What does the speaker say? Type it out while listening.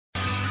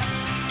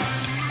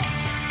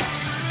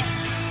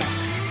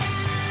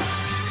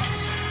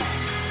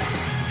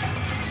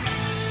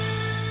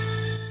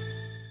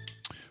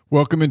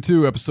Welcome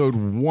into episode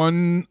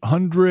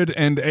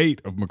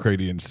 108 of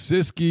McCready and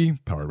Siskey,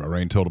 powered by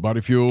Rain Total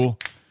Body Fuel.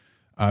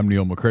 I'm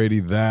Neil McCready.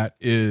 That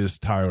is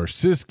Tyler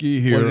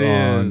Siskey here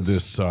on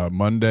this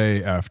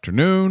Monday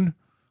afternoon.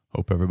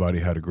 Hope everybody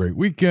had a great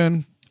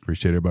weekend.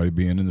 Appreciate everybody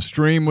being in the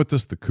stream with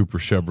us, the Cooper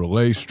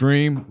Chevrolet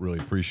stream. Really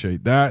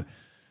appreciate that.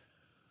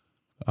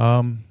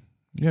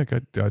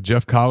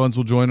 Jeff Collins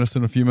will join us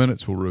in a few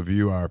minutes. We'll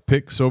review our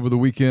picks over the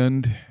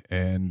weekend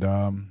and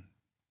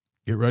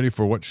get ready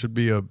for what should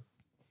be a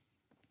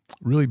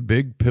really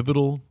big,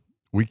 pivotal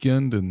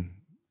weekend in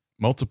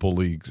multiple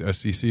leagues,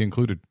 SEC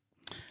included.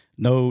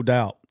 No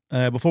doubt.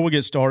 Before we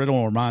get started, I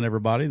want to remind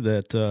everybody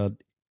that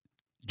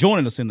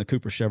joining us in the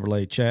Cooper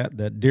Chevrolet chat,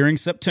 that during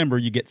September,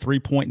 you get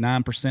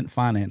 3.9%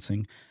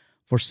 financing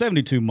for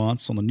 72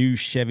 months on the new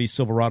Chevy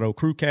Silverado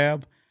Crew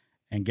Cab.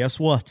 And guess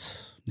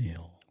what,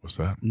 Neil? What's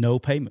that? No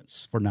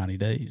payments for 90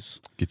 days.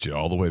 Get you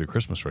all the way to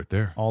Christmas right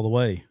there. All the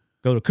way.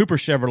 Go to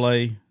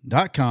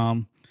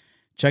cooperchevrolet.com.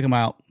 Check them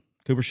out.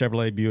 Cooper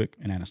Chevrolet, Buick,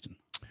 and Anniston.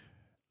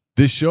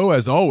 This show,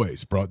 as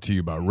always, brought to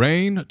you by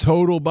Rain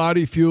Total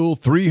Body Fuel,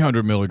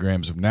 300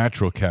 milligrams of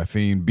natural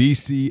caffeine,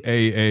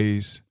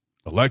 BCAAs,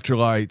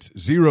 electrolytes,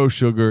 zero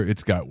sugar.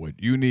 It's got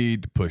what you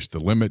need to push the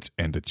limits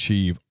and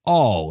achieve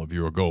all of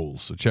your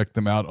goals. So check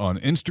them out on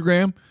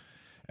Instagram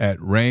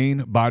at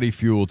Rain Body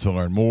Fuel to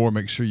learn more.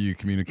 Make sure you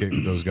communicate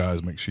with those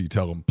guys. Make sure you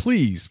tell them,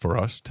 please, for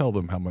us, tell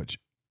them how much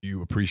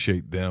you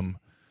appreciate them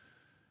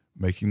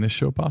making this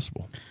show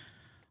possible.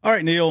 All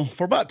right, Neil,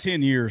 for about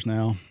 10 years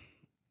now,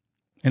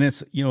 and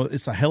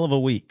it's a hell of a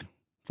week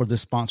for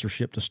this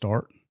sponsorship to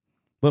start.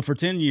 But for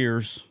 10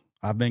 years,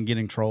 I've been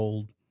getting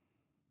trolled.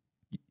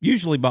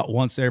 Usually about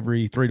once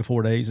every 3 to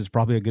 4 days is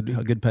probably a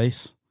good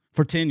pace.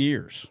 For 10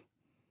 years.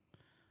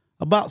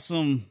 About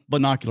some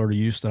binocular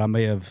use that I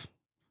may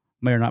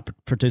or not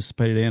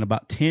participated in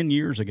about 10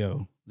 years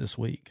ago this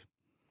week.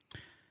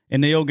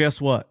 And Neil, guess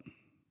what?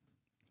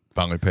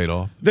 Finally paid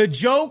off. The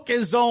joke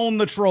is on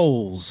the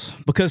trolls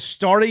because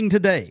starting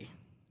today,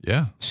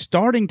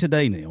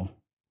 Neil,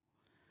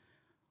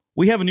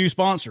 we have a new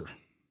sponsor.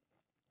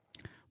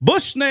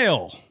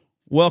 Bushnell.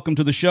 Welcome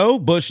to the show,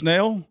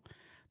 Bushnell.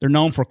 They're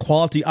known for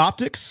quality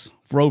optics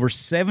for over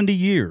 70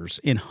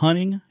 years in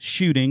hunting,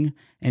 shooting,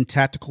 and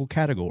tactical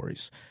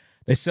categories.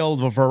 They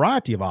sell a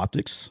variety of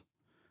optics,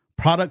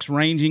 products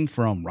ranging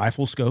from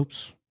rifle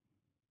scopes,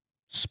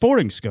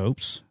 sporting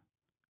scopes,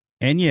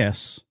 and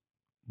yes,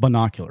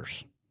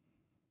 binoculars.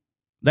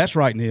 That's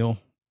right, Neil.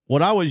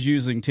 What I was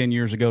using 10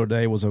 years ago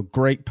today was a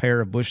great pair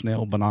of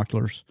Bushnell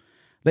binoculars.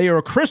 They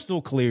are crystal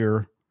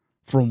clear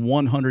from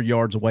 100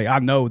 yards away. I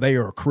know they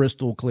are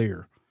crystal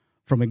clear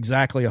from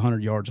exactly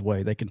 100 yards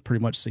away. They can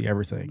pretty much see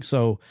everything.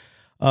 So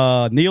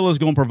Neil is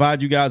going to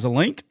provide you guys a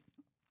link.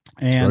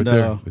 And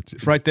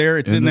it's right there.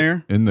 It's in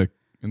there. In the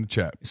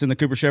chat. It's in the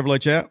Cooper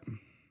Chevrolet chat.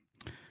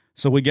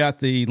 So we got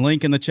the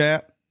link in the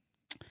chat.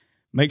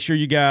 Make sure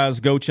you guys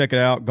go check it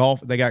out.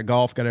 Golf, they got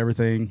golf, got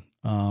everything.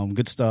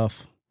 Good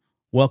stuff.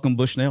 Welcome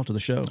Bushnell to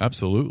the show.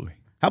 Absolutely.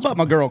 How about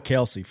my girl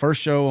Kelsey?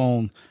 First show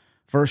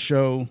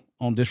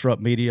on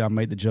Disrupt Media, I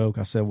made the joke.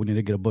 I said we need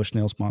to get a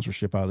Bushnell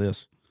sponsorship out of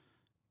this,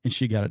 and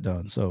she got it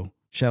done. So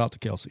shout out to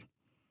Kelsey.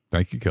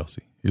 Thank you,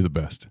 Kelsey. You're the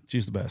best.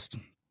 She's the best.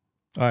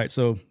 All right,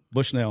 so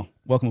Bushnell,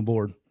 welcome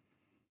aboard.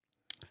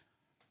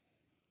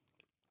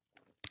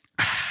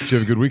 Did you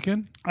have a good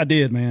weekend? I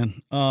did,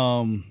 man.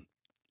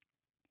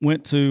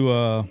 Went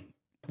to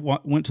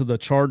the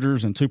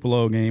Chargers and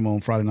Tupelo game on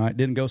Friday night.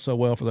 Didn't go so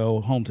well for the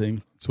old home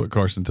team. That's what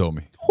Carson told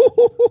me.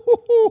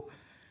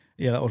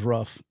 Yeah, that was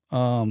rough.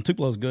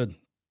 Tupelo's good.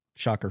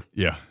 Shocker.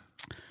 Yeah.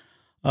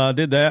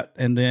 Did that.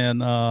 And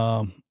then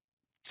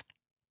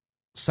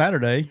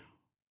Saturday,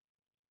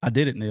 I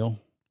did it, Neil.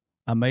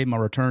 I made my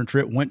return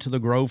trip, went to the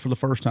Grove for the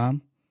first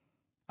time.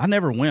 I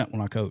never went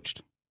when I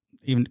coached,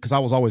 even because I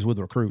was always with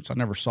the recruits. I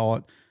never saw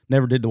it.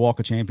 Never did the Walk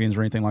of Champions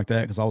or anything like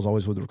that because I was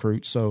always with the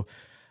recruits. So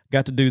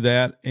got to do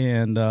that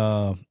and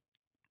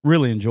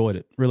really enjoyed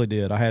it. Really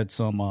did. I had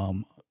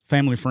some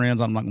family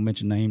friends. I'm not going to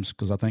mention names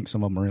because I think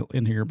some of them are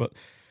in here, but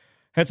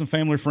had some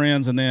family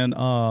friends and then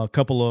a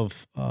couple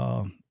of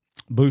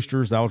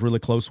boosters that I was really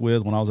close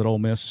with when I was at Ole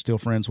Miss, still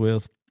friends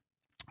with,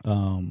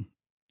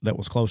 that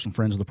was close and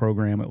friends of the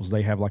program.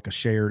 They have like a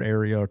shared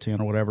area or 10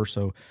 or whatever.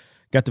 So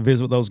got to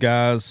visit with those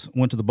guys,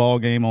 went to the ball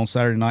game on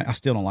Saturday night. I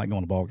still don't like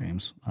going to ball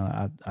games.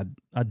 I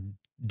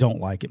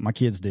don't like it. My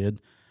kids did.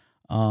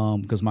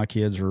 Because my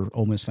kids are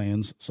Ole Miss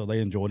fans, so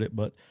they enjoyed it.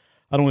 But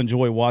I don't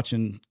enjoy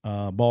watching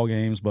ball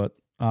games. But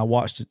I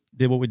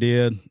did what we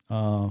did,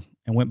 and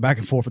went back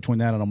and forth between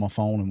that and on my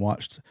phone, and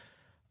watched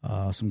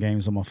some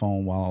games on my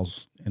phone while I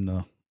was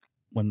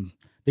when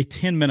the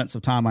 10 minutes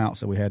of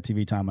timeouts that we had,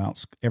 TV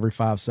timeouts, every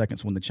 5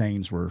 seconds when the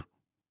chains were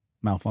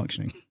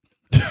malfunctioning.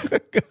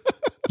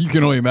 You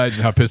can only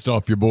imagine how pissed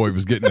off your boy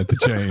was getting at the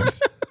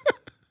chains.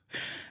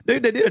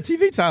 Dude, they did a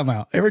TV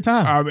timeout every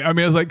time. I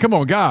mean, I was like, come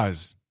on,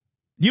 guys.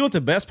 You know what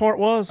the best part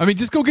was? I mean,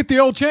 just go get the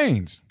old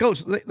chains.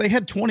 Coach, they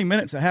had 20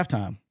 minutes at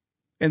halftime.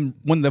 And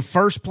when the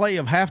first play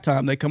of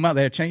halftime, they come out,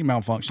 they had chain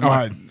malfunction. All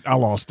right, I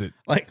lost it.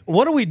 Like,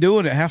 what are we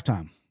doing at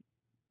halftime?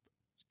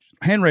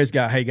 hand raised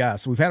guy, hey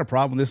guys, so we've had a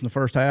problem with this in the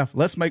first half.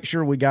 Let's make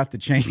sure we got the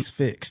chains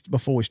fixed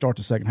before we start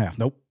the second half.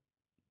 Nope.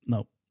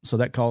 So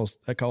that caused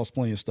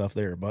plenty of stuff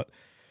there. But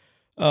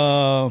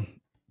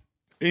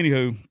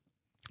anywho,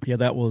 yeah,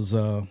 that was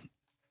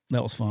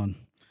fun.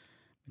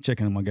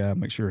 Checking on my guy,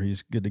 make sure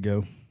he's good to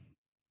go.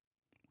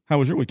 How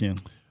was your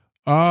weekend?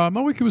 My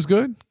weekend was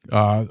good.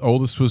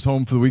 Oldest was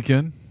home for the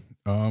weekend.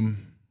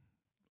 Hung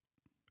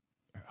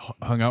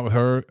out with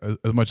her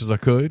as much as I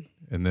could,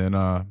 and then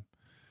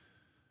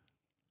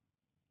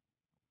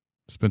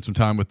spent some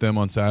time with them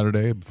on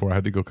Saturday before I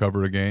had to go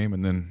cover a game,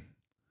 and then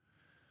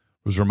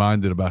was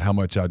reminded about how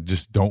much I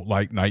just don't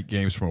like night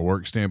games from a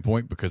work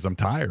standpoint because I'm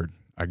tired.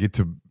 I get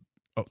to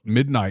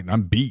midnight and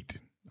I'm beat.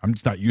 I'm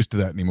just not used to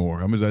that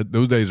anymore. I mean,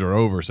 those days are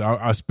over. So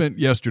I spent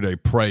yesterday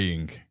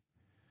praying,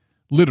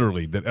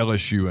 literally, that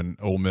LSU and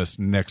Ole Miss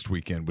next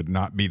weekend would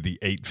not be the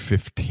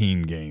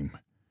 8:15 game,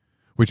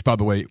 which, by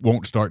the way,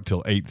 won't start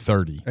till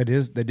 8:30. It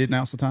is. They did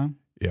announce the time?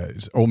 Yeah,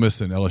 it's Ole Miss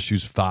and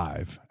LSU's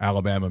 5.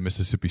 Alabama,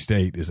 Mississippi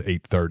State is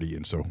 8:30.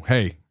 And so,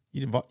 hey,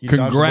 you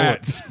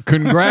congrats.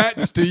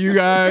 Congrats to you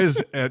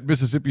guys at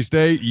Mississippi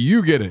State.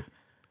 You get it.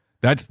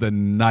 That's the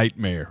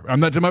nightmare.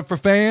 I'm not talking about for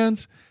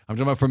fans. I'm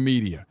talking about for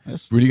media.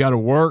 When you got to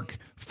work,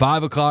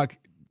 5 o'clock,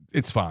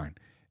 it's fine.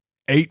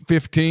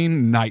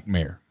 8:15,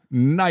 nightmare.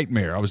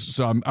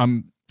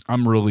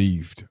 I'm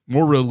relieved.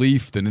 More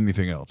relief than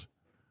anything else.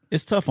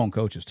 It's tough on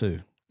coaches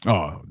too.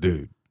 Oh,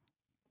 dude.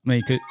 I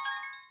mean,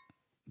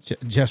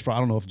 Jeff's. I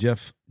don't know if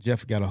Jeff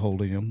got a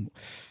hold of him.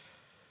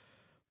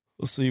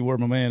 Let's see where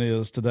my man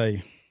is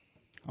today.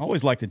 I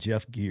always like the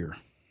Jeff gear.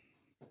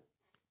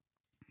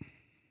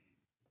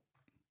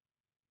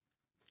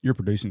 Your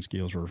producing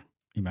skills are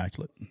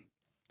immaculate.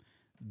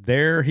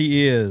 There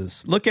he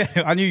is. Look at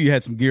him. I knew you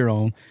had some gear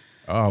on.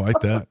 Oh, I like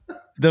that.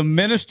 The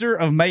minister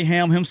of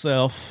mayhem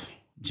himself,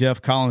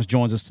 Jeff Collins,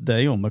 joins us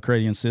today on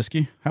McCready and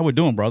Siskey. How we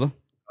doing, brother?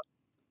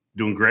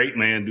 Doing great,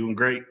 man. Doing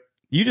great.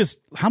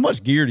 How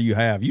much gear do you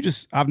have?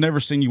 I've never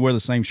seen you wear the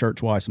same shirt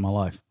twice in my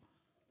life.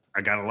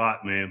 I got a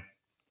lot, man.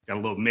 Got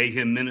a little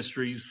Mayhem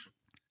Ministries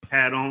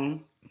hat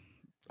on.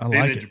 I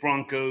like Vintage it.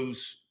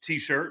 Broncos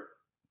t-shirt.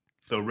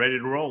 So ready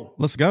to roll.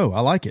 Let's go.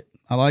 I like it.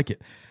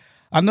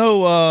 I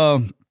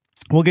know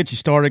we'll get you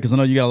started because I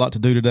know you got a lot to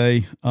do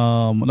today.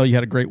 I know you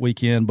had a great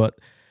weekend, but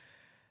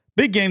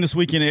big game this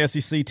weekend at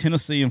SEC,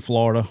 Tennessee and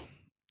Florida.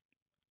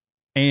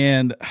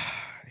 And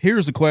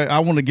here's the question. I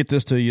want to get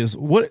this to you is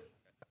what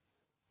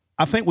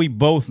I think we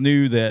both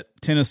knew that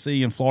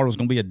Tennessee and Florida was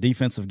going to be a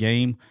defensive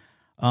game.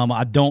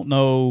 I don't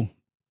know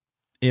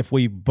if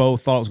we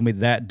both thought it was going to be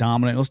that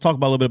dominant. Let's talk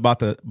about a little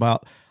bit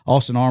about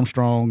Austin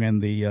Armstrong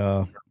and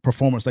the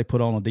performance they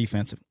put on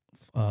defense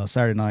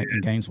Saturday night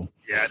in Gainesville.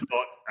 Yeah,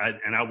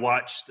 I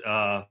watched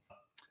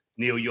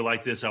Neil. You'll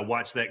like this. I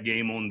watched that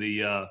game on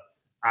the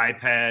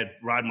iPad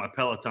riding my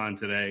Peloton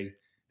today,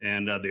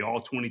 and the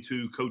all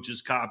 22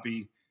 coaches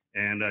copy,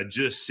 and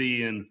just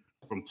seeing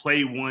from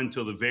play one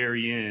till the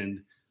very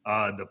end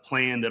the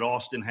plan that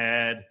Austin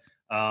had.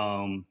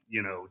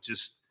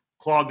 Just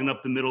clogging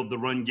up the middle of the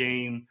run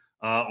game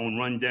on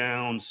run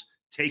downs,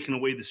 taking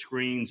away the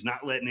screens,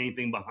 not letting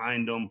anything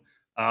behind them.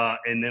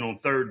 And then on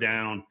third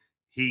down,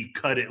 he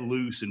cut it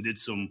loose and did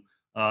some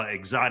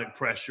exotic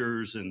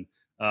pressures and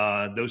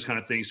those kind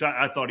of things. So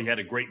I thought he had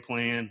a great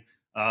plan.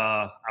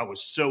 I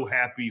was so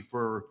happy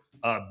for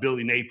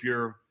Billy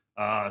Napier.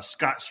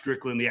 Scott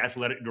Strickland, the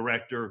athletic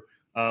director,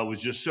 was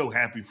just so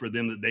happy for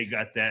them that they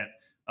got that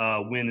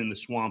win in the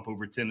swamp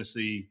over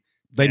Tennessee.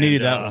 They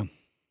needed that one.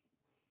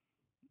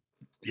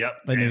 Yep.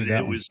 They needed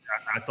that one.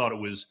 I thought it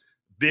was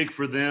big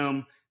for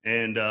them.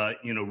 And,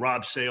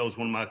 Rob Sales,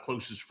 one of my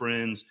closest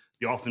friends,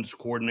 the offensive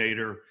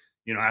coordinator,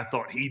 I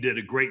thought he did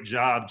a great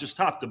job, just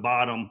top to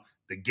bottom,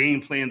 the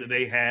game plan that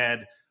they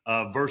had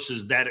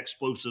versus that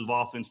explosive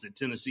offense that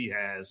Tennessee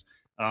has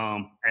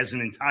as an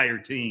entire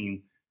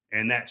team.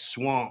 And that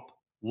swamp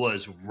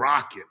was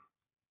rocking.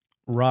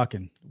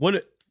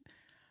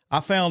 I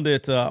found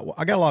it.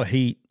 I got a lot of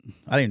heat.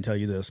 I didn't tell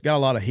you this. Got a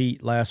lot of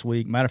heat last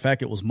week. Matter of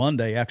fact, it was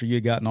Monday after you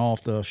had gotten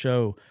off the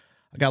show.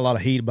 I got a lot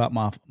of heat about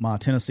my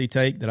Tennessee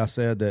take that I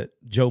said that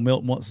Joe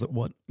Milton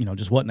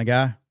just wasn't a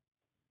guy.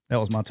 That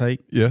was my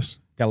take. Yes.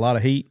 Got a lot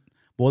of heat.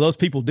 Well, those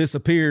people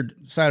disappeared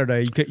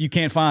Saturday. You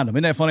can't find them.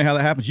 Isn't that funny how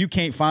that happens? You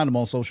can't find them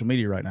on social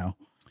media right now.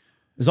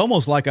 It's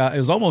almost like I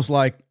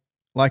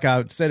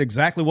said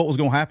exactly what was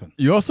going to happen.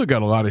 You also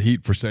got a lot of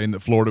heat for saying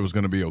that Florida was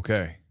going to be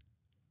okay.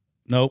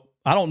 Nope.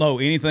 I don't know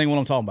anything what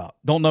I'm talking about.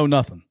 Don't know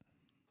nothing.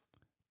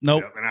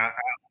 Nope. Yeah,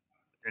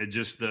 and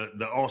just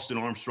the Austin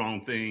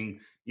Armstrong thing,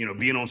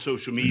 being on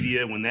social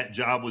media when that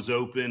job was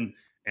open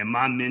and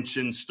my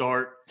mentions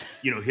start,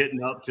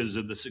 hitting up because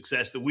of the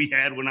success that we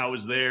had when I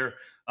was there.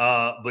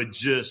 But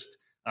just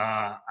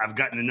I've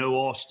gotten to know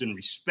Austin,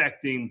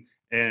 respect him,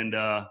 and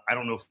I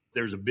don't know if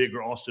there's a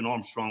bigger Austin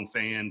Armstrong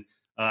fan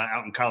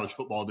out in college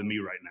football than me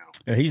right now.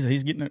 Yeah,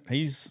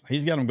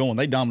 he's got them going.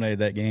 They dominated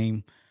that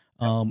game.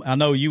 I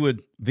know you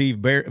would be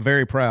very,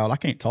 very proud. I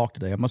can't talk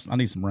today. I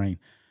need some rain.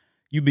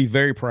 You'd be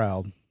very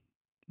proud,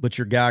 but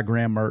your guy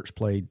Graham Mertz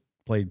played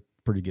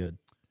pretty good.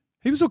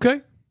 He was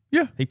okay.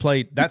 Yeah. He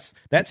played. That's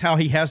how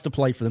he has to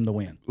play for them to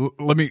win.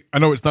 I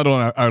know it's not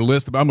on our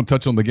list, but I'm going to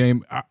touch on the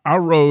game. I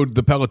rode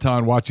the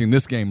Peloton watching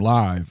this game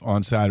live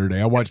on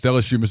Saturday. I watched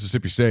LSU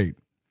Mississippi State.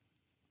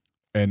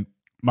 And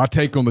my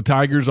take on the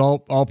Tigers all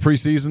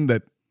preseason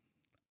that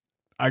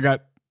you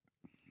got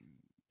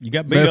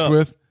beat messed up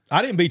with.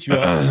 I didn't beat you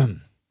up.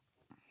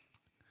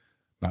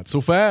 Not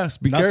so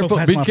fast. Be Not so careful.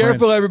 fast, Be my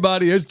careful, friends.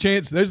 everybody. There's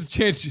a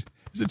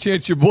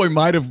chance your boy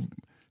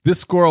this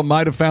squirrel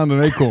might have found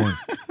an acorn.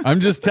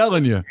 I'm just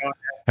telling you.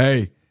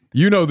 Hey,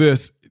 you know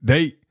this.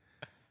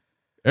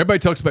 Everybody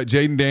talks about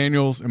Jaden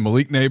Daniels and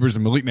Malik Neighbors,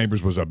 and Malik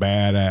Neighbors was a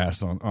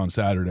badass on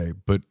Saturday.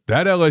 But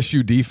that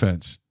LSU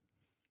defense,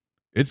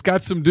 it's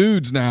got some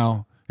dudes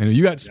now. And if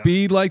you got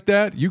speed like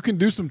that, you can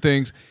do some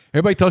things.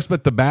 Everybody talks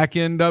about the back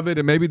end of it,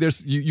 and maybe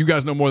there's you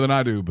guys know more than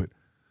I do, but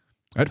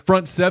that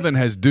front seven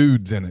has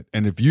dudes in it.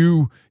 And if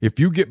you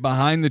get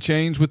behind the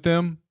chains with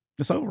them,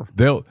 It's over.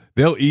 They'll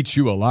eat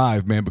you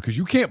alive, man, because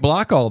you can't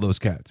block all those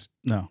cats.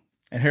 No.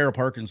 And Harold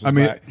Perkins was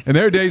back. And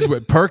there are days where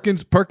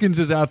Perkins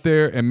is out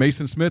there and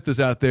Mason Smith is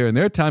out there, and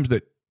there are times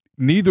that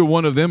neither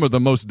one of them are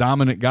the most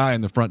dominant guy in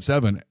the front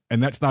seven,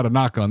 and that's not a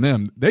knock on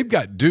them. They've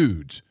got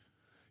dudes.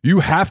 You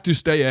have to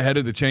stay ahead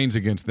of the chains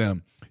against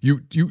them.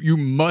 You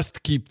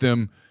must keep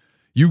them.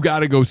 You got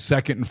to go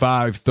 2nd and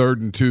 5,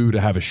 3rd and 2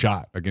 to have a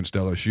shot against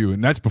LSU,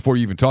 and that's before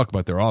you even talk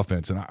about their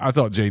offense. And I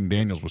thought Jaden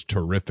Daniels was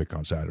terrific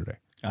on Saturday.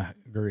 I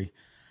agree.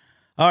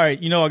 All right,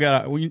 we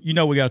got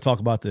to talk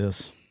about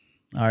this.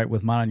 All right,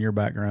 with mine and your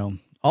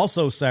background.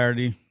 Also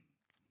Saturday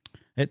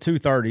at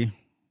 2:30,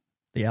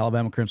 the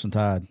Alabama Crimson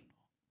Tide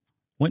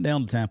went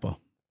down to Tampa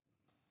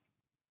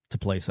to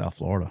play South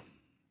Florida.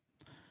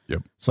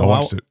 Yep. So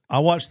I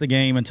watched the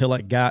game until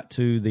it got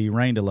to the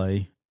rain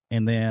delay,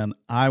 and then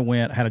I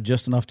had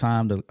just enough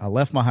time I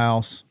left my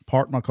house,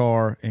 parked my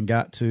car, and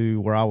got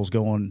to where I was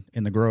going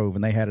in the Grove,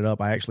 and they had it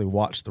up. I actually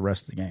watched the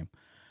rest of the game.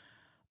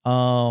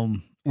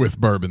 With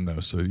bourbon though,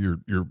 so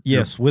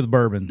with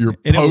bourbon.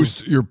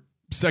 Your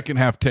second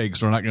half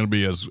takes are not going to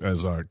be as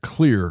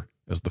clear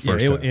as the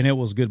first half. And it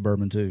was good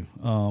bourbon too.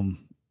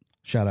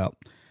 Shout out.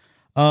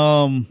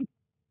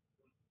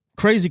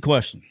 Crazy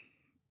question.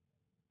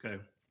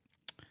 Okay.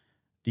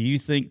 Do you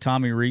think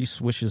Tommy Rees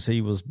wishes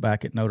he was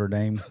back at Notre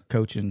Dame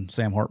coaching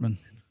Sam Hartman?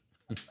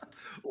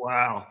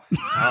 Wow.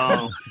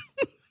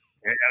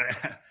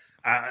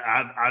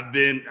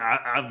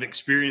 I've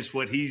experienced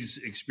what he's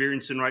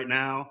experiencing right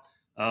now.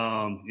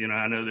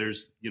 I know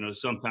there's,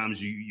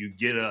 sometimes you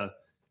get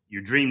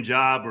your dream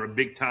job or a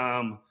big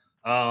time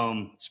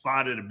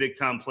spot at a big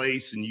time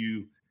place, and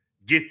you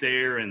get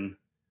there and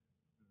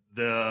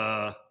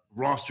the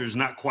roster is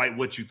not quite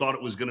what you thought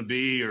it was going to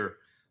be, or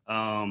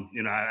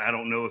I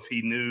don't know if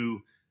he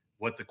knew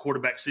what the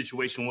quarterback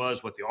situation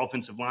was, what the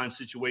offensive line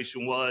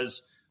situation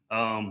was,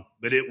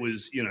 but it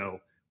was,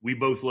 we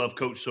both love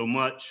Coach so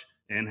much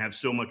and have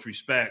so much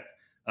respect.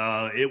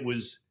 It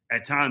was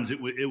at times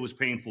it was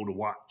painful to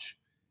watch,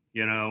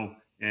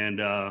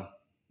 and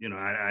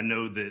I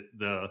know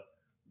that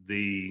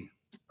the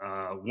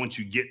once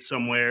you get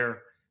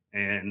somewhere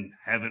and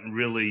haven't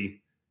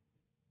really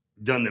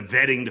done the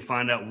vetting to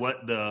find out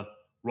what the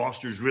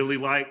roster's really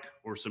like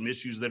or some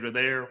issues that are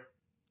there.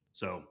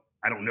 So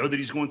I don't know that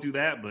he's going through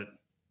that, but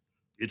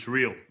it's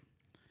real.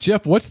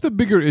 Jeff, what's the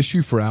bigger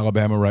issue for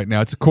Alabama right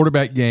now? It's a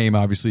quarterback game,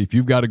 obviously. If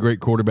you've got a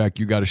great quarterback,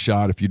 you got a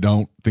shot. If you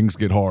don't, things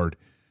get hard.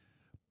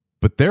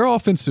 But their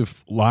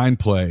offensive line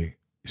play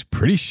is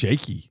pretty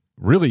shaky,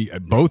 really,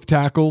 at both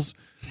tackles,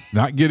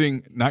 not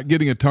getting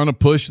a ton of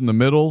push in the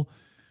middle.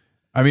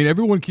 I mean,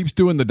 everyone keeps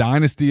doing the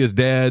dynasty is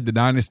dead,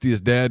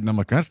 and I'm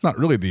like, that's not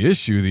really the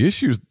issue. The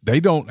issue is they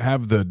don't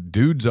have the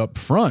dudes up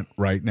front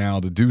right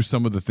now to do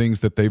some of the things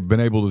that they've been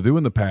able to do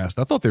in the past.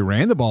 I thought they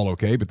ran the ball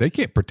okay, but they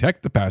can't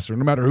protect the passer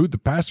no matter who the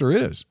passer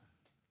is.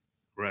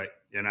 Right,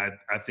 and I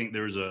think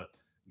there's a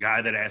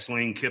guy that asked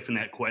Lane Kiffin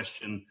that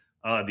question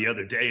the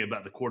other day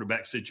about the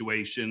quarterback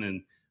situation,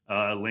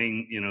 and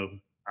Lane,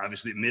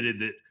 obviously admitted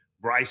that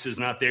Bryce is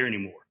not there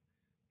anymore,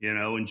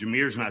 and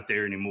Jameer's not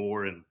there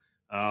anymore, and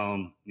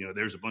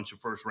there's a bunch of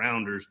first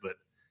rounders, but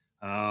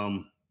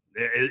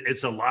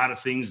it's a lot of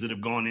things that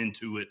have gone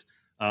into it,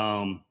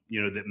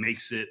 that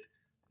makes it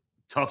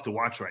tough to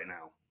watch right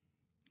now.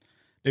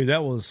 Dude,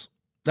 that was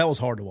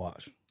hard to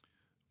watch.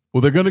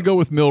 Well, they're going to go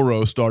with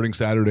Milroe starting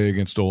Saturday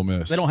against Ole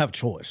Miss. They don't have a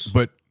choice.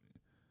 But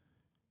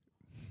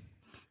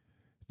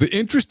the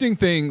interesting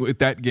thing with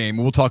that game,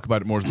 and we'll talk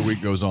about it more as the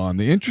week goes on,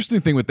 the interesting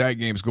thing with that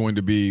game is going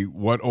to be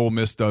what Ole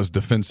Miss does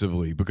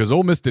defensively, because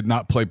Ole Miss did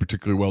not play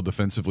particularly well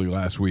defensively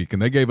last week,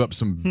 and they gave up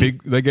some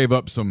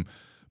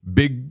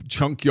big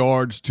chunk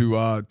yards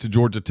to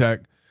Georgia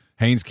Tech.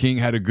 Haynes King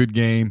had a good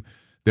game.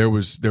 There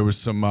was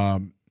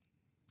some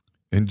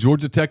and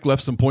Georgia Tech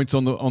left some points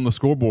on the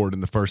scoreboard in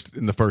the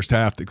first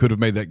half that could have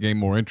made that game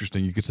more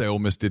interesting. You could say Ole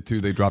Miss did too.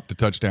 They dropped a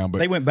touchdown, but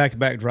they went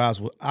back-to-back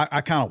drives. I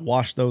kind of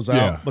washed those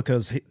out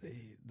because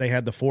they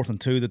had the 4th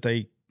and 2 that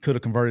they could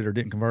have converted or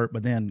didn't convert,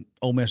 but then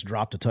Ole Miss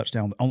dropped a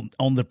touchdown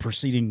on the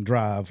preceding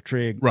drive.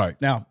 Trigg. Right.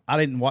 Now, I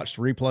didn't watch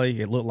the replay.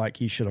 It looked like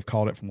he should have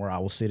called it from where I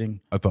was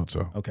sitting. I thought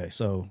so. Okay,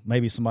 so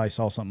maybe somebody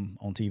saw something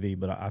on TV,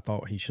 but I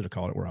thought he should have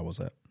called it where I was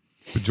at.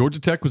 But Georgia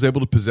Tech was able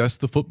to possess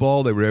the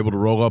football. They were able to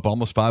roll up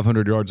almost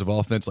 500 yards of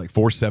offense, like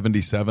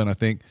 477, I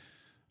think.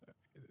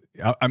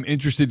 I'm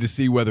interested to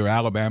see whether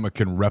Alabama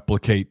can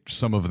replicate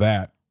some of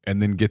that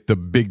and then get the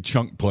big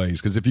chunk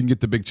plays. Because if you can get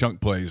the big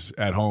chunk plays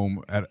at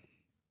home,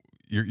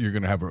 you're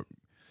going to have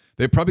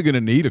they're probably going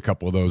to need a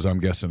couple of those, I'm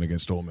guessing,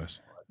 against Ole Miss.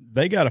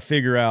 They got to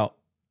figure out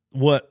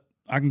what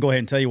 – I can go ahead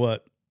and tell you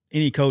what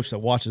any coach that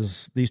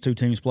watches these two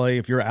teams play,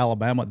 if you're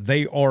Alabama,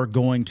 they are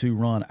going to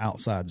run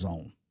outside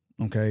zone.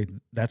 Okay,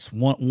 that's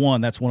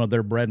one. That's one of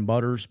their bread and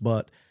butters.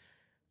 But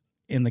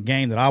in the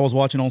game that I was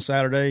watching on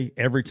Saturday,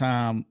 every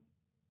time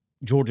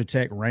Georgia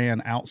Tech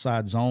ran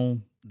outside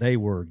zone, they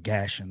were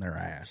gashing their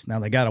ass. Now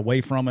they got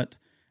away from it,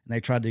 and they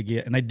tried to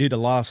and they did a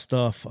lot of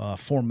stuff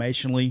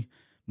formationally,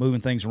 moving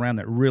things around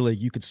that really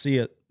you could see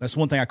it. That's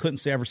one thing I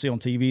couldn't ever see on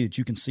TV that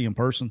you can see in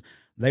person.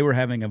 They were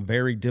having a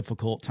very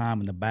difficult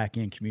time in the back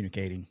end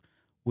communicating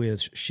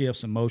with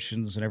shifts and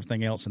motions and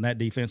everything else. And that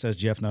defense, as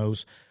Jeff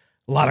knows,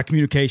 a lot of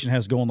communication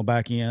has to go on the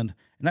back end,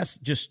 and that's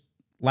just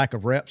lack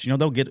of reps. You know,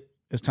 they'll get it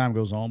as time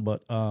goes on,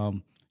 but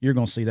you're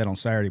going to see that on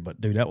Saturday. But,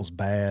 dude, that was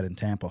bad in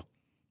Tampa.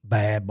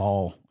 Bad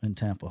ball in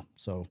Tampa.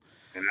 So,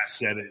 and I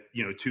said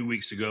it, 2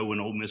 weeks ago when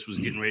Ole Miss was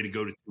getting ready to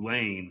go to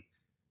Tulane,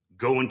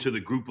 going to the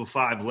group of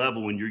 5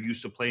 level when you're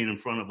used to playing in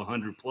front of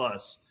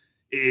 100+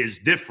 is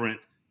different.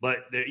 But,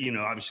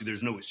 obviously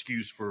there's no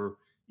excuse for,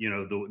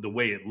 the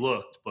way it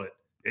looked. But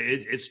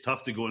it's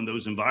tough to go in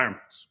those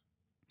environments.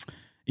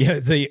 Yeah,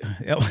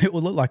 it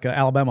would look like an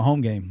Alabama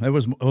home game. It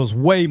was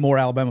way more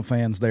Alabama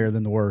fans there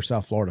than there were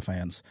South Florida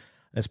fans.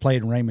 That's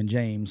played in Raymond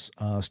James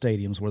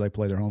stadiums where they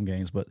play their home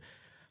games. But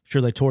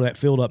sure, they tore that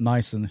field up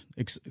nice and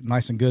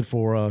good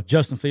for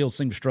Justin Fields.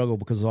 Seemed to struggle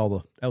because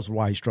of that was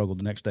why he struggled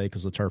the next day,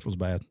 because the turf was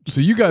bad. So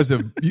you guys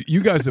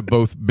have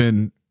both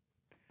been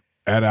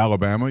at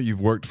Alabama.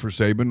 You've worked for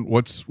Saban.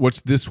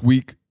 What's this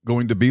week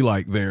going to be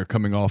like there,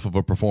 coming off of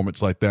a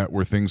performance like that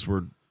where things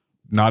were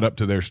not up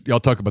to their – y'all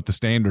talk about the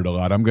standard a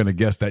lot. I'm going to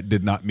guess that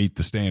did not meet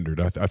the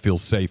standard. I feel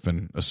safe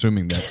in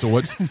assuming that. So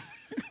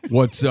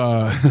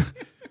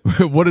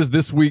what does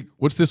this week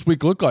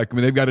look like? I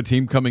mean, they've got a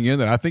team coming in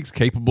that I think is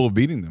capable of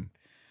beating them.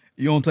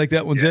 You want to take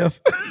that one, Jeff?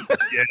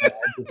 Yeah,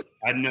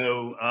 I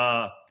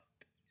know.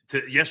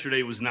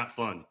 Yesterday was not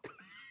fun,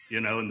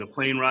 and the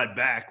plane ride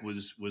back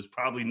was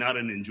probably not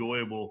an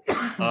enjoyable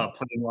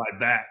plane ride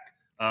back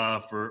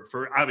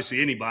for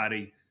obviously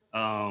anybody.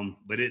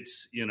 But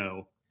it's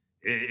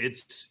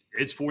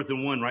it's 4th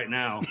and 1 right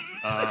now,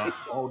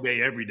 all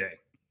day, every day.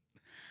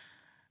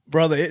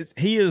 Brother,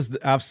 he is.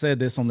 I've said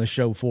this on this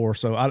show before,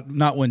 so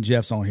not when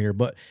Jeff's on here,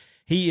 but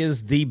he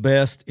is the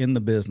best in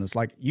the business.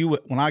 Like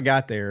when I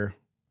got there,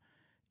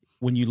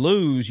 when you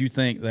lose, you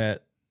think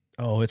that,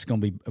 it's going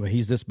to be.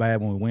 He's this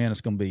bad when we win.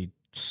 It's going to be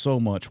so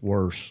much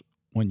worse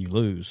when you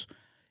lose.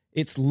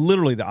 It's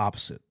literally the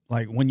opposite.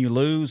 Like when you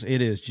lose,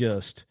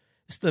 it's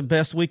the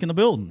best week in the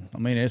building. I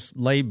mean, it's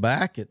laid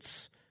back.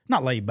 It's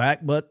not laid back,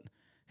 but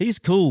he's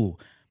cool.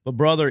 But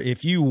brother,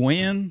 if you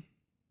win.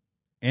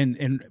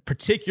 And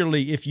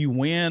particularly if you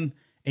win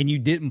and you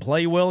didn't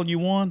play well and you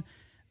won,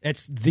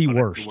 it's the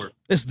worst.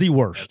 It's the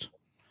worst.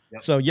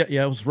 Yep. So yeah,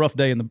 it was a rough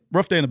day in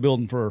the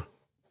building for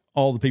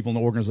all the people in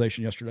the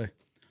organization yesterday.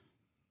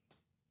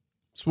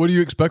 So what do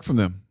you expect from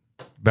them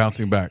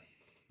bouncing back?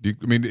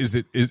 Is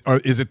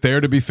it there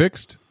to be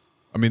fixed?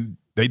 I mean,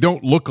 they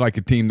don't look like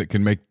a team that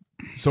can make,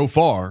 so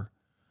far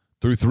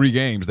through 3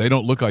 games, they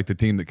don't look like the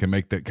team that can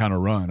make that kind of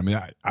run. I mean,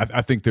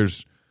 I think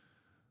there's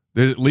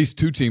at least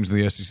 2 teams in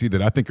the SEC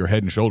that I think are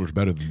head and shoulders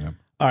better than them.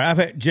 All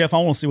right, Jeff, I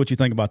want to see what you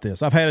think about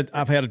this. I've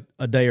had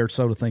a day or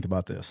so to think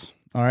about this.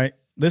 All right,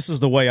 this is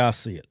the way I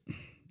see it,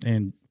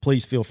 and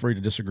please feel free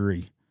to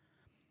disagree.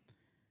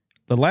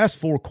 The last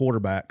 4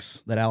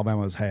 quarterbacks that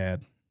Alabama has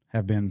had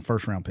have been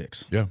first-round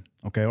picks. Yeah.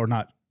 Okay, or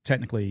not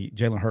technically.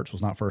 Jalen Hurts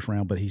was not first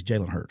round, but he's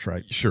Jalen Hurts,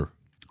 right? Sure.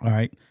 All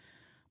right,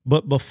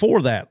 but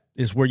before that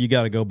is where you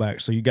got to go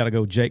back. So you got to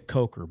go Jake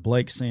Coker,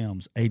 Blake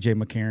Sims, A.J.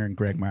 McCarron,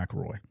 Greg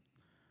McElroy.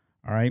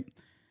 All right.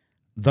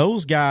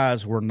 Those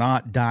guys were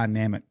not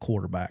dynamic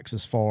quarterbacks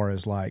as far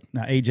as now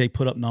AJ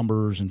put up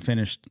numbers and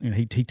finished,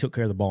 he took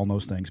care of the ball and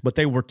those things, but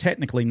they were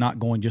technically not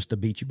going just to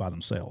beat you by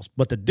themselves.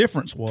 But the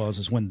difference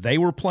is when they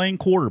were playing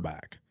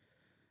quarterback,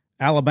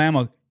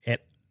 Alabama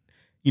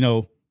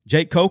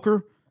Jake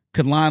Coker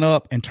could line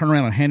up and turn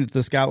around and hand it to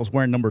this guy that was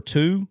wearing number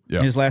 2. Yeah.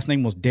 And his last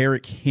name was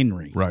Derrick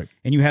Henry. Right.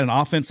 And you had an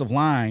offensive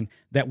line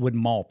that would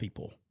maul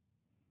people.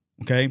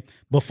 Okay.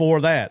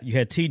 Before that, you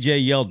had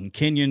T.J. Yeldon,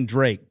 Kenyon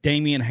Drake,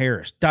 Damian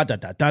Harris,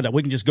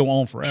 We can just go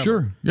on forever.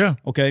 Sure. Yeah.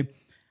 Okay.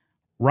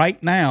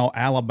 Right now,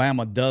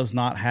 Alabama does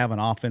not have an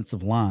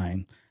offensive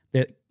line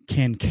that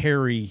can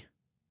carry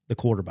the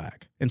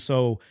quarterback. And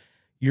so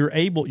you're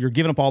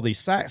giving up all these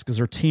sacks because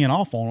they're teeing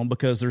off on them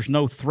because there's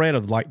no threat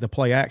of the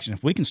play action.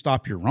 If we can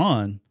stop your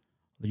run,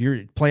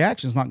 your play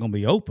action is not going to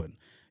be open.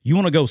 You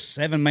want to go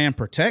 7-man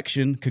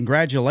protection?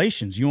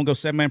 Congratulations. You want to go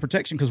 7-man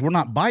protection because we're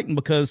not biting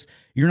because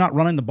you're not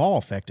running the ball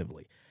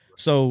effectively.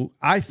 So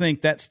I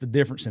think that's the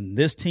difference in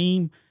this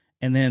team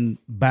and then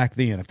back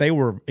then. If they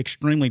were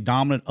extremely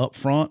dominant up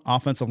front,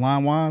 offensive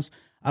line-wise,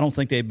 I don't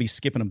think they'd be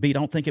skipping a beat. I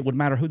don't think it would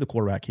matter who the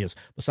quarterback is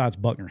besides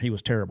Buckner. He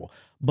was terrible.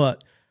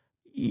 But,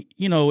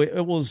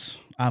 it was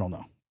 – I don't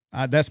know.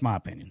 That's my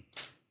opinion.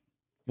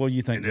 What do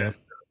you think, Jeff?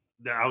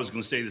 I was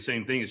going to say the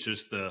same thing. It's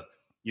just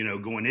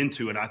going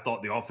into it, I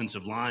thought the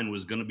offensive line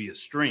was going to be a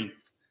strength,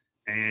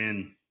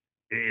 and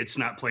it's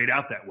not played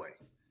out that way.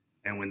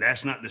 And when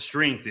that's not the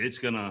strength, it's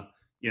going to,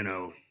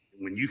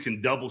 when you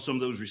can double some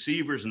of those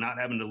receivers and not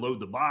having to load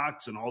the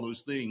box and all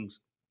those things,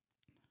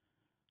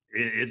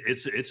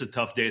 it's a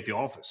tough day at the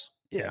office.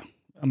 Yeah.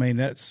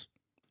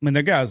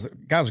 The guys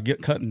are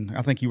cutting.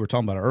 I think you were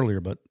talking about it earlier,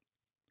 but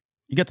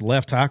you get the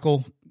left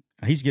tackle.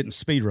 He's getting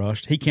speed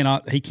rushed. He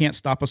can't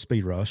stop a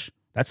speed rush.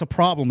 That's a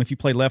problem if you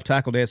play left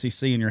tackle to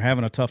SEC and you're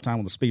having a tough time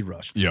with a speed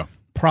rush. Yeah.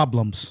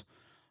 Problems.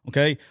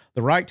 Okay.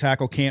 The right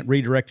tackle can't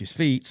redirect his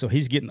feet, so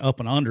he's getting up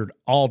and under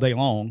all day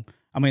long.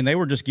 They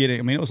were just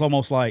getting, it was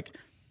almost like,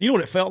 you know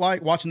what it felt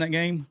like watching that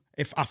game?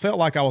 I felt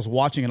like I was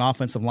watching an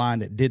offensive line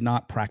that did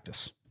not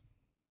practice.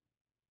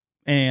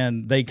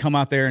 And they come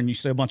out there and you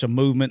see a bunch of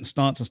movement and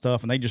stunts and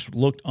stuff, and they just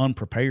looked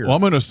unprepared. Well, I'm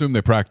going to assume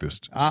they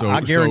practiced.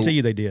 I guarantee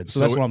you they did. So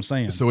that's what I'm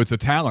saying. So it's a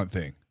talent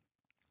thing.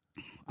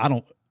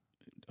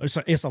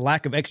 It's a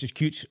lack of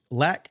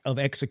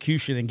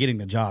execution and getting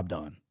the job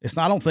done.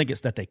 I don't think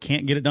it's that they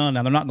can't get it done.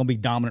 Now, they're not going to be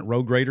dominant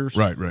road graders.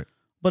 Right.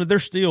 But they're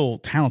still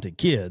talented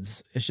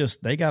kids. It's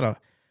just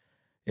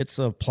it's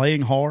a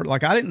playing hard.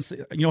 Like, I didn't see,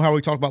 how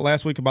we talked about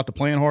last week about the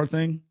playing hard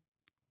thing?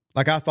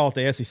 Like, I thought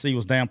the SEC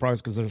was down probably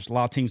because there's a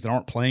lot of teams that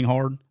aren't playing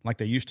hard like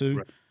they used to.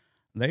 Right.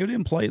 They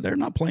didn't play. They're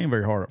not playing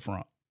very hard up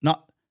front.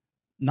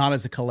 Not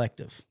as a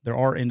collective. There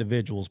are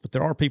individuals, but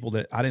there are people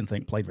that I didn't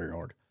think played very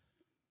hard.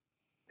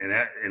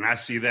 And I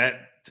see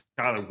that,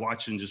 Tyler,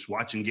 watching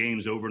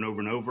games over and over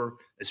and over,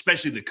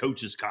 especially the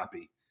coach's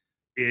copy,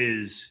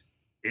 it's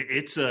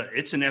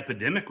an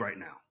epidemic right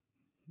now.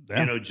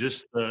 Yeah.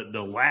 Just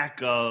the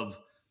lack of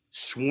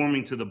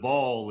swarming to the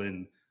ball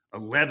and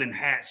 11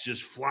 hats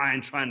just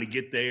flying, trying to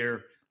get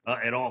there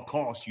at all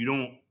costs. You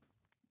don't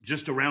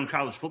just around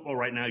college football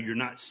right now. You're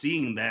not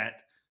seeing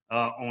that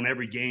on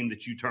every game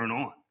that you turn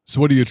on. So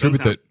what do you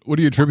attribute that? What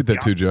do you attribute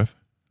that to, Jeff?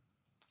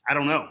 I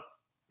don't know.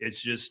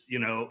 It's just,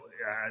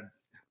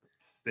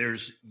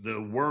 there's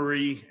the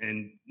worry,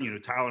 and,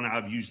 Tyler and I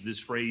have used this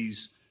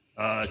phrase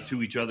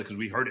to each other because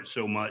we heard it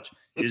so much,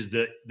 is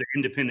the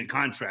independent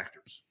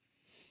contractors.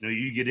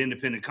 You get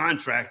independent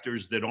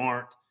contractors that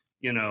aren't,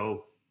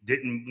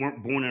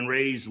 weren't born and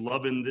raised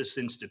loving this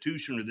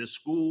institution or this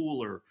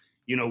school or,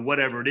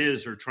 whatever it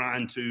is, or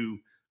trying to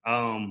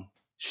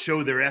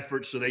show their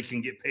efforts so they can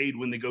get paid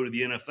when they go to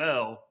the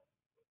NFL.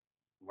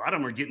 A lot of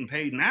them are getting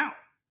paid now.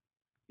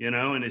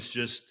 And it's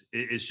just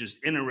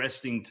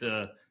interesting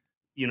to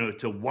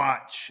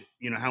watch,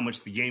 how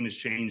much the game has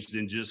changed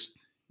in just,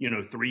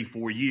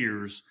 3-4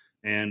 years.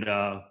 And,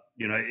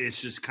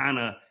 it's just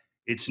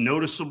it's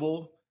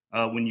noticeable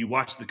when you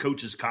watch the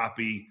coach's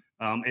copy.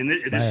 And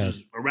this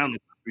is around the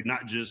country,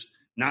 not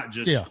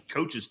just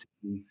coaches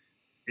team.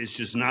 It's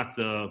just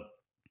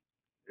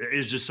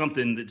it's just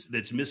something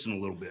that's missing a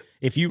little bit.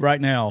 If you right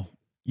now,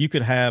 you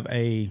could have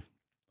a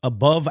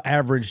above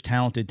average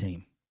talented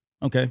team.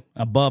 Okay,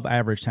 above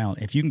average talent.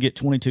 If you can get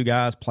 22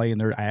 guys playing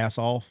their ass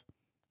off,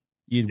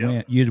 you'd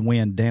win. You'd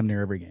win damn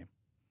near every game.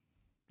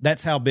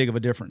 That's how big of a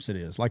difference it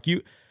is.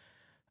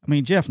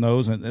 Jeff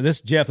knows, and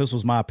this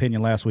was my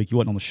opinion last week. You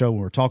wasn't on the show when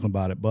we were talking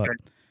about it, but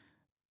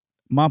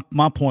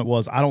my point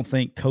was I don't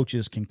think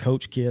coaches can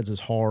coach kids as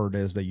hard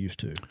as they used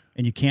to,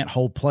 and you can't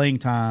hold playing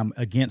time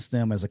against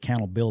them as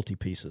accountability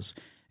pieces.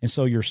 And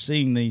so you're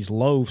seeing these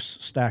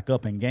loafs stack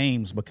up in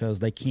games because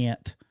they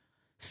can't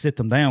sit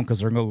them down because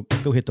they're going to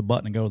go hit the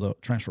button and go to the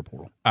transfer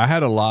portal. I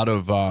had a lot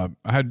of I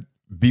had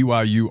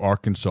BYU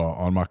Arkansas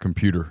on my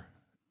computer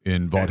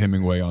in Vaught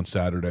Hemingway on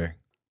Saturday,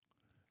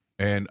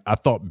 and I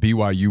thought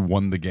BYU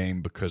won the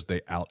game because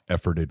they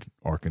out-efforted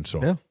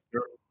Arkansas. Yeah,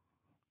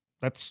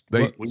 it's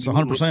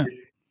 100%.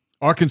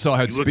 Arkansas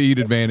had speed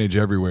advantage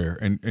everywhere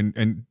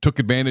and took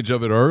advantage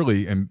of it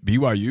early, and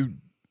BYU,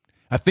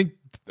 I think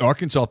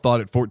Arkansas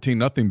thought at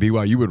 14-0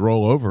 BYU would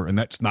roll over, and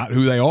that's not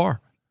who they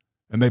are,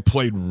 and they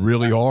played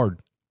really hard.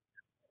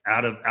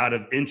 Out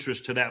of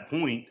interest to that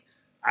point,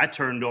 I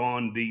turned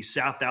on the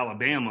South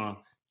Alabama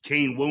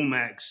Kane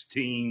Womack's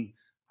team.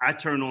 I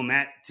turned on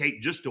that tape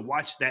just to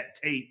watch that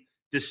tape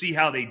to see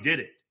how they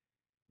did it.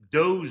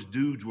 Those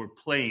dudes were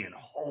playing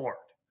hard.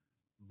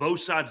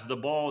 Both sides of the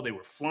ball, they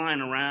were flying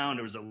around.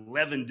 There was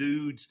 11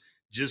 dudes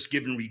just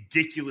giving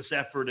ridiculous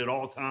effort at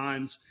all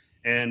times.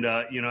 And,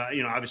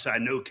 obviously I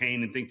know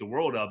Kane and think the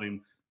world of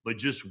him, but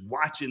just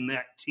watching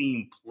that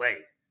team play,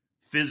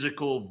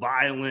 physical,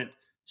 violent,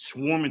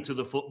 swarming to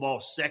the football,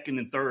 second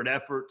and third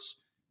efforts,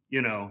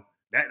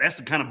 that's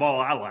the kind of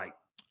ball I like.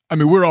 I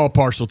mean, we're all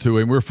partial to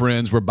him. We're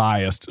friends. We're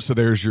biased. So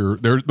those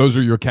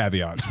are your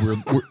caveats.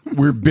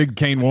 We're big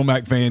Kane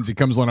Womack fans. He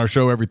comes on our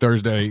show every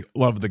Thursday.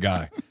 Love the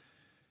guy.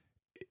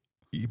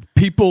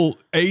 People,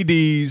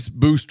 ADs,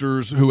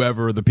 boosters,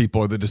 whoever the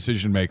people are, the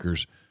decision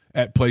makers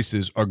at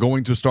places are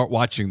going to start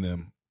watching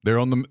them. They're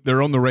on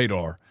the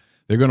radar.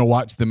 They're going to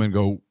watch them and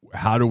go,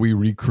 how do we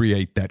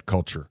recreate that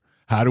culture?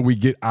 How do we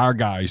get our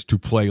guys to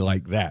play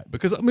like that?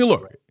 Because, I mean,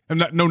 look,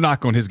 no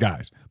knock on his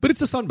guys, but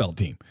it's a Sun Belt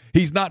team.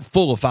 He's not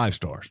full of 5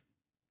 stars.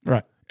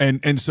 Right.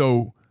 And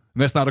so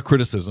that's not a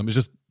criticism. It's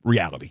just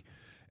reality.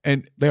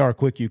 And they are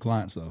quick U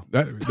clients, though.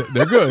 They're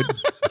good.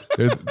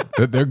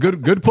 they're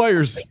good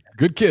players,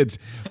 good kids.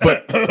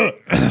 But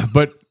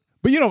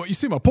you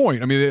see my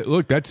point. I mean,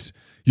 look,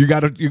 you're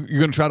going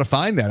to try to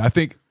find that. I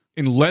think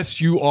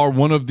unless you are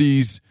one of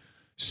these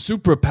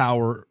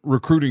superpower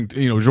recruiting,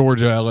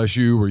 Georgia,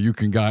 LSU, where you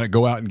can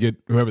go out and get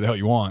whoever the hell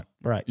you want.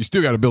 Right. You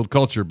still got to build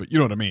culture, but you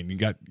know what I mean. You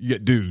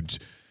get dudes.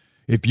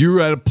 If you're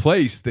at a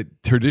place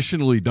that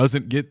traditionally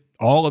doesn't get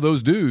all of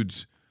those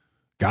dudes,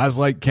 guys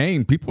like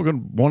Kane, people are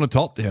going to want to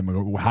talk to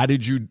him.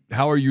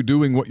 How are you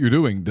doing what you're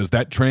doing? Does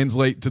that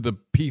translate to the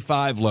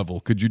P5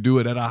 level? Could you do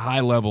it at a high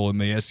level in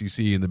the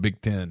SEC, in the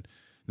Big 10,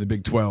 the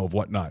Big 12,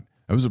 whatnot?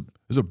 It was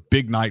a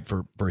big night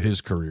for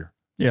his career.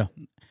 Yeah.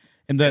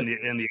 And the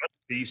other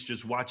piece,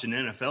 just watching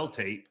NFL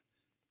tape,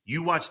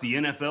 you watch the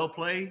NFL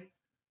play,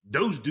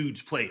 those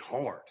dudes play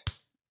hard.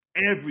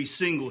 Every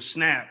single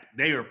snap,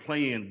 they are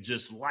playing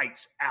just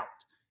lights out,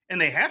 and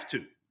they have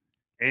to.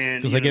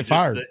 And because they get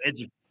fired. The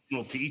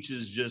educational piece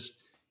is just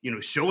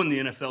showing the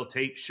NFL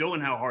tape, showing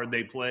how hard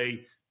they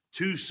play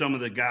to some of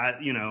the guys,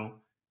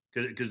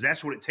 because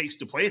that's what it takes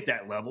to play at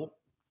that level.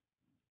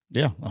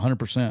 Yeah,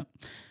 100%.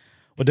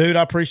 Well, dude,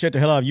 I appreciate the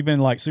hell out of you. You've been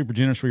like super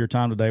generous for your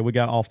time today. We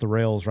got off the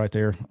rails right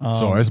there.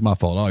 Sorry, it's my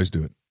fault. I always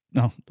do it.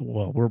 No,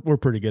 well, we're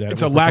pretty good at it.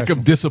 It's a lack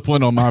of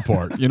discipline on my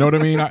part. You know what I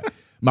mean?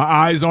 My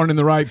eyes aren't in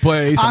the right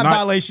place. Eye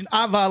violation.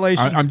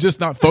 I'm just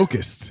not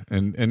focused,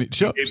 and it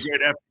shows. You gave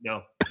great effort,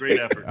 though. Great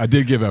effort. I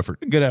did give effort.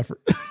 Good effort.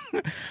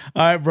 All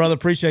right, brother.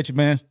 Appreciate you,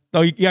 man.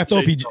 Oh, you got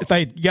to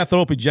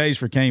throw up your J's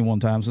for Kane one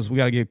time, since we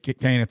got to give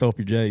Kane a throw up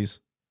your J's.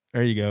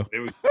 There you go.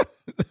 There we go.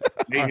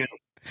 Mayhem. Right.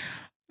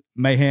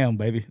 Mayhem,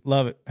 baby.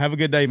 Love it. Have a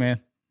good day,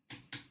 man.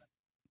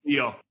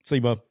 Yeah. See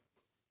you, bud.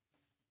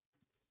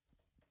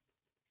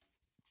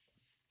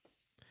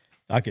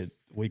 I could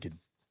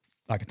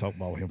talk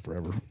about him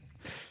forever.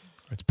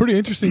 It's a pretty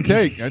interesting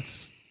take.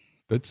 That's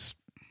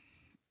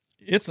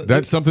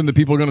something that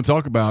people are going to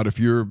talk about if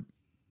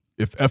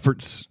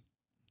efforts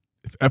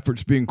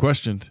being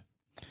questioned.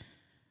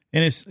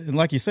 And it's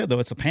like you said, though,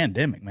 it's a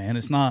pandemic, man.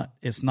 It's not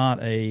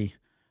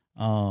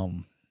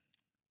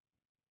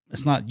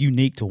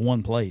unique to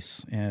one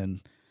place.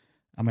 And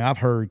I mean, I've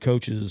heard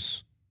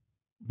coaches,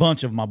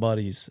 bunch of my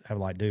buddies have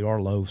like, dude,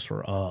 our loaves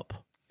are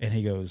up. And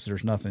he goes,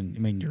 there's nothing. I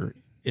mean,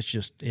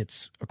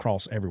 it's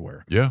across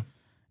everywhere. Yeah.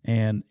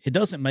 And it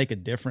doesn't make a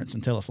difference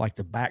until it's like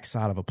the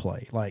backside of a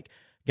play. Like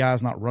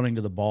guys not running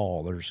to the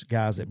ball. There's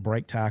guys that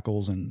break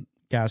tackles, and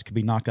guys could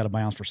be knocked out of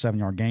bounds for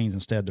 7-yard gains.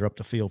 Instead, they're up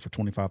the field for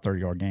 25,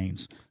 30-yard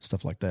gains,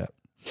 stuff like that.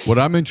 What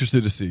I'm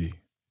interested to see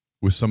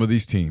with some of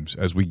these teams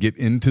as we get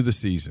into the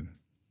season,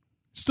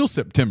 still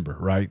September,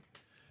 right?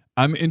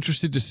 I'm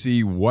interested to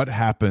see what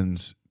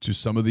happens to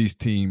some of these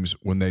teams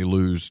when they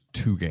lose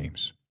 2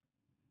 games,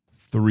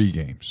 3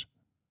 games.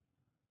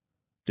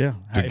 Yeah,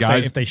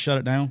 if they shut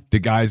it down. The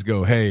guys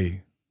go,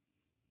 hey,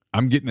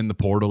 I'm getting in the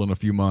portal in a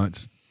few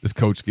months. This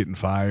coach getting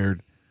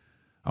fired.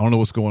 I don't know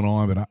what's going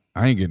on, but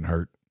I ain't getting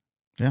hurt.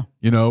 Yeah.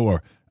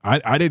 Or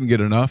I didn't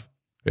get enough.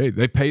 Hey,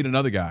 they paid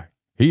another guy.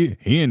 He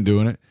ain't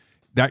doing it.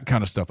 That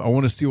kind of stuff. I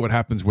want to see what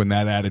happens when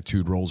that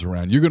attitude rolls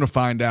around. You're going to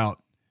find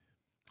out.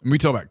 When we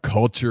talk about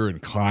culture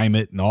and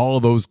climate and all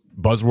of those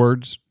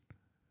buzzwords,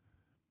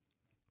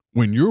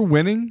 when you're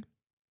winning,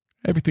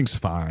 everything's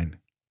fine.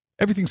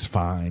 Everything's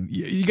fine.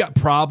 You got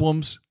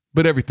problems,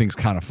 but everything's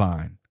kind of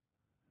fine.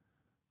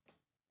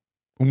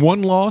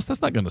 One loss,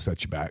 that's not going to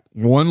set you back.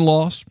 One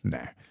loss,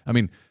 nah. I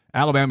mean,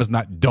 Alabama's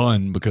not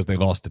done because they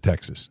lost to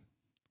Texas.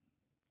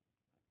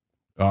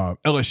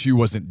 LSU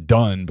wasn't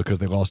done because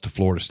they lost to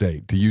Florida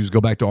State. Go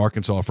back to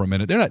Arkansas for a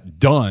minute. They're not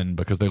done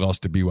because they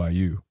lost to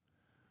BYU.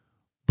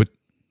 But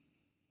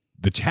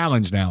the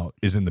challenge now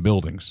is in the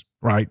buildings,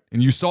 right?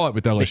 And you saw it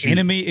with LSU. The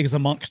enemy is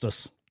amongst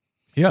us.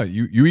 Yeah,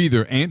 you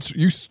either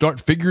you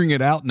start figuring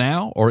it out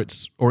now, or it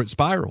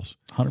spirals.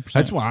 100%.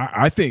 That's why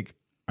I think.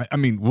 I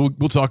mean,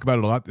 we'll talk about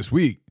it a lot this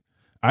week.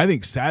 I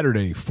think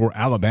Saturday for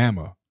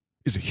Alabama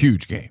is a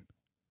huge game.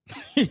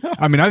 Yeah.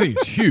 I mean, I think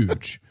it's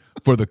huge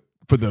for the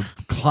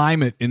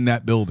climate in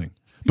that building,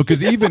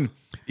 because even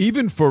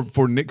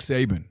for Nick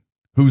Saban,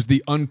 who's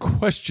the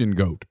unquestioned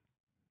GOAT,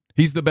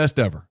 he's the best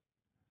ever.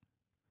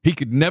 He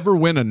could never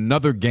win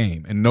another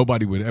game, and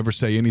nobody would ever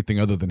say anything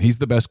other than he's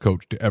the best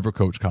coach to ever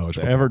coach college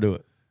football. To ever do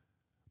it.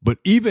 But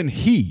even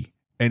he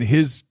and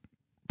his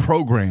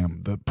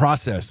program, the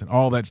process and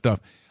all that stuff,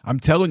 I'm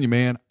telling you,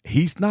 man,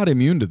 he's not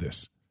immune to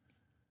this.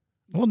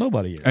 Well,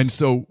 nobody is. And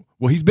so,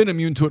 he's been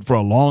immune to it for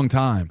a long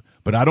time,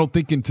 but I don't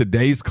think in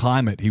today's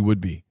climate he would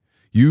be.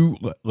 You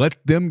let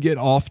them get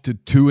off to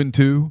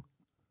 2-2,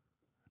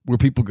 where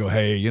people go,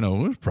 hey,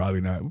 we're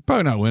probably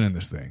not winning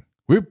this thing.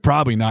 We're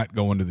probably not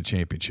going to the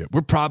championship.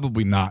 We're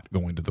probably not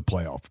going to the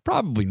playoff.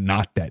 Probably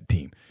not that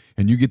team.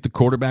 And you get the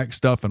quarterback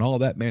stuff and all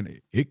that, man,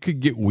 it could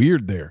get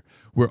weird there,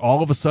 where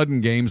all of a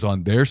sudden games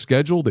on their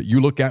schedule that you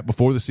look at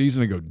before the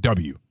season and go,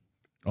 W.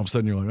 All of a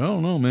sudden you're like, I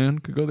don't know, man,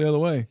 could go the other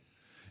way.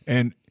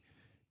 And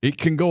it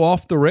can go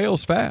off the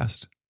rails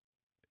fast.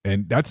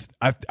 And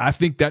I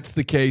think that's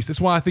the case.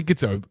 That's why I think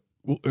it's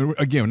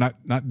again,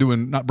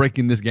 not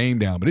breaking this game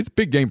down, but it's a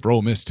big game for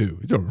Ole Miss too.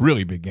 It's a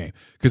really big game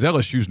because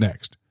LSU's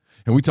next.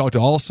 And we talked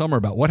all summer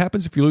about what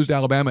happens if you lose to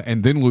Alabama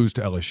and then lose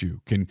to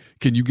LSU.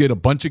 Can you get a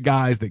bunch of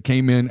guys that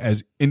came in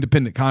as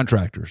independent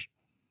contractors?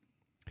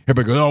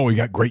 Everybody goes, oh, we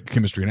got great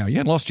chemistry now. You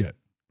hadn't lost yet.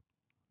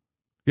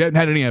 You hadn't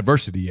had any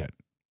adversity yet.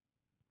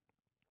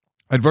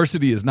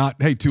 Adversity is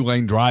not, hey,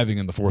 Tulane driving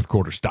in the fourth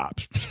quarter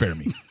stops. Spare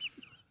me.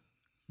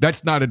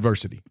 That's not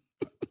adversity.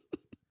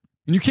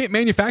 And you can't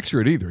manufacture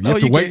it either. You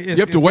have to wait. You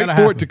have to wait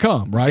for it to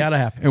come, right? It's got to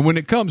happen. And when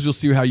it comes, you'll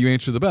see how you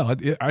answer the bell.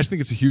 I just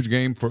think it's a huge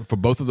game for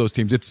both of those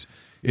teams. It's.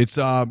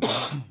 I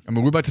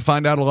mean, we're about to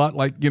find out a lot.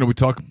 Like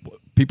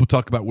people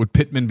talk about, would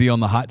Pittman be on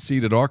the hot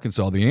seat at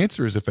Arkansas? The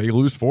answer is, if they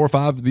lose 4 or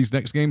 5 of these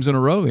next games in a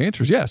row, the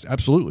answer is yes,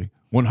 absolutely,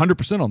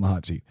 100% on the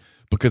hot seat,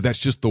 because that's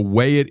just the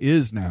way it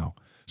is now.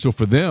 So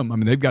for them, I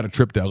mean, they've got a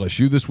trip to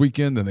LSU this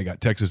weekend, then they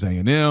got Texas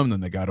A&M,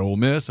 then they got Ole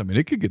Miss. I mean,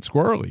 it could get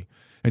squirrely.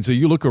 And so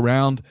you look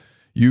around.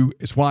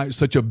 It's why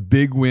such a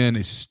big win,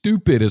 as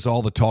stupid as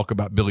all the talk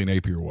about Billy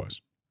Napier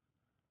was.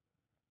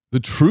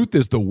 The truth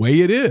is, the way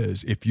it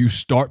is, if you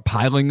start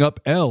piling up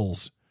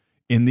L's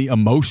in the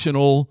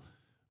emotional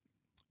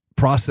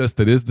process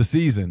that is the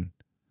season,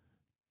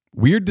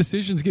 weird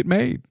decisions get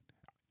made.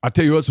 I'll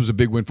tell you what, this was a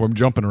big win for him.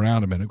 Jumping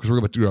around a minute, because we're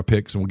about to do our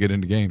picks and we'll get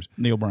into games.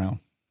 Neil Brown.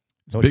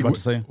 Is that what you're about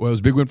to say? Well, it was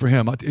a big win for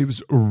him. It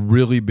was a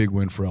really big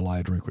win for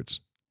Elijah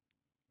Drinkwitz.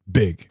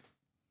 Big.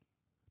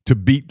 To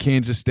beat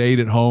Kansas State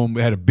at home.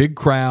 We had a big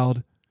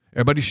crowd.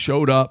 Everybody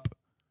showed up.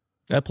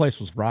 That place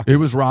was rocking. It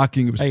was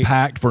rocking. It was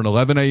packed for an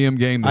 11 a.m.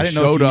 game. They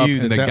showed up,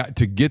 and they got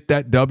to get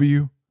that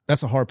W.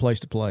 That's a hard place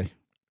to play.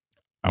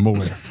 I'm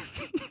aware.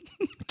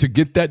 To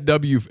get that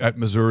W at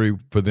Missouri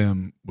for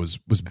them was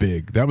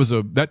big.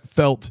 That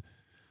felt,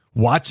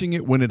 watching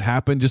it when it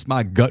happened, just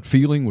my gut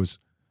feeling was,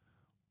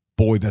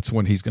 boy, that's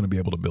when he's going to be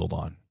able to build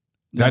on.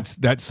 Yeah.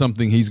 That's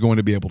something he's going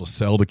to be able to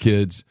sell to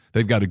kids.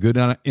 They've got a good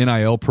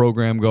NIL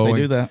program going.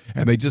 They do that.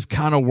 And they just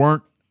kind of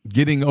weren't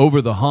getting over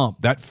the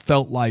hump. That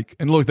felt like,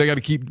 and look, they got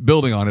to keep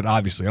building on it,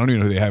 obviously. I don't even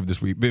know who they have this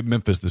week,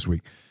 Memphis this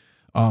week.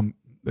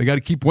 They got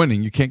to keep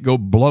winning. You can't go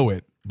blow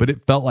it. But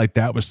it felt like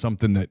that was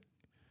something that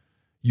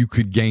you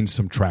could gain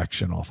some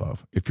traction off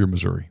of if you're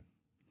Missouri.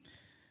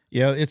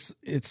 Yeah, it's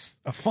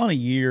a funny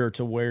year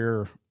to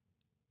where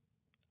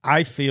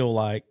I feel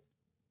like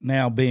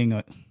now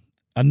being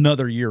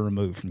another year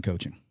removed from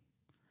coaching,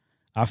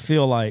 I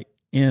feel like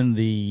in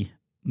the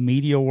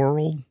media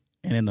world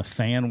and in the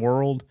fan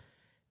world,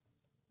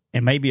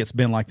 and maybe it's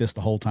been like this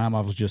the whole time,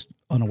 I was just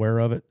unaware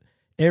of it,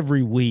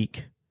 every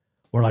week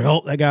we're like,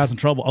 oh, that guy's in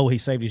trouble. Oh, he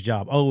saved his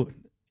job. Oh,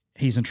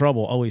 he's in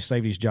trouble. Oh, he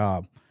saved his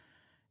job.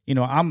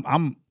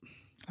 I'm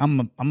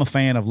a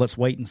fan of let's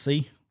wait and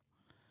see.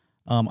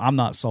 I'm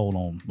not sold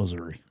on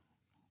Missouri.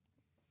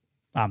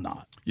 I'm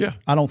not. Yeah.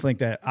 I don't think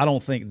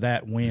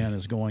that win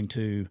is going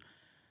to,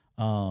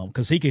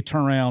 because he could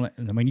turn around.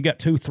 I mean, you got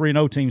 2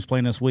 3-0 teams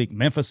playing this week.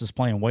 Memphis is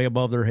playing way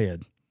above their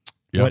head.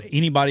 Yep. What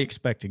anybody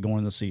expected going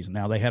into the season.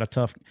 Now they had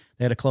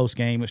a close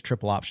game. It's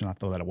triple option. I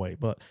throw that away,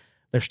 but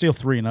they're still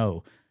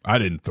 3-0. I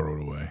didn't throw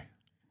it away.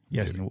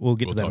 Yes, we'll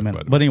get to that in a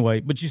minute. But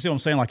anyway, you see what I'm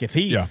saying? Like if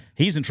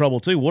he's in trouble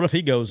too. What if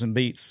he goes and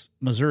beats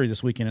Missouri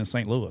this weekend in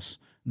St. Louis?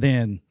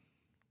 Then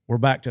we're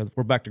back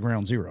to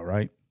ground zero,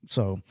 right?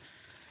 So,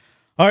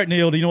 all right,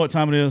 Neil, do you know what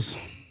time it is?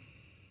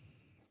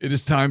 It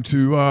is time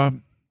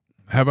to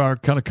have our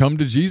kind of come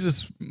to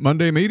Jesus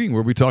Monday meeting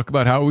where we talk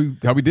about how we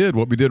did,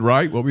 what we did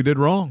right, what we did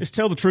wrong. It's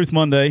Tell the Truth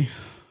Monday,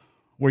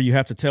 where you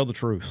have to tell the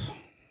truth.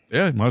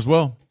 Yeah, might as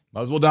well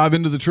dive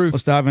into the truth.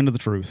 Let's dive into the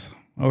truth.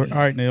 All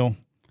right, Neil.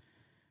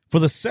 For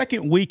the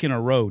second week in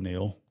a row,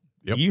 Neil,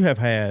 you have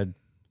had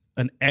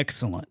an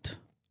excellent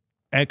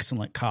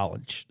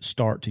college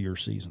start to your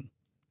season.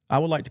 I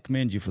would like to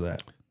commend you for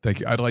that. Thank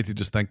you. I'd like to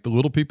just thank the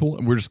little people,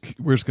 and we're just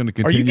going to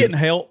continue. Are you getting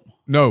help?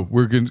 No,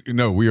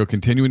 we are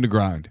continuing to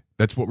grind.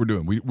 That's what we're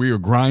doing. We are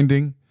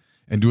grinding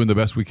and doing the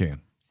best we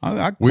can.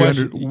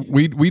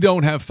 We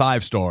don't have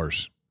 5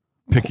 stars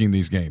picking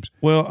these games.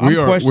 Well,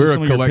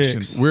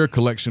 we're a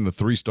collection of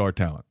 3-star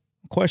talent.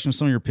 Question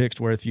some of your picks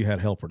to where if you had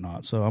help or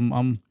not. So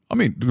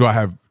do I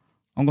have?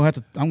 I'm going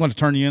to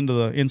turn you into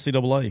the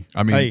NCAA.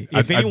 I mean, hey,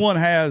 if anyone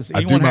has,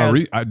 I do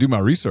my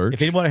research.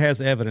 If anybody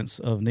has evidence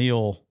of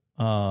Neil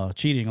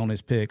cheating on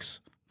his picks,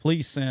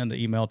 please send an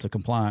email to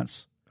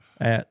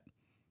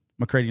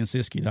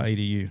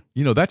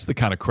compliance@McCreadyandSiskey.edu. That's the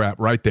kind of crap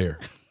right there.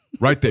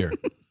 Right there.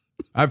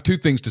 I have 2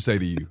 things to say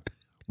to you.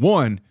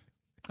 1,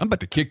 I'm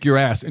about to kick your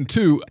ass. And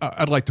 2,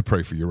 I'd like to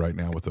pray for you right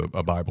now with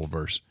a Bible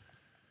verse.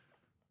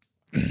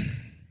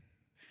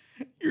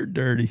 You're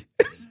dirty.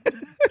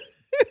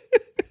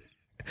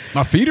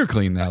 My feet are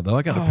clean now, though.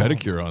 I got a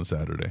pedicure on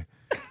Saturday.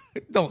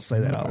 Don't say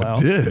that out loud.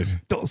 I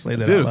did. Don't say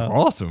that It out was loud.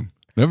 awesome.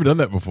 Never done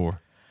that before.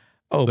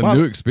 Oh, It's a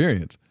new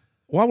experience.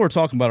 while we're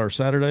talking about our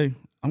Saturday,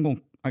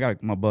 I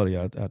got my buddy.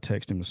 I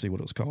text him to see what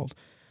it was called.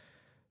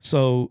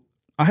 So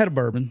I had a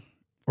bourbon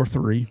or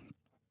 3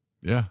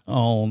 Yeah.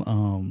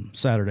 on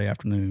Saturday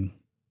afternoon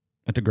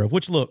at the Grove.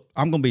 Which, look,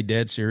 I'm going to be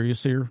dead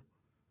serious here.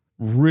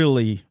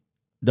 Really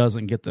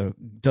doesn't get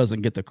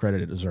the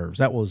credit it deserves.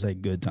 That was a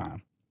good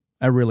time.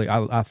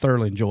 I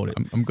thoroughly enjoyed it.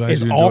 I'm glad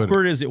as you enjoyed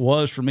awkward as it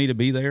was for me to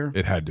be there,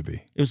 it had to be.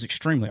 it was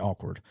extremely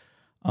awkward.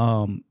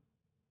 And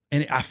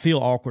I feel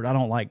awkward.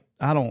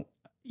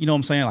 You know what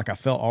I'm saying? Like, I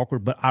felt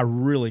awkward, but I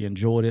really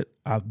enjoyed it.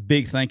 A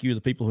big thank you to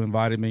the people who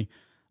invited me.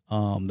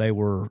 They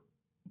were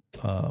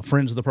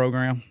friends of the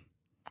program.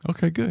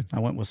 Okay, good. I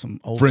went with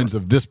some old Friends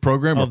of this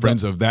program or of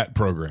friends of that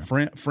program?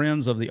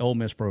 friends of the Ole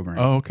Miss program.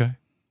 Oh, okay.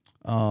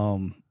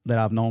 That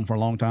I've known for a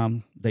long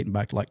time, dating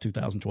back to like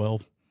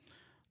 2012.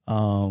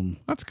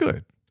 That's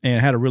good.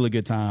 And had a really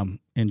good time.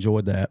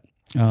 Enjoyed that.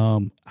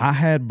 I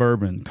had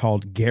bourbon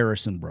called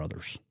Garrison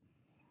Brothers.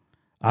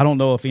 I don't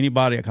know if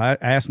anybody, I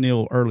asked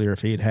Neil earlier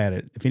if he had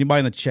it. If anybody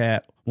in the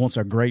chat wants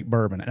a great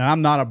bourbon, and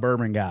I'm not a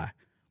bourbon guy,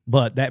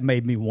 but that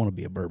made me want to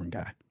be a bourbon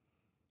guy.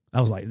 I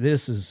was like,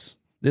 this is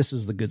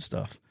the good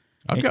stuff.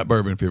 I've got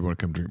bourbon if you want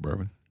to come drink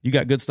bourbon. You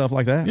got good stuff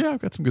like that? Yeah, I've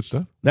got some good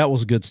stuff. That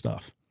was good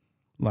stuff.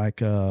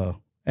 Like,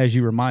 as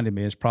you reminded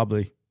me, it's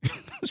probably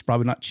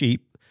not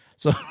cheap.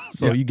 So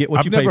Yeah. you get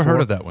what you pay for. I've never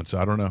heard of that one, so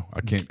I don't know.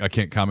 I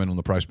can't comment on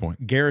the price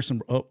point.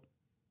 Garrison. Oh,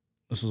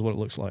 this is what it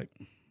looks like.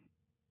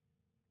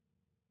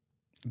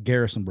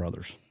 Garrison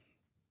Brothers.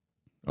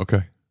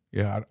 Okay.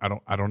 Yeah, I don't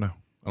know. I don't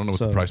know what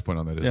the price point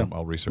on that is. Yeah,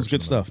 I'll research. It's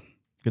good stuff.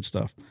 Good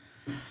stuff.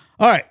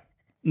 All right,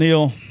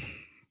 Neil.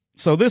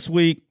 So this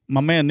week,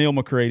 my man Neil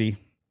McCready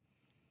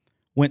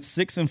went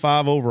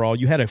 6-5 overall.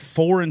 You had a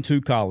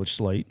 4-2 college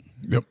slate.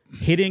 Yep.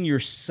 Hitting your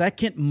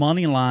second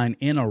money line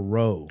in a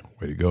row.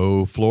 Way to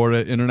go,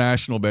 Florida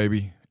International,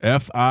 baby.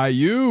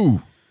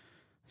 FIU.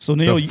 So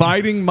Neil, The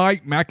Fighting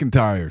Mike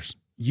McIntyres.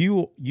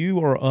 you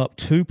are up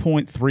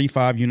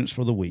 2.35 units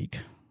for the week.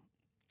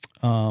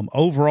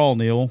 Overall,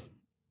 Neil,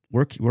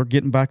 we're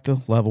getting back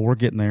to level. We're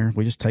getting there.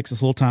 We just takes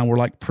us a little time. We're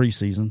like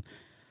preseason.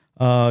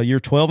 You're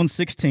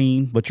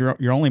 12-16, but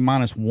you're only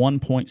minus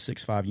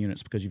 1.65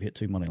 units because you've hit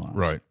 2 money lines.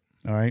 Right.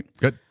 All right.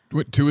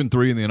 Went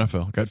 2-3 in the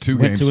NFL. Got 2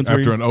 Went games 2-3.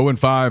 after an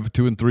 0-5.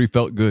 2-3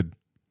 felt good.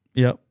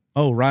 Yep.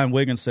 Oh, Ryan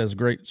Wiggins says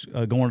great.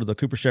 Going to the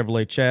Cooper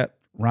Chevrolet chat.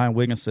 Ryan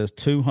Wiggins says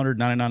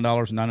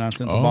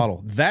 $299.99 a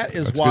bottle.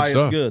 That's why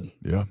it's good.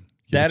 Yeah.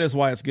 That is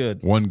why it's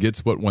good. One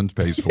gets what one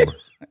pays for.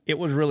 It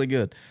was really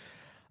good.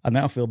 I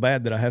now feel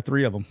bad that I have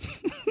 3 of them.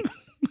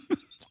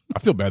 I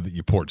feel bad that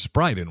you poured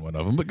Sprite in one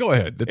of them, but go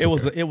ahead. It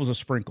was a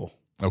sprinkle.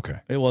 Okay.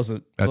 It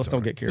wasn't. Let's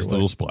don't get carried away. Just a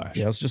little splash.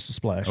 Yeah, it's just a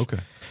splash. Okay.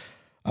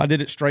 I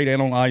did it straight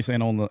and on ice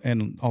and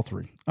on all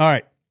 3. All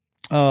right.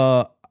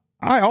 I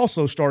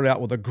also started out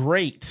with a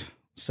great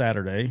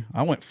Saturday.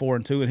 I went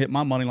 4-2 and hit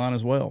my money line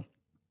as well.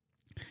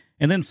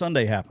 And then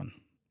Sunday happened,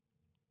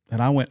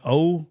 and I went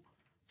 0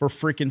 for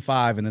freaking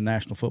 5 in the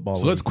National Football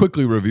League. So let's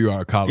quickly review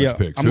our college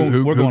picks.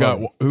 Who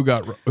got what? Who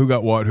got all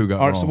wrong?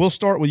 right, so we'll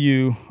start with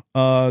you.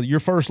 Your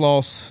first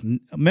loss,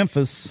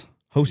 Memphis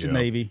hosted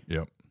Navy.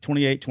 Yep.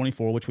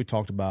 28-24, which we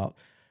talked about.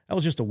 That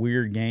was just a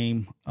weird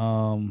game.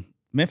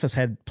 Memphis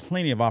had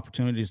plenty of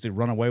opportunities to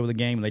run away with the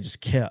game, and they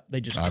just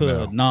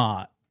could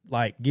not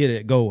get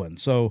it going.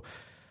 So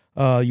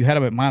you had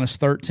them at minus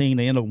 13.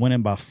 They ended up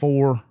winning by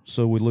 4,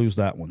 so we lose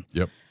that one.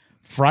 Yep.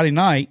 Friday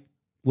night,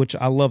 which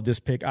I love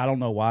this pick. I don't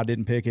know why I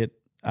didn't pick it.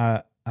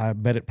 I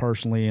bet it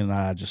personally, and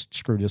I just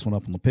screwed this one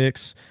up on the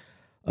picks.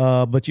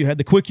 But you had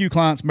the Quick U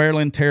clients,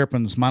 Maryland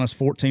Terrapins, minus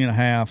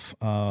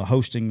 14.5,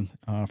 hosting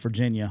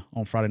Virginia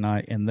on Friday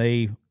night. And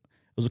it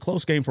was a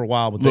close game for a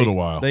while,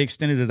 but they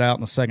extended it out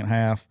in the second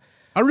half.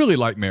 I really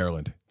like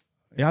Maryland.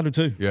 Yeah, I do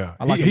too. Yeah,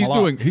 I like him a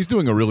lot. He's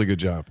doing a really good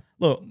job.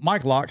 Look,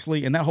 Mike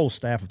Loxley and that whole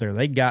staff up there,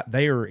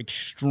 they are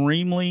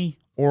extremely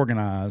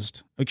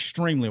organized.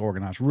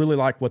 Really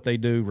like what they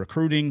do,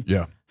 recruiting,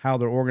 how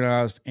they're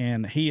organized,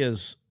 and he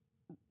is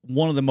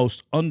one of the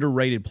most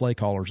underrated play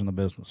callers in the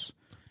business.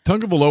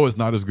 Tungavaloa is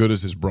not as good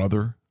as his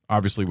brother,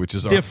 obviously, which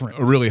is different,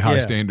 a really high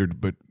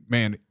standard. But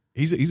man,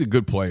 he's a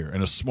good player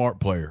and a smart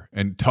player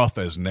and tough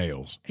as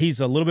nails. He's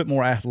a little bit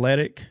more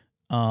athletic,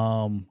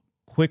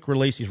 quick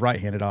release. He's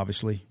right-handed,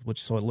 obviously,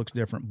 so it looks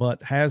different,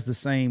 but has the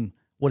same.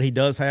 What he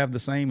does have the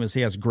same is he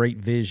has great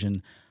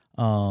vision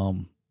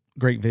on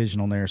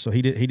there. So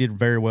he did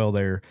very well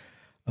there,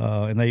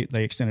 and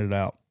they extended it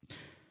out.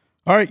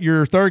 All right,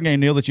 your third game,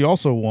 Neil, that you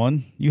also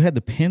won. You had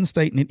the Penn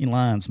State Nittany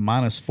Lions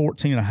minus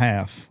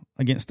 14.5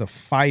 against the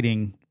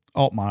Fighting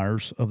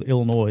Altmaiers of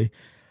Illinois,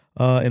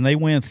 and they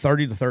win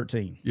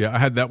 30-13. Yeah, I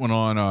had that one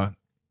on.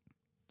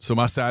 So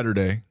my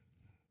Saturday,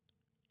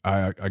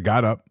 I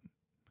got up,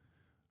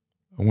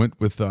 I went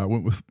with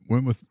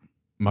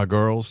my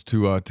girls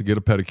to get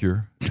a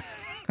pedicure.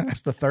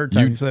 That's the third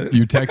time you said it.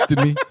 You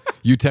texted me.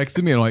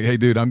 And I'm like, hey,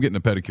 dude, I'm getting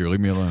a pedicure. Leave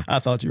me alone. I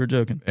thought you were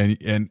joking.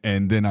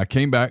 And then I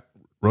came back,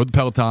 Rode the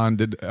Peloton,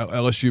 did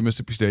LSU,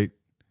 Mississippi State.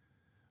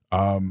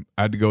 I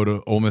had to go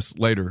to Ole Miss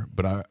later,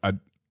 but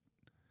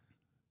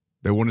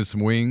they wanted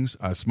some wings.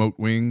 I smoked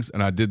wings,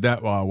 and I did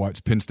that while I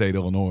watched Penn State,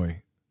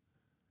 Illinois.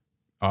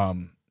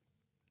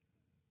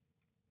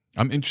 I'm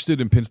interested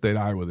in Penn State,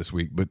 Iowa this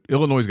week, but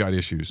Illinois' got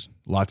issues.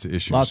 Lots of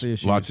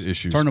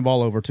issues. Turn the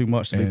ball over too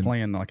much to be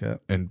playing like that.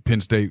 And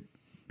Penn State,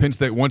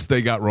 once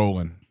they got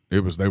rolling, they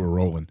were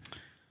rolling.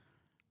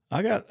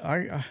 I got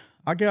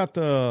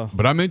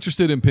But I'm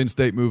interested in Penn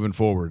State moving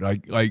forward.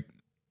 I'm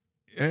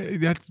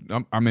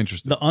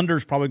interested. The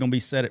under's probably going to be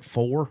set at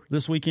 4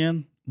 this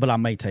weekend, but I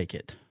may take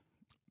it.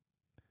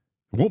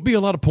 Won't be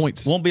a lot of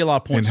points. Won't be a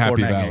lot of points in scored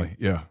Happy in that Valley. game.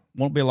 Yeah.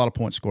 Won't be a lot of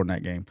points scored in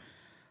that game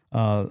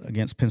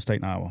against Penn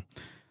State and Iowa.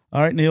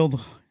 All right, Neil,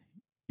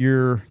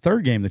 your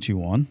third game that you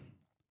won,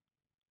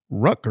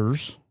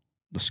 Rutgers,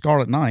 the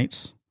Scarlet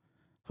Knights,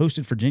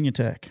 hosted Virginia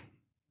Tech.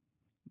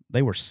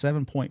 They were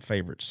 7-point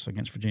favorites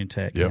against Virginia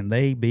Tech, and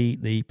they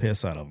beat the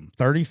piss out of them,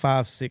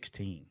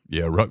 35-16.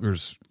 Yeah,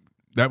 Rutgers.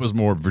 That was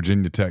more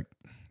Virginia Tech.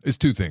 It's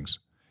two things.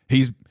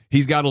 He's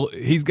got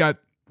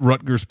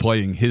Rutgers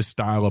playing his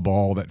style of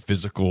ball, that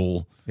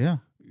physical, where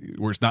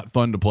it's not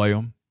fun to play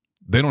them.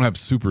 They don't have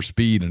super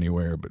speed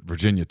anywhere, but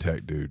Virginia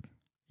Tech, dude.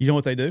 You know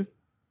what they do?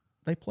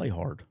 They play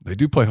hard. They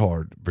do play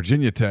hard.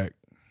 Virginia Tech.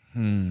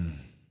 It's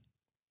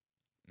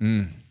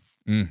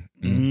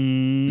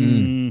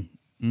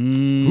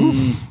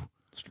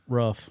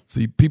rough.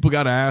 See, people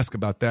got to ask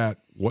about that.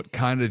 What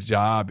kind of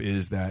job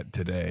is that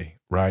today,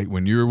 right?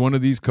 When you're one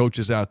of these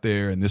coaches out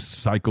there and this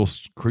cycle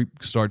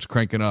starts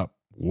cranking up,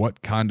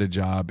 what kind of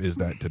job is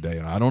that today?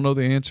 And I don't know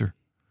the answer.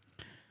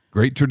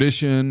 Great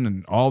tradition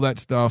and all that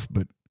stuff,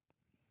 but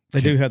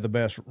they do have the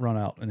best run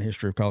out in the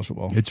history of college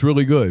football. It's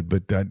really good,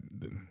 but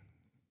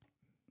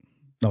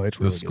it's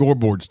really the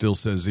scoreboard still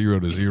says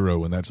 0-0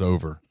 when that's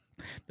over.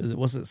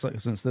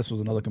 Since this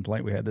was another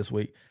complaint we had this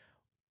week,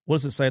 what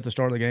does it say at the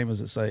start of the game?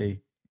 Does it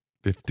say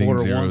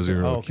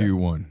 15-0-0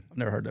 Q1? I've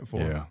never heard that before.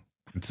 Yeah,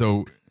 and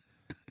so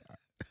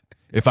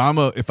if I'm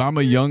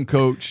a young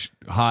coach,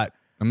 hot,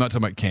 I'm not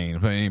talking about Kane,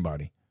 I'm talking about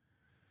anybody.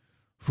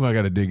 I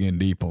got to dig in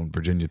deep on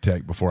Virginia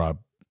Tech before I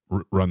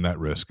run that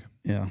risk.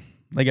 Yeah,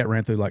 they got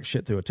ran through like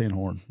shit through a tin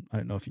horn. I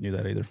didn't know if you knew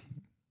that either.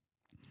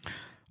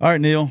 All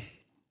right, Neil,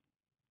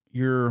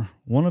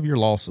 one of your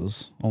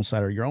losses on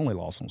Saturday, your only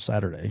loss on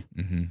Saturday.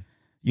 Mm-hmm.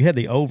 You had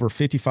the over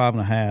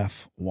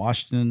 55.5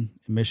 Washington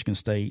and Michigan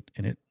State,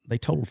 and they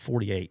totaled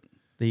 48.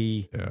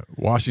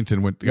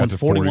 Washington got to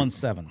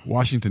 41-7.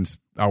 Washington's.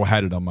 I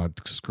had it on my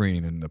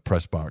screen in the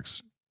press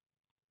box.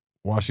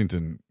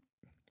 Washington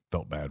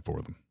felt bad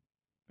for them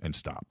and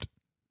stopped.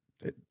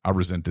 I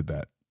resented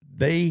that.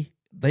 They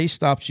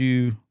stopped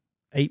you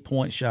 8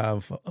 points shy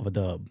of a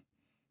dub.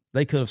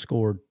 They could have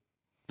scored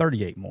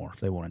 38 more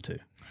if they wanted to.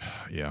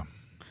 Yeah,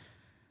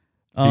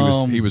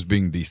 he was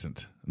being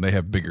decent. And they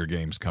have bigger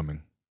games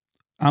coming.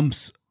 I'm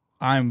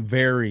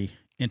very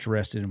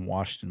interested in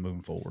Washington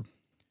moving forward.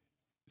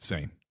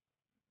 Same.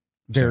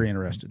 Very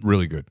interested.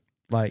 Really good.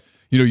 Like,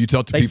 you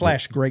talk to people. They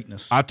flash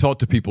greatness. I talk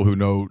to people who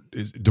know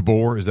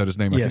DeBoer. Is that his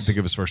name? Yes. I can't think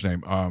of his first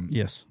name.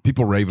 Yes.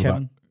 People rave about.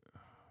 Kevin? I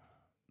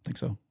think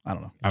so. I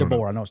don't know.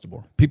 DeBoer. I know it's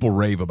DeBoer. People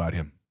rave about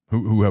him.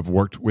 Who have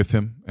worked with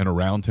him and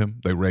around him.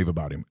 They rave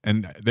about him,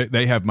 and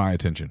they have my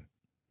attention.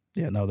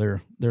 Yeah. No,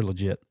 they're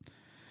legit.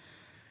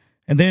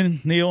 And then,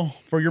 Neil,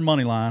 for your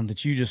money line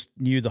that you just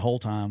knew the whole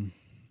time,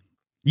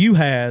 you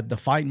had the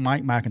Fighting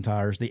Mike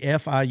McIntyres, the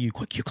FIU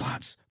Quick Q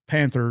clients,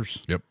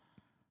 Panthers. Yep.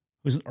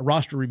 It was a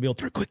roster rebuild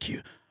through Quick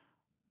Q.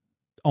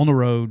 On the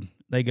road,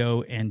 they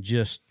go and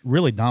just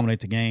really dominate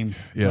the game.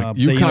 Yeah,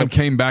 UConn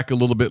came back a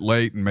little bit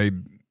late and they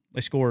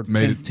scored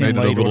made 10 it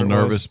a late little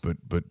nervous, but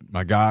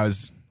my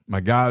guys,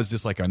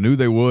 just like I knew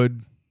they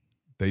would,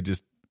 they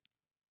just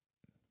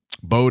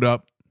bowed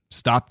up,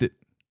 stopped it.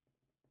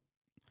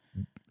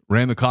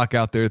 Ran the clock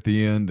out there at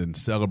the end and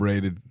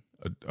celebrated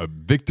a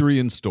victory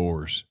in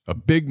stores. A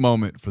big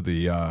moment for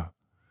the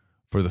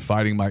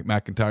Fighting Mike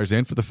McIntyres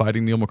and for the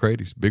Fighting Neil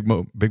McCready's. Big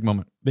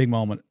moment. Big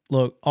moment.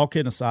 Look, all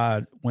kidding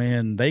aside,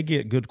 when they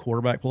get good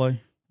quarterback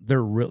play,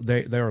 they're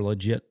a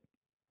legit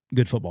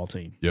good football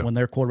team. Yeah. When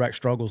their quarterback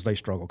struggles, they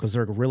struggle because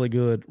they're really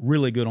good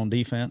on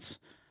defense.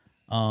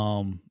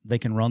 They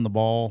can run the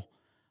ball.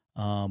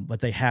 But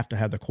they have to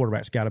have the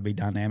quarterback's got to be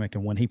dynamic,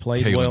 and when he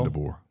plays Kalen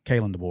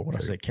DeBoer. What I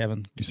said,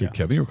 Kevin? You said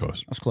Kevin? You were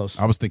close. That's close.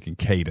 I was thinking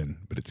Caden,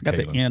 but it's got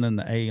Kalen. The N and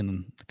the A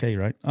and the K,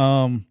 right?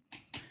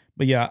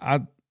 But yeah,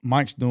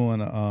 Mike's doing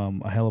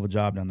a hell of a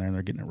job down there, and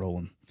they're getting it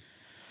rolling.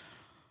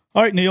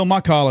 All right, Neil, my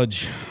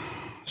college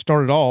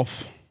started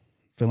off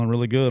feeling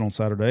really good on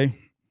Saturday.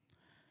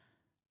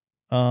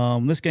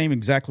 This game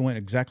went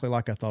exactly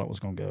like I thought it was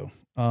going to go.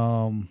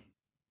 I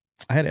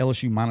had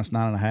LSU minus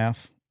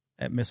 9.5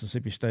 at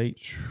Mississippi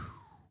State,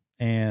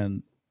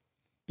 and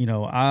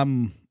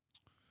I'm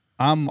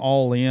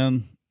all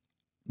in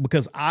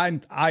because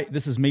I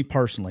this is me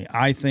personally.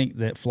 I think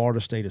that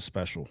Florida State is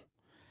special,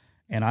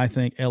 and I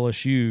think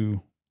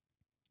LSU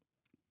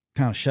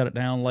kind of shut it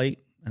down late,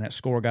 and that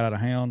score got out of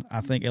hand.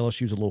 I think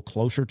LSU's a little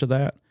closer to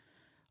that.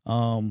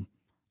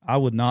 I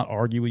would not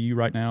argue with you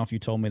right now if you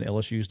told me that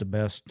LSU is the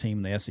best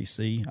team in the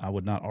SEC. I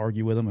would not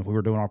argue with them. If we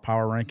were doing our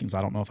power rankings,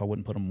 I don't know if I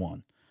wouldn't put them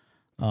one.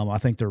 I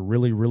think they're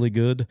really, really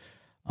good.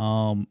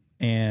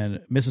 And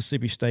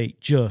Mississippi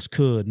State just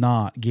could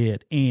not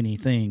get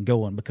anything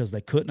going because they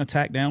couldn't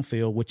attack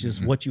downfield, which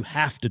is what you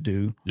have to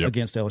do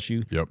against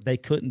LSU. Yep. They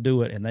couldn't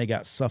do it, and they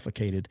got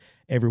suffocated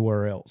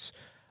everywhere else.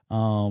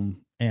 And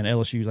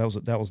LSU,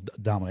 that was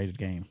a dominated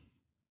game.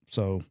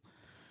 So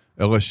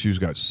LSU's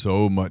got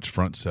so much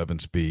front seven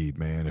speed,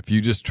 man. If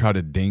you just try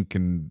to dink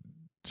and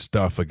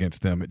stuff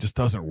against them, it just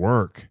doesn't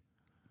work.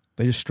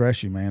 They just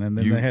stress you, man. And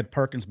then they had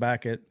Perkins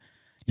back at.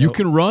 You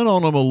can run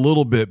on them a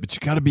little bit, but you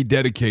got to be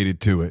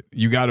dedicated to it.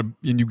 You got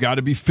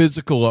to be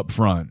physical up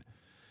front,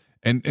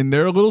 and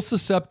they're a little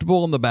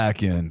susceptible on the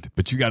back end,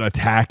 but you got to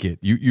attack it.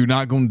 You're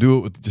not going to do it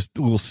with just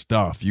little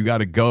stuff. You got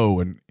to go,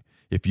 and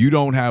if you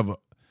don't have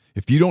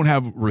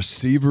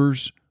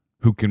receivers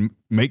who can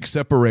make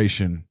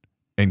separation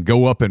and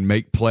go up and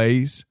make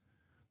plays,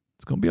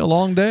 it's going to be a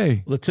long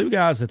day. The two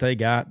guys that they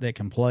got that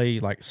can play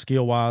like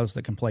skill wise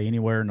that can play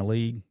anywhere in the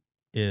league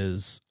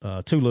is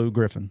Tulu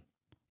Griffin.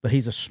 But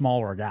he's a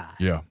smaller guy.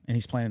 Yeah. And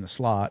he's playing in the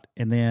slot.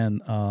 And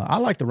then I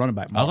like the running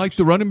back Marks. I like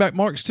the running back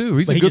Marks too.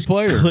 He's a good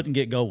player. Couldn't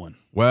get going.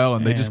 Well,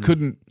 and they just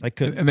couldn't. They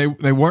couldn't. And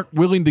they weren't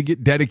willing to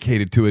get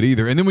dedicated to it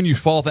either. And then when you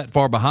fall that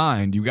far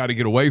behind, you got to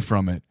get away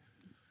from it.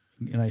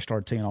 And they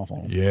started teeing off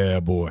on them. Yeah,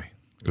 boy.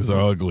 It was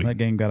ugly. That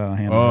game got out of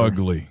hand.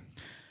 Ugly.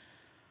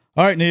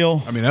 All right,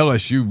 Neil. I mean,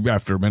 LSU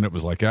after a minute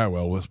was like,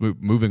 let's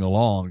moving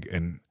along.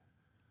 And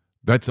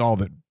that's all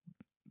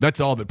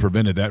that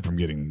prevented that from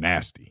getting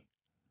nasty.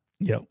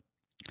 Yep.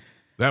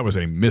 That was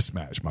a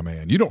mismatch, my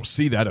man. You don't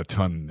see that a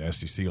ton in the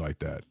SEC like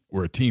that,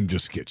 where a team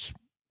just gets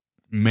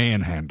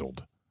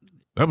manhandled.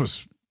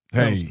 If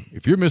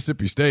you're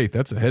Mississippi State,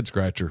 that's a head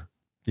scratcher.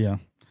 Yeah. And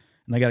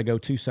they got to go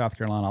to South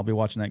Carolina. I'll be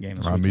watching that game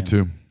this weekend. Me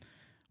too.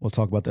 We'll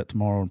talk about that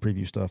tomorrow and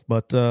preview stuff.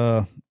 But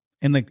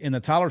in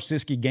the Tyler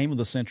Siskey game of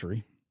the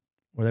century,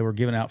 where they were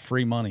giving out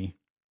free money.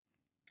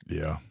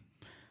 Yeah.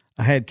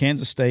 I had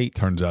Kansas State.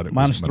 Turns out it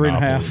minus was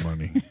 -3.5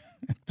 money.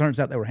 Turns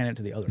out they were handing it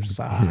to the other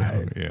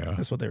side. Yeah.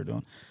 That's what they were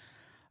doing.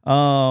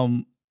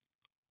 First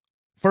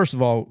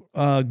of all,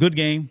 good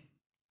game.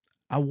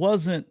 I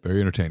wasn't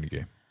very entertaining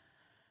game.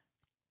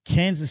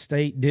 Kansas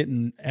State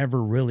didn't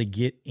ever really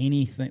get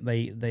anything.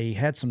 They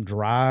had some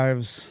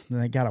drives, then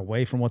they got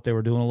away from what they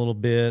were doing a little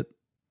bit.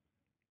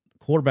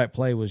 Quarterback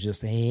play was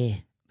just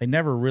They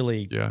never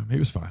really. Yeah, he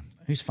was fine.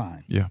 He's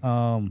fine.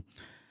 Yeah.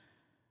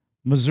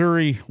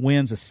 Missouri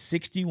wins a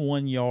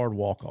 61-yard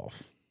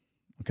walk-off.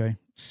 Okay,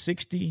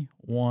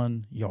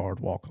 61-yard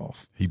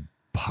walk-off. He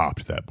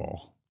popped that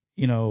ball.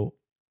 You know,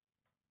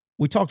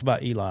 we talked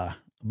about Eli,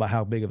 about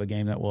how big of a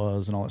game that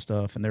was and all that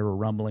stuff, and there were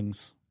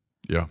rumblings.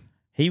 Yeah.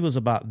 He was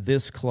about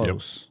this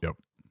close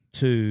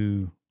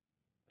to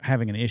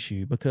having an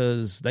issue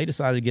because they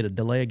decided to get a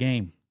delay of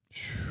game.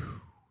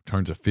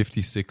 Turns a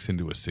 56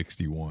 into a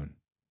 61.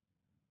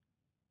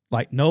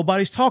 Like,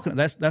 nobody's talking.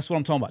 That's what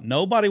I'm talking about.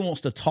 Nobody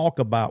wants to talk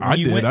about.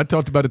 I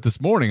talked about it this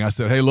morning. I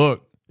said, hey,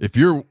 look,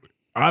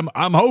 I'm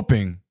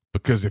hoping,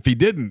 because if he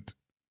didn't,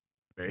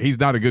 he's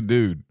not a good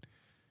dude.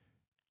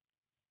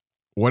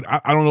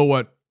 I don't know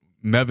what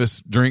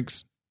Mevis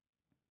drinks,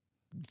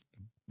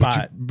 but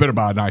you better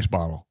buy a nice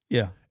bottle.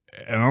 Yeah.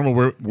 And I don't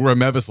know where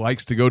Mevis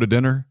likes to go to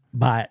dinner.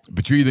 Buy it.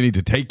 But you either need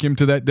to take him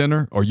to that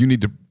dinner or you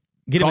need to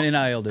get him an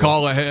NIL deal.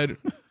 Call ahead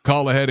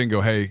and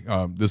go, hey,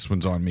 this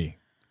one's on me.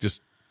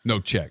 Just no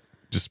check.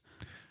 Just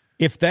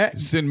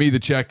send me the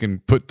check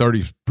and put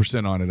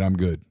 30% on it. I'm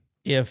good.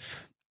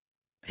 If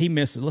he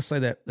misses, let's say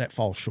that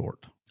falls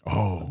short.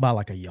 Oh. By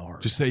like a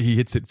yard. Just say he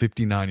hits it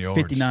 59 yards.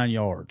 59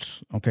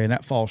 yards. Okay, and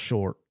that falls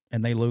short.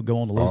 And they go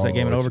on to lose that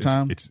game in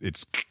overtime. That's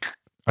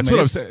what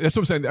I'm saying.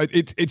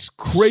 It's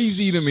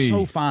crazy to me.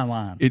 So fine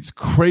line. It's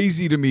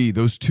crazy to me.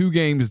 Those the two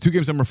games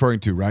I'm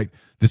referring to, right?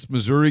 This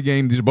Missouri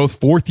game, these are both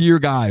fourth-year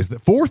guys. The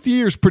fourth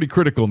year is pretty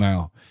critical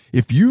now.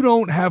 If you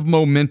don't have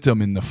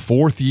momentum in the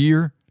fourth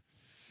year,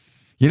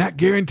 you're not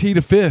guaranteed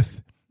a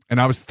fifth.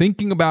 And I was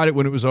thinking about it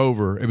when it was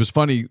over. It was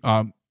funny.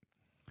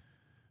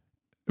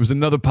 It was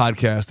another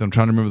podcast. I'm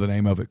trying to remember the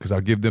name of it because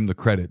I'll give them the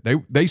credit.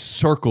 They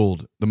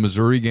circled the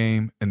Missouri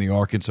game and the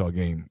Arkansas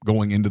game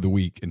going into the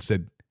week and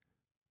said,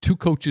 two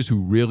coaches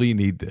who really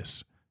need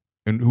this.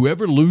 And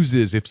whoever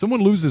loses, if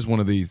someone loses one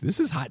of these, this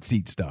is hot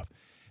seat stuff.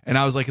 And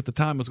I was like, at the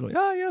time, I was going,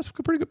 that's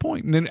a pretty good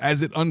point. And then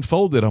as it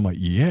unfolded, I'm like,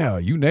 yeah,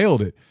 you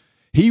nailed it.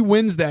 He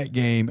wins that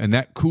game, and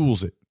that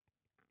cools it.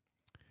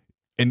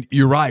 And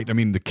you're right. I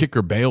mean, the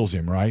kicker bails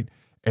him, right?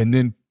 And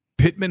then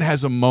Pittman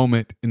has a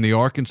moment in the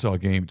Arkansas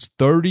game. It's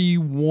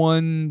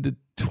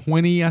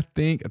 31-20, I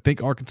think. I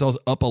think Arkansas is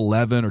up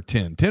 11 or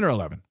 10. 10 or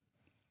 11.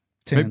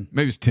 10.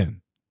 Maybe it's 10.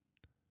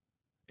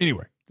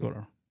 Anyway.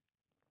 Whatever.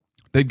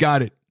 They've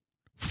got it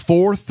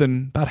fourth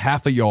and about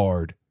half a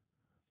yard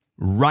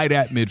right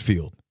at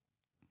midfield.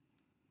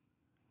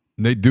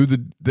 And they do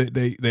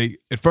they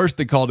at first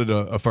they called it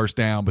a first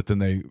down, but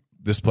then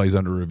this play's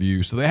under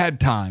review. So they had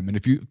time.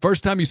 And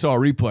first time you saw a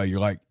replay, you're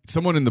like,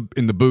 someone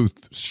in the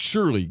booth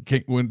surely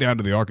went down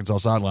to the Arkansas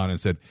sideline and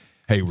said,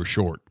 hey, we're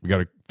short. We got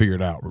to figure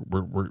it out.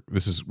 We're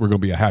going to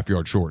be a half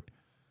yard short.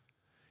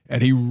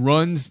 And he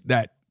runs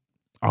that.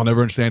 I'll never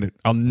understand it.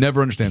 I'll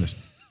never understand this.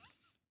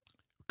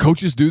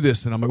 Coaches do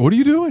this, and I'm like, what are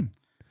you doing?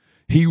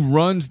 He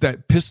runs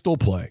that pistol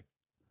play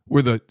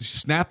where the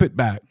snap it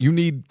back. You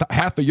need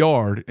half a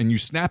yard, and you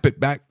snap it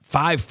back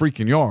 5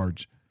 freaking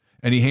yards,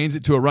 and he hands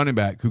it to a running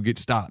back who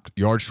gets stopped.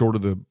 Yards short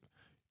of the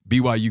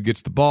BYU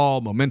gets the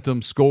ball,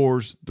 momentum,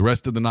 scores. The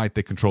rest of the night,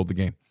 they controlled the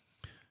game.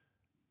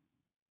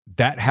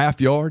 That half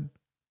yard's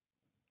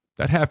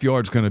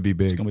going to be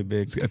big. It's going to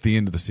be big at the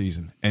end of the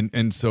season.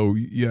 And so,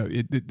 yeah,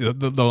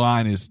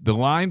 the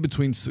line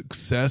between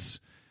success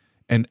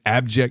and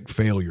abject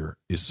failure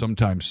is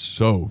sometimes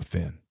so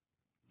thin.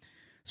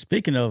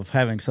 Speaking of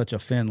having such a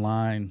thin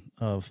line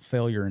of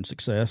failure and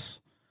success,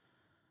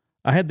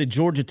 I had the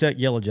Georgia Tech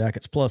Yellow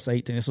Jackets plus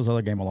 18. This was the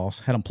other game I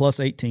lost. Had them plus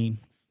 18.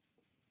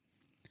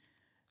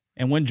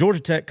 And when Georgia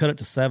Tech cut it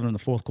to 7 in the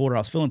fourth quarter, I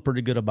was feeling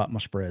pretty good about my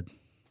spread.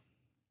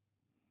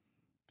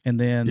 And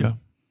then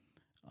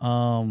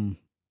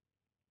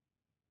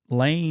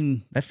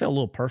Lane, that felt a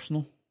little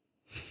personal.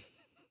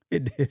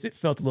 It did. It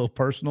felt a little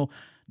personal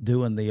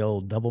doing the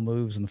old double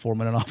moves in the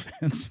 4-minute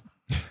offense.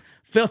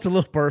 Felt a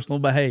little personal,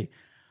 but hey.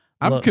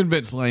 I'm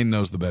convinced Lane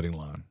knows the betting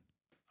line.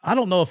 I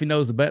don't know if he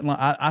knows the betting line.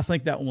 I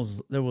think that one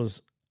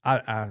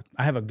I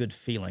have a good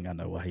feeling I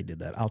know why he did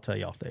that. I'll tell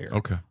you off the air.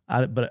 Okay.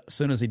 But as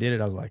soon as he did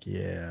it, I was like,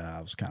 yeah,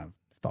 I was kind of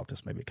thought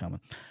this may be coming.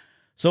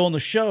 So on the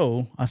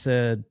show, I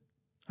said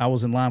I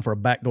was in line for a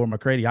backdoor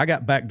McCready. I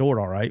got backdoored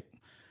all right.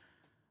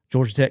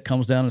 Georgia Tech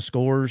comes down and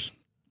scores,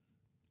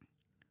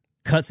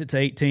 cuts it to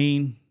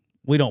 18.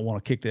 We don't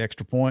want to kick the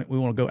extra point. We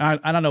want to go.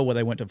 I don't know what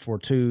they went for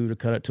 2 to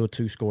cut it to a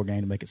 2-score game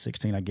to make it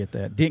 16. I get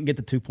that. Didn't get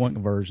the 2-point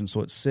conversion,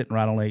 so it's sitting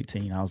right on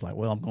 18. I was like,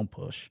 well, I'm going to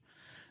push.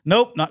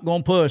 Nope, not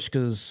going to push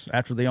because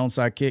after the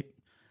onside kick,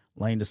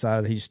 Lane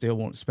decided he still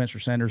wanted Spencer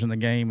Sanders in the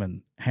game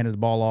and handed the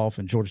ball off,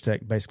 and Georgia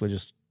Tech basically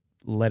just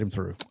let him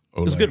through.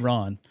 It was a good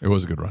run. It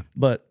was a good run.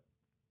 But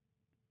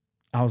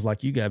I was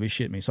like, you got to be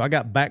shitting me. So I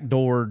got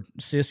backdoored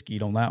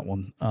Siskey'd on that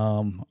one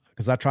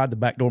because I tried the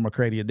backdoor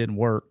McCready. It didn't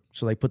work.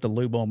 So they put the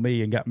lube on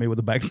me and got me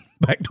with the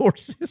backdoor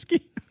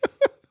Siskey.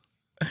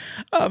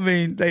 I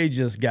mean, they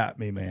just got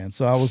me, man.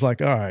 So I was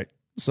like, all right.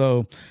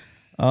 So,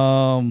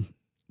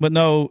 but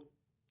no,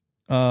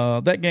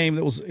 that game,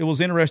 it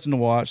was interesting to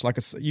watch. Like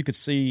you could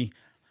see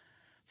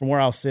from where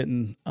I was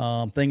sitting,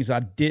 things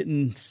I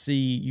didn't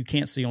see, you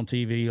can't see on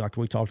TV, like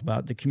we talked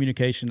about. The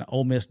communication,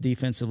 Ole Miss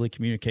defensively,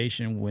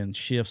 communication when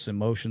shifts and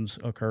motions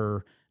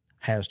occur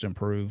has to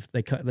improve.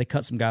 They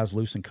cut some guys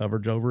loose in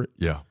coverage over it.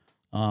 Yeah.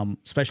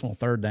 Especially on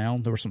third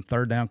down. There were some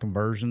third down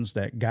conversions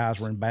that guys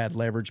were in bad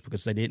leverage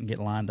because they didn't get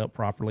lined up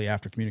properly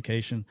after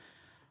communication.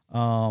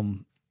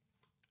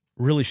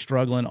 Really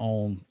struggling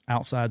on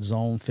outside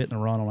zone, fitting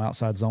the run on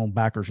outside zone.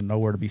 Backers are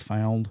nowhere to be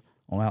found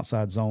on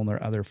outside zone.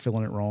 They're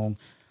filling it wrong.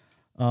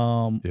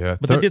 But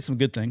they did some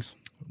good things.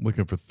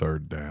 Looking for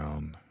third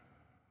down.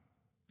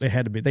 They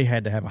had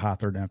to have a high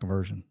third down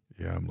conversion.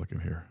 Yeah, I'm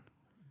looking here.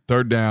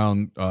 Third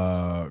down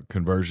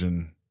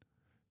conversion.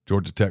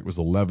 Georgia Tech was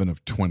 11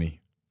 of 20.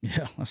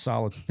 Yeah, that's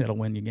solid. That'll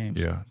win you games.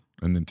 Yeah,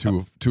 and then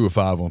two of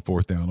 5 on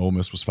fourth down. Ole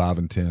Miss was 5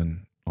 and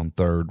 10 on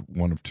third,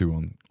 1 of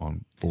 2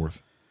 on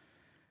fourth.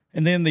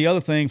 And then the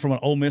other thing from an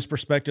Ole Miss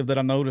perspective that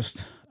I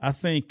noticed, I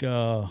think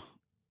Quinshon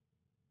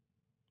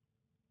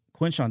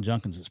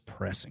Judkins is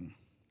pressing.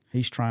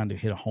 He's trying to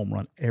hit a home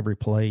run every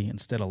play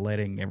instead of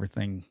letting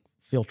everything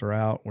filter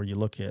out. Where you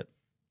look at,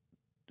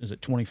 is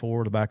it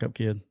 24, the backup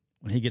kid?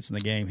 When he gets in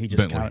the game, he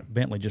just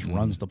Bentley just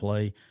runs the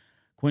play.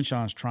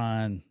 Quinshon's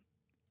trying.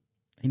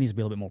 He needs to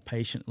be a little bit more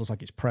patient. It looks like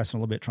he's pressing a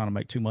little bit, trying to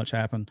make too much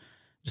happen.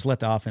 Just let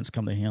the offense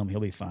come to him. He'll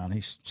be fine.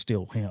 He's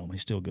still him.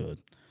 He's still good.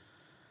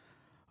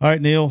 All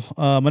right, Neil.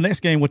 My next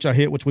game, which I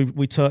hit, which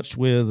we touched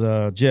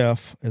with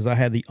Jeff, is I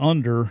had the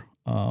under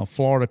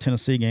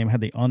Florida-Tennessee game. I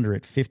had the under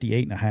at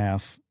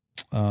 58.5.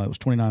 It was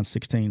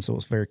 29-16, so it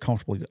was very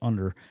comfortably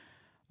under.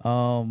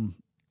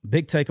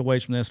 Big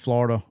takeaways from this,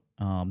 Florida,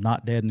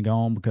 not dead and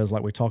gone because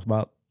like we talked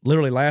about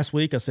literally last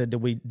week, I said,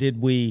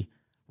 did we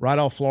write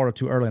off Florida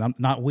too early? And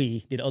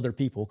did other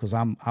people because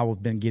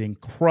I've been getting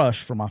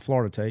crushed for my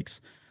Florida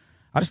takes.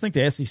 I just think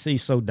the SEC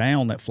is so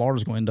down that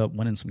Florida's going to end up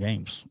winning some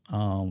games.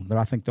 That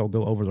I think they'll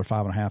go over their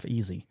 5.5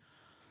 easy,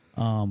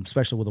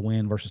 especially with a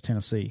win versus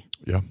Tennessee.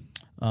 Yeah.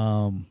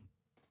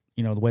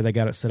 The way they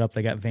got it set up,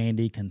 they got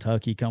Vandy,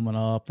 Kentucky coming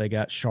up. They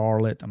got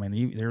Charlotte. I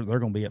mean, they're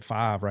going to be at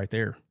 5 right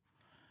there.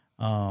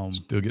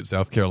 Still get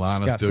South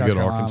Carolina, still get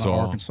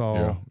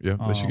Arkansas. Yeah.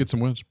 They should get some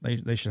wins.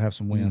 They should have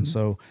some wins.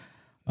 So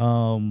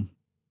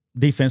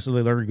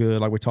defensively, they're good.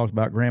 Like we talked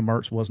about, Graham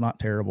Mertz was not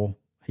terrible.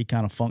 He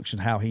kind of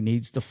functioned how he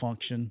needs to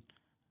function.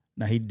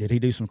 Now, did he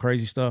do some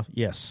crazy stuff?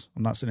 Yes.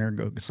 I'm not sitting there and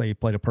go say he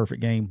played a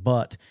perfect game,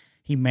 but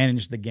he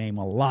managed the game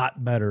a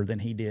lot better than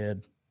he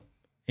did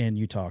in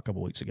Utah a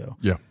couple weeks ago.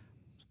 Yeah.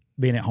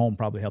 Being at home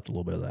probably helped a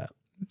little bit of that.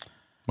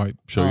 Might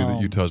show you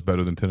that Utah's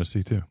better than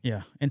Tennessee, too.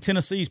 Yeah. And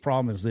Tennessee's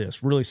problem is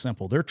this, really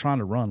simple. They're trying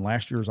to run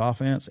last year's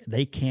offense.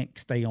 They can't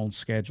stay on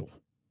schedule.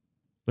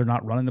 They're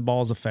not running the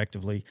balls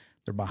effectively.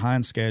 They're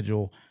behind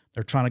schedule.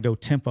 They're trying to go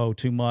tempo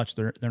too much.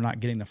 They're not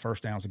getting the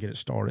first downs to get it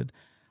started.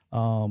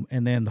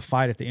 And then the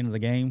fight at the end of the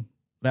game,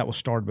 that was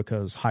started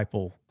because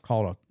Heupel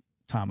called a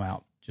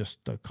timeout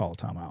just to call a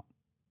timeout.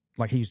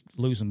 Like he's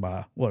losing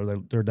by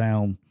they're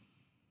down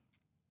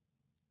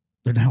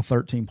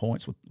 13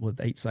 points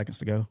with 8 seconds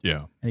to go.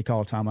 Yeah. And he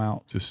called a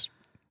timeout.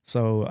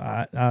 So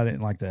I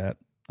didn't like that.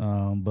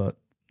 But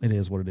it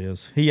is what it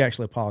is. He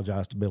actually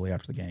apologized to Billy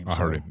after the game. I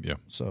heard him, yeah.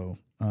 So,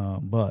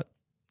 but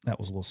that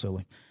was a little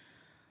silly.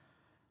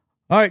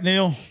 All right,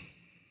 Neil.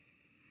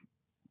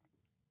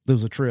 There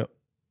was a trip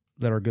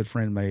that our good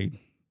friend made.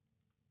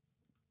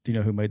 Do you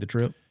know who made the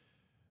trip?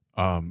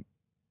 The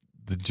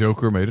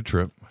Joker made a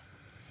trip.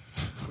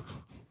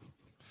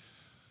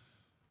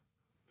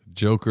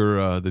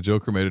 The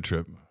Joker made a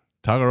trip.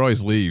 Tyler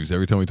always leaves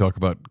every time we talk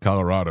about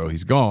Colorado.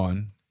 He's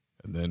gone,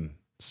 and then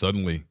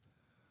suddenly,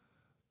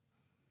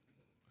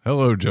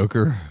 hello,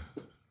 Joker.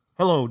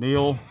 Hello,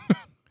 Neil.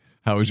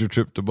 How was your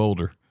trip to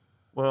Boulder?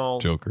 Well,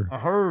 Joker. I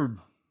heard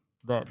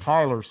that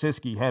Tyler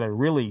Siskey had a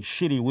really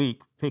shitty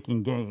week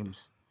picking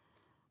games,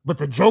 but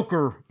the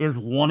Joker is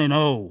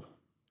 1-0.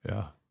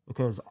 Yeah,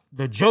 because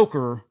the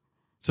Joker.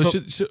 So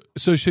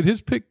should his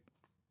pick?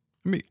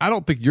 I mean, I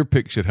don't think your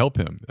pick should help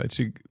him. That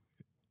should.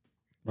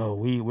 No,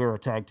 we're a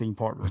tag team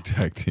partner. A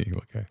tag team,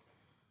 okay.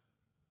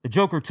 The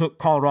Joker took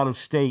Colorado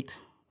State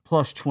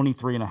plus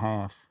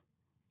 23.5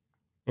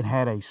 and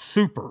had a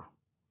super,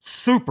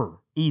 super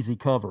easy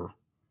cover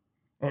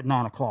at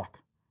 9 o'clock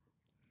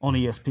on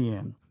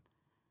ESPN.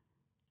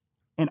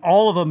 And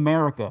all of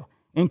America,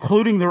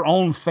 including their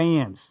own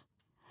fans,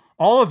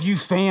 all of you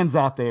fans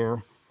out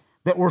there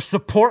that were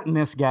supporting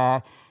this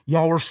guy,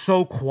 y'all were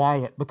so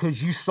quiet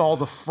because you saw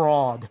the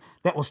fraud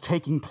that was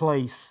taking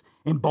place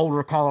in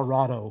Boulder,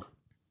 Colorado.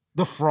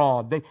 The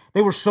fraud.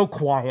 They were so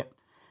quiet.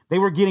 They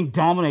were getting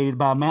dominated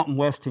by a Mountain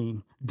West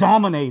team. The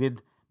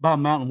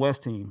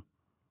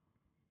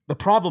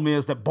problem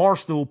is that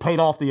Barstool paid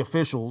off the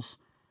officials,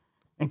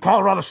 and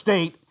Colorado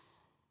State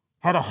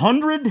had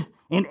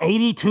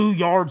 182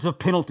 yards of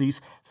penalties,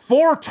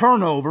 4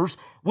 turnovers,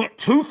 went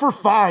 2 for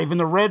 5 in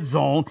the red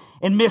zone,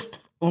 and missed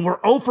when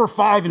we're 0 for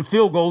 5 in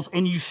field goals,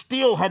 and you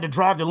still had to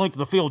drive the length of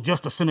the field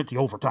just to send it to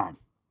overtime.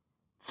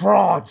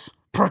 Frauds,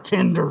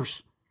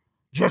 pretenders.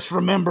 Just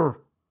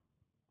remember,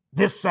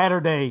 this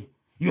Saturday,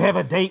 you have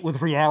a date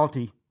with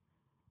reality.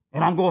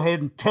 And I'm going to go ahead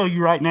and tell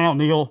you right now,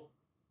 Neil,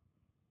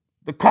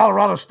 the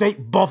Colorado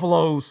State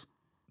Buffaloes,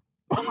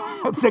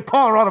 the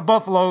Colorado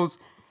Buffaloes,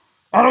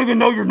 I don't even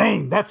know your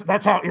name.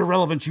 That's how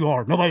irrelevant you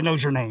are. Nobody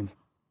knows your name.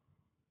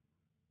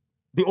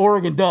 The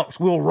Oregon Ducks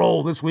will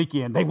roll this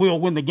weekend. They will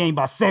win the game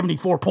by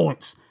 74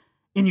 points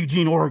in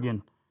Eugene,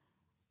 Oregon.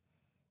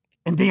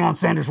 And Deion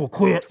Sanders will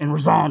quit and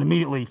resign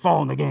immediately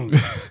following the game.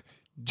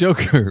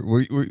 Joker,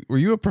 were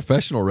you a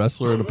professional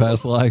wrestler in a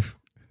past life?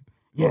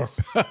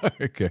 Yes.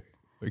 Okay.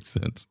 Makes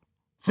sense.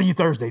 See you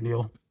Thursday,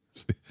 Neil.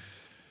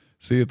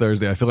 See you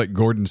Thursday. I feel like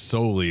Gordon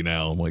Soley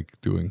now. I'm like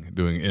doing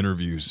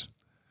interviews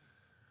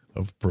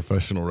of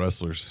professional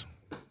wrestlers.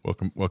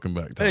 Welcome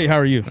back, Tyler. Hey, how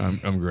are you?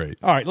 I'm great.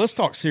 All right, let's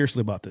talk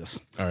seriously about this.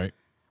 All right.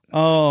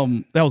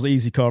 That was an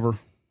easy cover.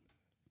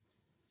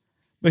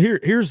 But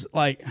here's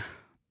like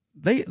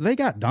they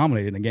got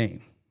dominated in the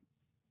game.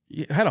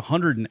 You had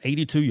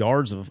 182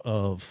 yards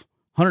of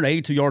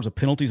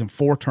penalties and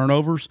 4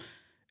 turnovers,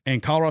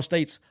 and Colorado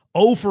State's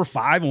 0 for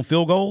 5 on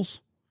field goals.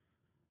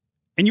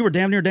 And you were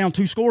damn near down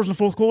 2 scores in the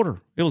fourth quarter.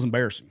 It was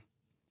embarrassing.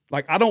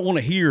 Like, I don't want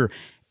to hear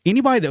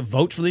anybody that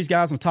votes for these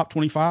guys in the top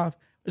 25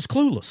 is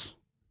clueless.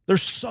 They're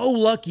so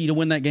lucky to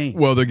win that game.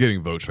 Well, they're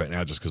getting votes right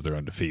now just because they're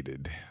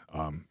undefeated.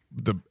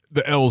 The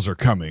L's are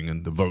coming,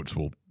 and the votes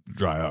will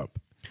dry up.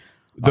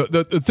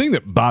 The thing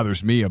that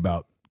bothers me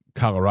about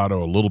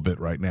Colorado a little bit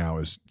right now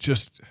is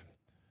just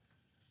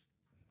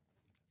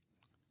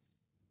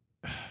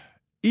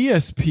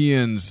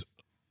ESPN's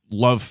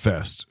love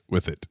fest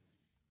with it.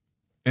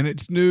 And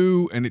it's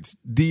new, and it's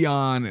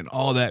Deion and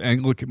all that.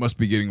 And look, it must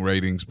be getting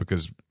ratings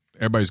because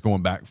everybody's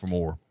going back for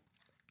more.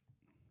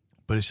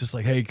 But it's just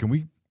like, hey, can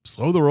we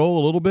slow the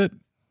roll a little bit?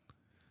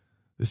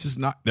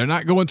 They're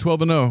not going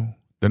 12-0.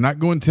 They're not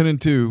going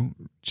 10-2.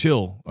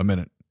 Chill a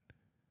minute.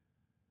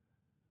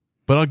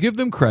 But I'll give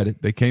them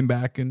credit. They came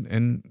back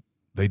and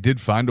they did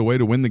find a way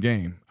to win the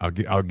game. I'll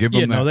give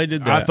them that. No, they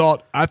did that.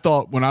 I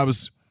thought when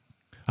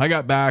I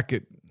got back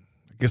I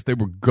guess they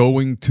were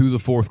going to the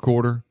fourth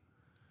quarter.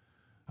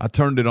 I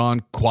turned it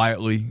on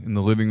quietly in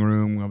the living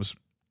room.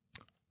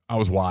 I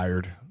was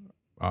wired.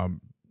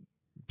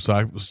 So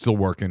I was still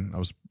working. I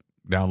was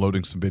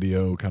downloading some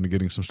video, kind of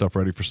getting some stuff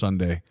ready for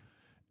Sunday.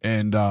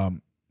 And I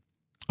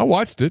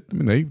watched it. I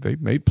mean, they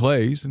made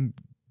plays, and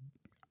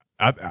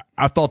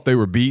I thought they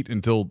were beat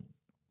until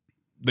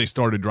they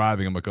started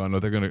driving. I'm like, oh no,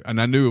 they're gonna. And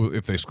I knew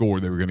if they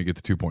scored, they were gonna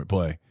get the 2-point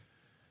play.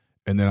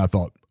 And then I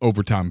thought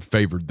overtime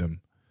favored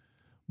them,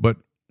 but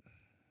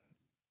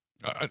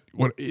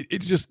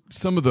it's just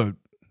some of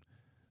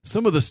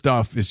the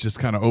stuff is just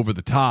kind of over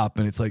the top,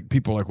 and it's like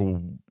people are like,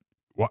 well,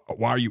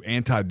 why are you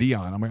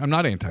anti-Deion? I'm like, I'm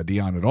not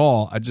anti-Deion at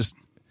all. I just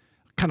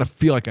kind of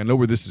feel like I know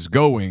where this is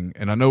going,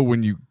 and I know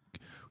when you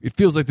it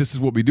feels like this is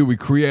what we do. We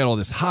create all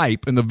this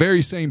hype, and the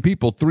very same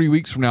people 3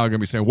 weeks from now are going to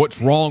be saying,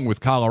 "What's wrong with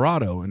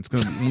Colorado?" And it's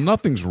going to well,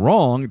 nothing's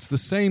wrong. It's the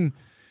same.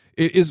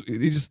 It is.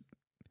 It just.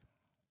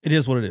 It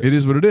is what it is. It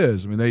is what it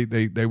is. I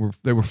mean, they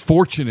were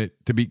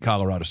fortunate to beat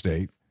Colorado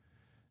State,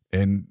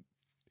 and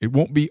it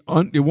won't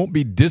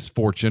be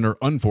disfortune or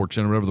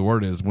unfortunate, whatever the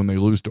word is, when they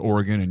lose to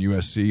Oregon and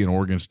USC and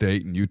Oregon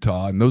State and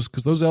Utah, and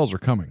because those L's are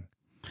coming.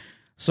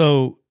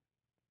 So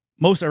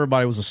most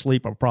everybody was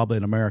asleep, probably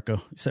in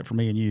America, except for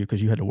me and you,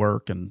 because you had to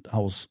work, and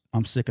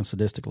I'm sick and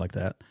sadistic like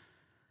that.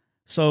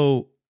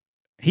 So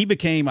he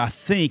became, I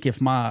think,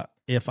 I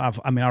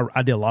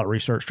did a lot of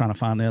research trying to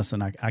find this,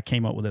 and I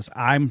came up with this.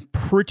 I'm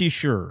pretty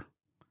sure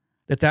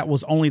that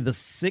was only the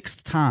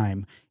 6th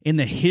time in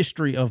the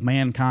history of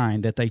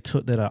mankind that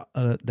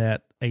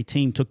that a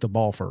team took the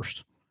ball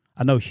first.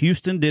 I know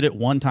Houston did it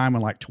one time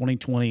in like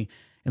 2020,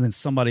 and then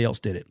somebody else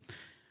did it.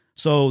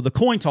 So the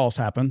coin toss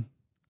happened.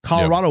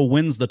 Colorado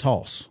wins the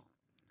toss.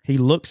 He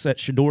looks at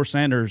Shedeur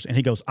Sanders, and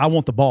he goes, "I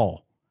want the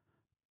ball."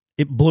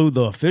 It blew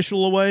the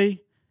official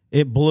away.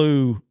 It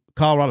blew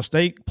Colorado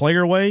State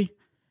player away.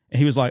 And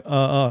he was like,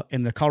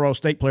 and the Colorado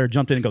State player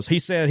jumped in and goes, "He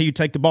said he'd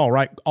take the ball,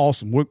 right?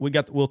 Awesome.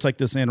 We'll take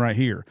this in right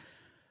here."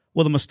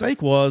 Well, the mistake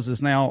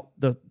is now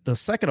the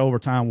second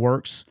overtime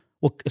works.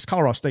 Well, it's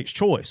Colorado State's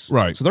choice.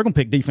 Right. So they're going to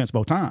pick defense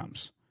both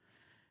times.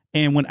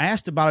 And when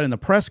asked about it in the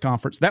press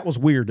conference, that was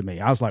weird to me.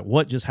 I was like,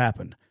 what just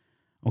happened?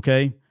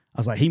 Okay. I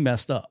was like, he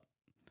messed up.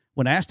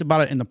 When asked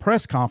about it in the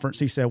press conference,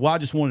 he said, "Well, I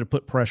just wanted to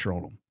put pressure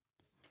on him."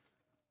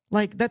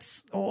 Like,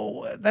 that's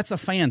a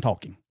fan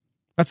talking.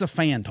 That's a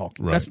fan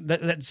talking. Right.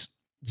 That's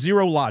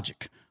zero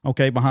logic,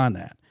 okay, behind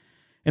that.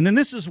 And then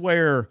this is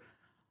where,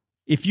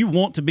 if you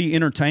want to be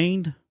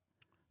entertained,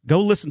 go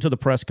listen to the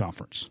press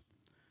conference.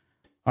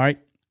 All right?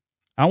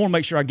 I want to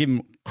make sure I give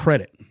him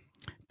credit.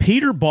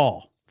 Peter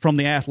Ball from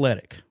The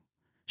Athletic,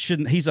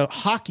 he's a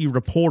hockey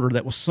reporter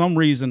that was some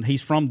reason,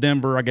 he's from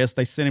Denver. I guess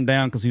they sent him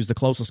down because he was the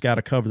closest guy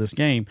to cover this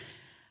game.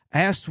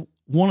 Asked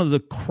one of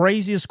the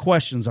craziest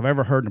questions I've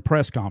ever heard in a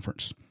press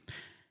conference.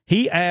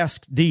 He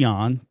asked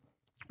Deion,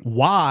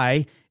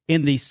 why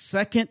in the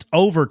second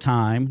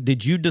overtime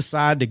did you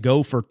decide to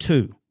go for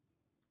 2?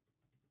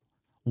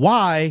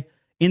 Why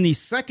in the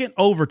second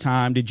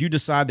overtime did you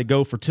decide to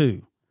go for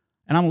 2?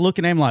 And I'm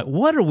looking at him like,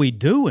 what are we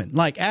doing?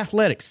 Like,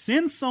 athletics,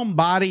 send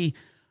somebody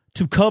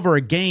to cover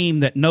a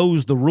game that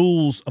knows the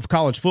rules of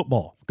college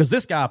football. Because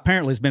this guy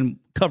apparently has been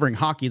covering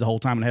hockey the whole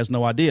time and has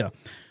no idea.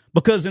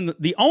 Because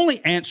the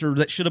only answer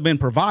that should have been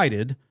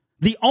provided,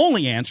 the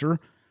only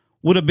answer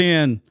would have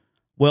been,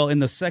 well, in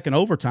the second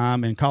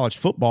overtime in college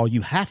football,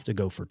 you have to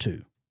go for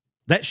 2.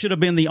 That should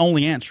have been the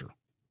only answer.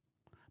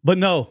 But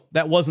no,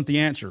 that wasn't the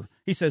answer.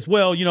 He says,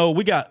 well,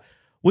 we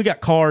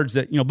got cards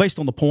that, based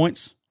on the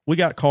points, we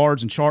got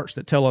cards and charts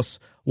that tell us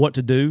what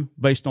to do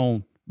based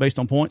on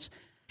points.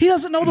 He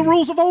doesn't know the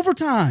rules of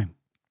overtime.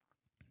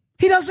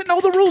 He doesn't know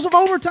the rules of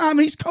overtime,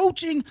 and he's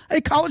coaching a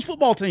college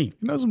football team.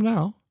 He knows them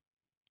now.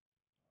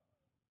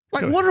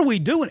 Like, what are we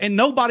doing? And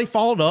nobody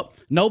followed up.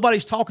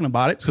 Nobody's talking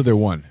about it. So they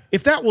won.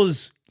 If that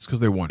was... It's because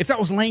they won. If that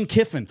was Lane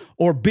Kiffin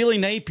or Billy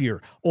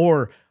Napier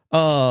or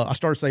I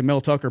started to say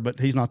Mel Tucker, but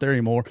he's not there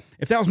anymore.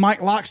 If that was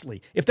Mike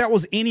Loxley, if that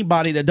was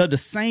anybody that did the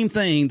same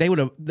thing,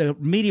 the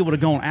media would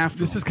have gone after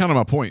This them. is kind of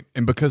my point.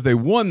 And because they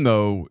won,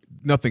 though,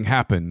 nothing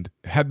happened.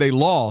 Had they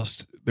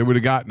lost, they would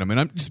have gotten them. And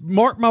I'm just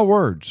mark my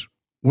words.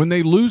 When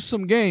they lose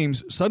some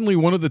games, suddenly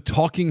one of the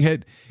talking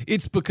head,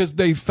 it's because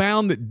they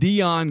found that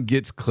Deion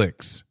gets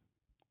clicks.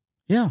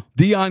 Yeah.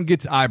 Deion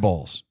gets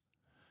eyeballs.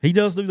 He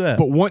does do that.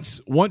 But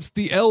once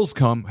the L's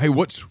come, hey,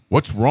 what's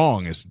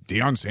wrong? Has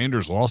Deion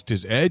Sanders lost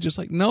his edge? It's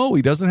like, no,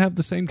 he doesn't have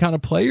the same kind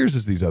of players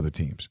as these other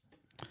teams.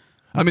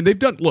 I mean, to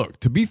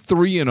be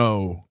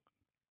 3-0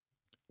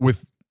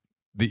 with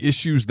the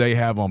issues they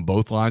have on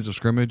both lines of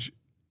scrimmage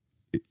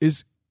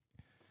it's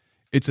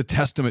a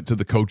testament to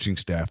the coaching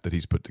staff that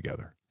he's put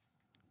together.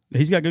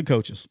 He's got good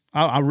coaches.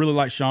 I really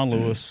like Sean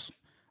Lewis.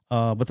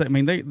 But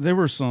there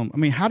were some. I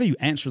mean, how do you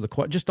answer the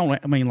question? Just don't.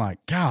 I mean,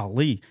 like,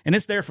 golly, and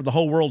it's there for the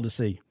whole world to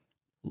see.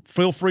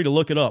 Feel free to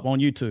look it up on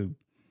YouTube.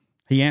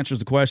 He answers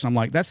the question. I'm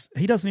like,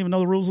 he doesn't even know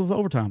the rules of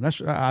overtime.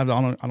 I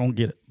don't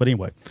get it. But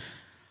anyway,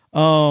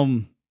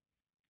 also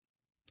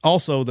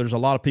there's a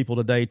lot of people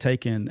today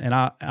taking, and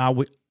I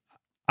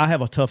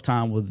have a tough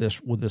time with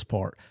this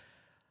part.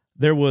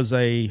 There was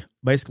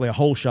basically a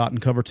hole shot in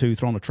cover 2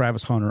 thrown to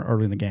Travis Hunter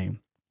early in the game,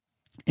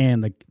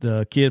 and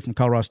the kid from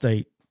Colorado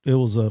State. It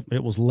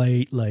was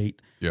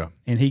late. Yeah.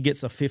 And he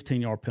gets a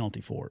 15-yard penalty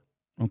for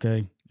it.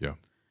 Okay. Yeah.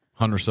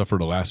 Hunter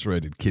suffered a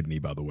lacerated kidney,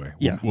 by the way.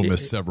 Yeah. We'll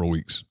miss several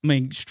weeks. I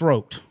mean,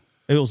 stroked.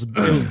 It was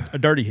a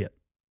dirty hit.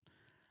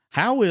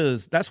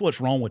 That's what's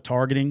wrong with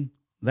targeting.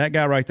 That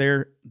guy right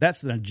there,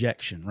 that's an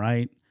ejection,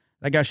 right?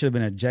 That guy should have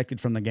been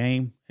ejected from the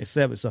game,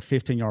 except it's a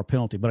 15-yard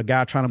penalty. But a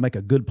guy trying to make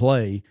a good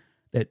play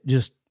that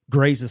just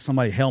grazes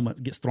somebody's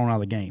helmet, gets thrown out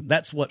of the game.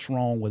 That's what's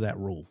wrong with that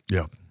rule.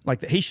 Yeah.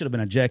 Like he should have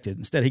been ejected.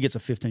 Instead, he gets a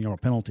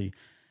 15-yard penalty.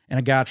 And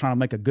a guy trying to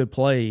make a good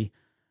play,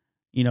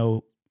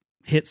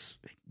 gets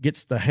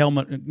the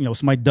helmet,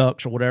 somebody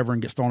ducks or whatever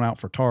and gets thrown out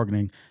for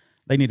targeting.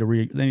 they need to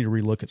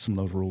relook at some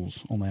of those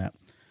rules on that.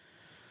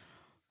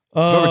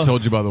 I've ever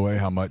told you, by the way,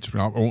 how much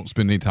I won't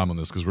spend any time on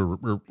this because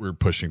we're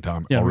pushing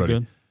time already. We're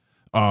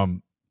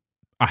good.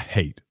 I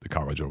hate the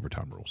college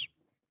overtime rules.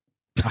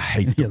 I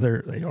hate them.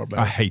 They are bad.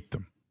 I hate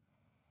them.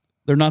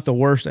 They're not the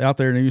worst out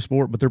there in any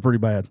sport, but they're pretty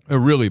bad. They're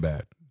really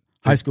bad.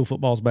 High school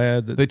football's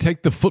bad. They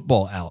take the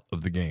football out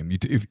of the game.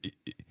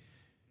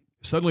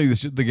 Suddenly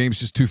the game's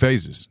just 2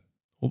 phases.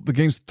 Well, the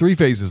game's 3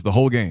 phases the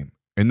whole game,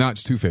 and now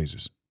it's 2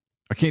 phases.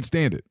 I can't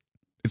stand it.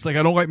 It's like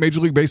I don't like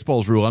Major League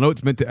Baseball's rule. I know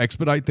it's meant to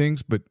expedite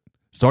things, but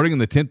starting in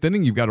the 10th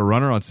inning, you've got a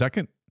runner on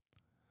second.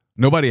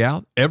 Nobody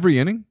out every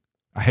inning.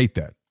 I hate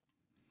that.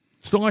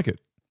 Just don't like it.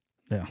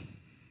 Yeah.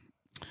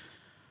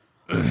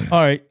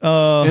 All right.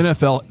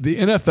 NFL. The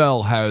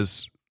NFL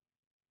has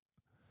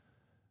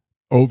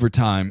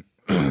overtime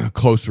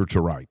closer to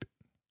right.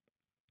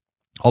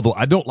 Although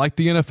I don't like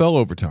the NFL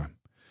overtime.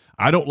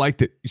 I don't like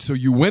that. So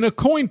you win a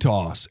coin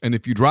toss, and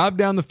if you drive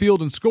down the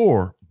field and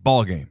score,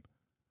 ball game.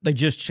 They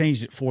just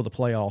changed it for the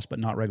playoffs, but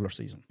not regular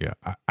season. Yeah,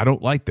 I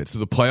don't like that. So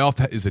the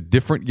playoff is a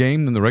different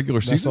game than the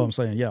regular season? That's what I'm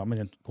saying. Yeah, I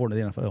mean, according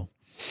to the NFL.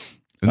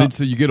 And then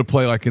so you get a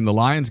play like in the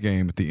Lions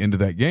game at the end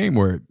of that game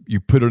where you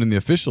put it in the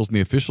officials and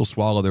the officials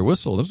swallow their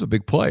whistle. That was a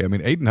big play. I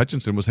mean, Aiden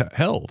Hutchinson was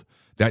held.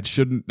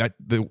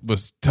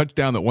 The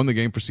touchdown that won the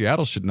game for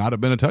Seattle should not have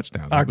been a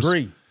touchdown. I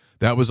agree.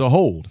 That was a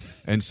hold.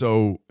 And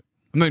so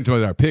I'm not even talking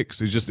about our picks.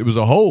 It was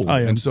a hold.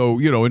 And so,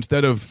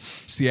 instead of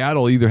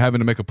Seattle either having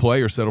to make a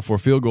play or settle for a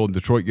field goal and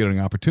Detroit getting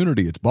an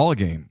opportunity, it's ball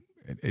game.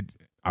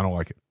 I don't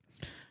like it.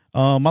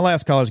 My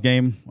last college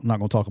game, I'm not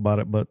going to talk about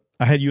it, but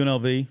I had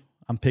UNLV.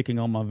 I'm picking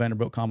on my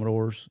Vanderbilt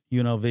Commodores.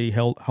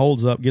 UNLV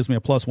holds up, gives me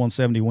a plus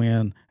 170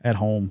 win at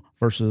home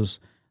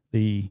versus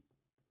the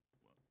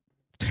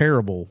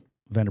terrible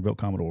Vanderbilt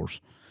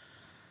Commodores.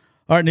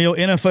 All right, Neil,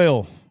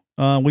 NFL.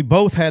 We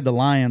both had the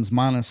Lions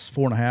minus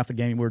 4.5, the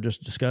game we were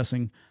just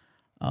discussing.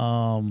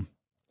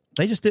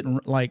 They just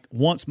didn't,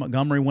 once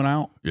Montgomery went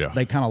out,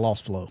 they kind of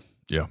lost flow.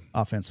 Yeah,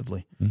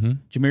 offensively. Mm-hmm.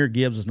 Jameer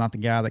Gibbs is not the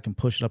guy that can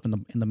push it up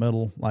in the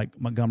middle like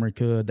Montgomery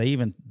could. They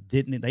even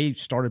didn't. They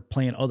started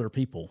playing other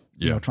people,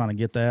 trying to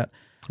get that.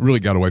 Really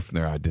got away from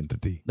their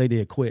identity. They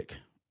did quick,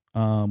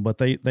 but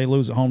they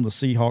lose at home to the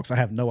Seahawks. I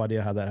have no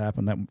idea how that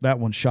happened. That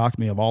one shocked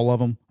me of all of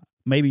them.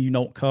 Maybe you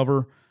don't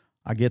cover,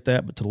 I get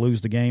that, but to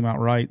lose the game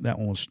outright, that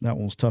one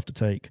was tough to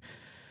take.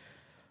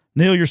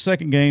 Neil, your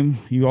second game,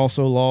 you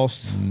also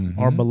lost.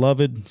 Our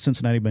beloved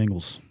Cincinnati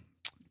Bengals,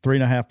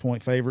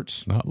 3.5-point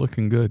favorites. Not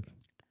looking good.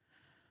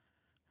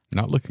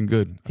 Not looking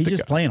good. He's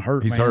just playing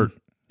hurt. He's man. hurt.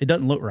 It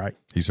doesn't look right.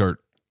 He's hurt.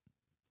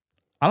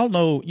 I don't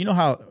know. You know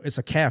how it's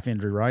a calf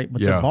injury, right?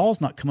 But the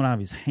ball's not coming out of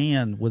his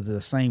hand with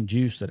the same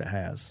juice that it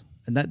has,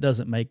 and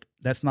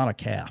that's not a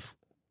calf.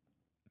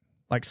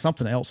 Like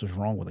something else is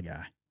wrong with the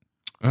guy.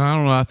 I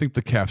don't know. I think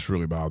the calf's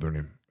really bothering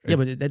him.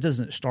 But that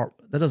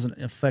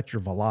doesn't affect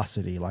your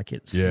velocity like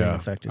it's being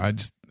affected.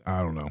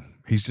 I don't know.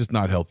 He's just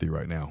not healthy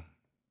right now.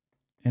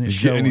 And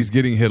he's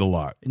getting hit a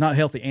lot. Not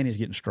healthy, and he's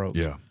getting stroked.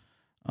 Yeah.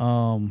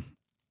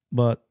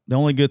 But the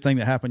only good thing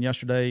that happened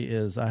yesterday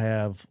is I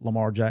have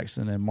Lamar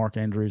Jackson and Mark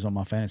Andrews on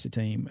my fantasy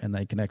team, and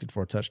they connected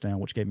for a touchdown,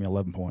 which gave me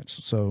 11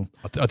 points. So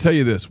I'll tell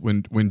you this: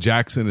 when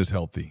Jackson is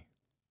healthy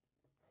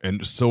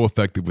and so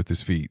effective with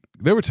his feet,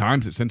 there were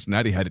times that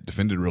Cincinnati had it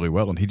defended really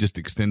well, and he just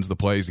extends the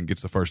plays and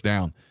gets the first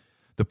down.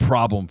 The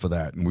problem for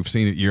that, and we've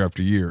seen it year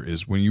after year,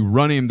 is when you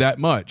run him that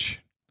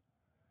much,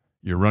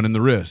 you're running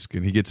the risk,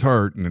 and he gets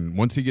hurt. And then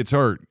once he gets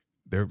hurt,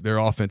 their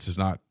offense is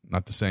not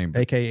the same.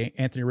 A.K.A.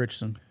 Anthony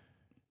Richardson.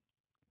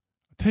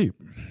 I tell you,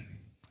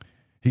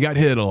 he got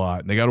hit a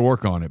lot, and they got to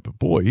work on it. But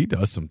boy, he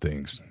does some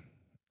things.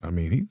 I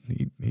mean,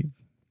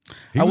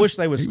 I wish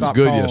they would stop.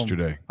 He was good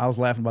yesterday. I was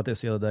laughing about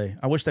this the other day.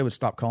 I wish they would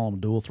stop calling them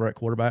dual threat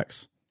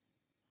quarterbacks.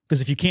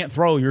 Because if you can't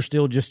throw, you're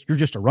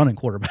just a running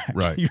quarterback.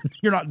 Right.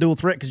 You're not dual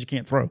threat because you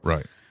can't throw.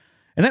 Right.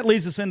 And that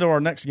leads us into our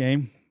next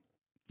game.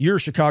 Your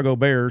Chicago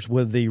Bears,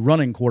 with the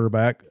running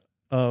quarterback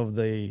of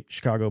the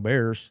Chicago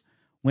Bears,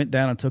 went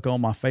down and took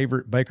on my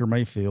favorite Baker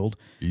Mayfield.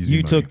 Easy you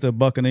money. took the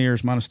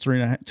Buccaneers minus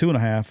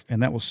 2.5,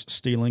 and that was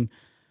stealing.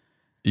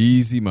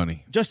 Easy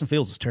money. Justin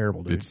Fields is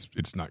terrible, dude.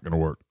 It's not going to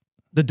work.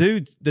 The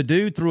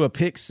dude threw a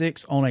pick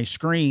six on a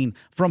screen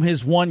from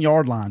his 1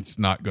 yard line. It's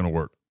not going to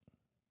work.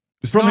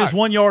 His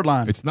 1 yard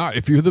line. It's not.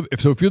 If you're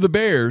the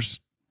Bears,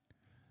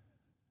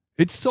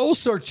 it's soul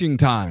searching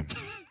time.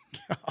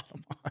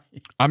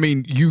 I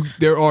mean,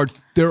 there are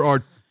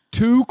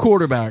 2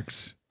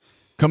 quarterbacks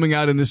coming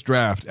out in this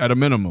draft at a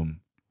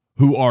minimum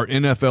who are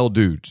NFL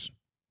dudes.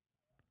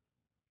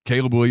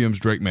 Caleb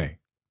Williams, Drake May.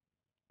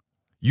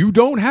 You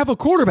don't have a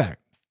quarterback.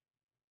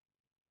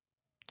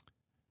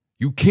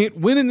 You can't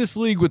win in this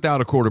league without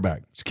a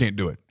quarterback. Just can't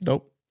do it.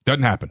 Nope.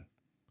 Doesn't happen.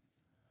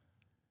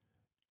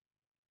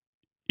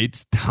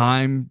 It's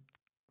time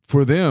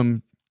for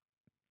them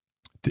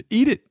to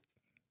eat it.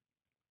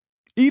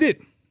 Eat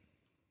it.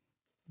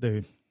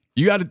 Dude.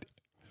 You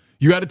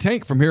got to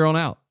tank from here on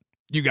out.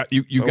 You got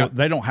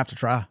they don't have to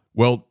try.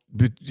 Well,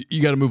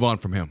 you got to move on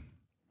from him.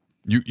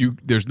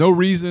 There's no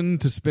reason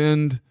to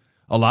spend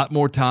a lot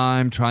more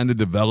time trying to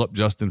develop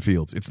Justin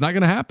Fields. It's not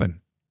going to happen.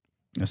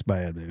 That's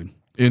bad, dude.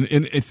 And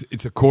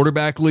it's a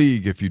quarterback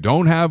league. If you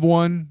don't have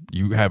one,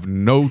 you have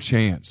no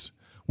chance,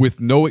 with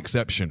no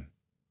exception.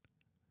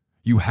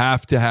 You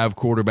have to have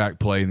quarterback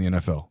play in the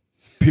NFL,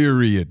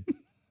 period.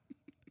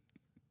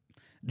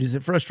 Is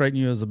it frustrating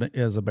you as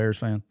a Bears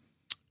fan?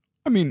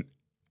 I mean,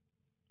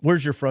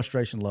 where's your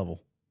frustration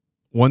level?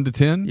 1 to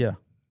 10? Yeah.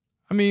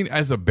 I mean,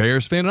 as a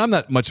Bears fan, and I'm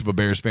not much of a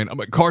Bears fan.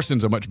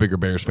 Carson's a much bigger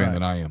Bears fan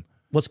than I am.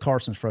 What's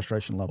Carson's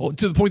frustration level? Well,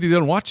 to the point that he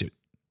doesn't watch it.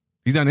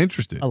 He's not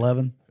interested.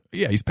 11?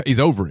 Yeah, he's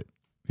over it.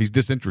 He's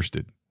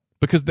disinterested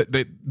because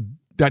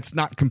that's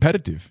not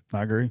competitive.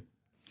 I agree.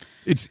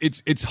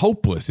 It's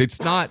hopeless.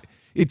 It's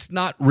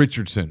not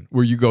Richardson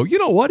where you go, you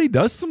know what? He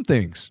does some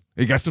things.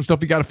 He got some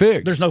stuff he got to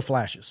fix. There's no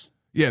flashes.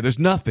 Yeah, there's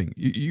nothing.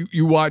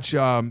 You watch.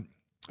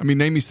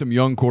 Name me some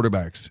young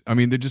quarterbacks. I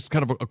mean, they're just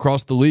kind of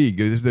across the league.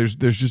 There's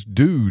just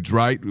dudes,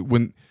 right?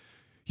 When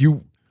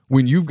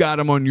you've got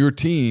them on your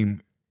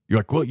team, you're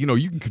like, well,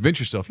 you can convince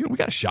yourself. We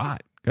got a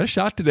shot. Got a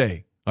shot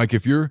today. Like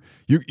if you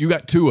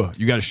got Tua,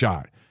 you got a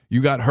shot. You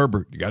got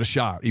Herbert, you got a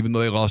shot. Even though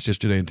they lost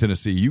yesterday in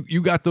Tennessee,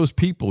 you got those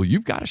people.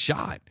 You've got a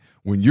shot.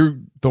 When you're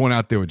throwing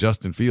out there with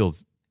Justin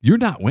Fields, you're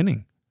not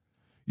winning.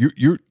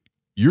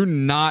 You're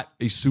not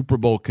a Super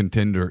Bowl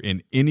contender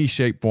in any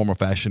shape, form, or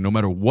fashion, no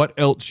matter what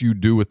else you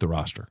do with the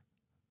roster.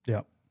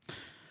 Yeah.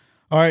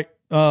 All right.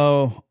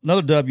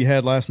 Another dub you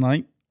had last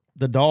night.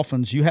 The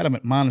Dolphins, you had them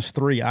at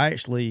 -3. I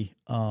actually,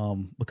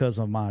 because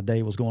of my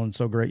day was going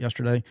so great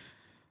yesterday,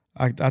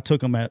 I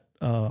took them at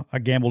I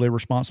gambled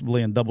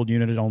irresponsibly and doubled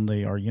unit on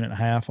unit and a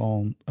half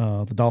on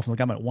the Dolphins. I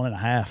got them at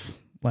 1.5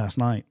 last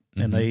night,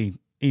 and they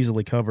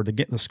easily covered.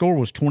 The score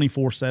was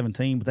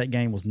 24-17, but that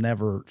game was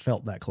never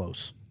felt that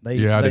close. I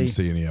didn't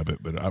see any of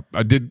it, but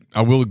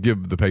I will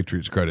give the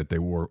Patriots credit. They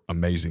wore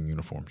amazing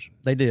uniforms.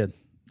 They did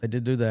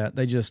do that.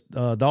 They just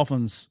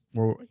Dolphins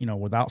were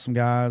without some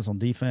guys on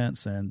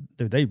defense, and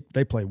dude,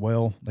 they played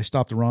well. They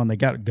stopped the run. They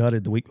got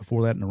gutted the week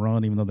before that in the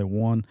run, even though they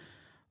won.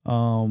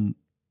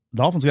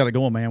 Dolphins got it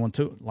going, man.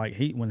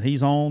 When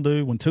he's on,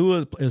 dude. When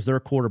Tua is their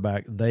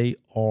quarterback, they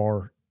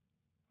are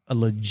a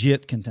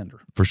legit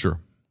contender for sure.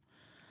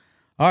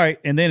 All right,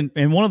 and then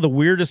in one of the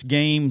weirdest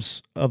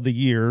games of the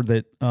year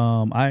that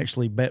I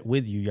actually bet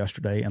with you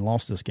yesterday and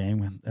lost this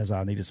game as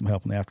I needed some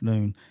help in the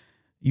afternoon.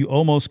 You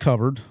almost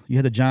covered. You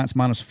had the Giants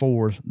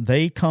 -4.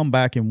 They come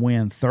back and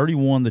win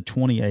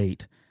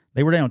 31-28.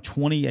 They were down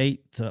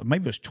 28 to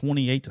maybe it was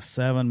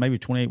 28-7, maybe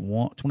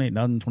 28-1,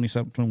 28-0,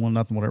 27-21,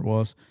 whatever it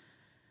was.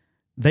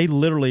 They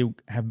literally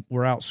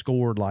were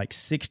outscored like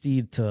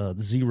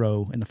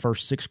 60-0 in the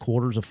first 6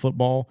 quarters of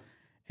football,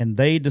 and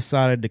they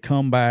decided to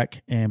come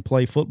back and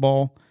play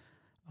football,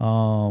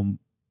 come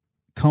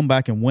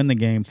back and win the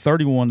game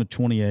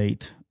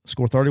 31-28,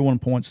 score 31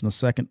 points in the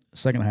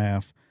second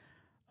half.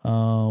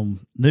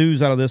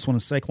 News out of this one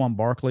is Saquon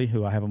Barkley,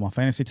 who I have on my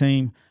fantasy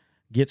team,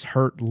 gets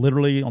hurt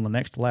literally on the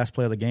next to last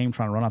play of the game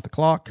trying to run out the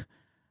clock,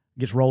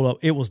 gets rolled up.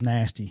 It was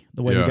nasty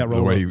the way he got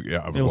rolled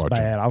up. It was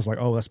bad. I was like,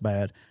 oh, that's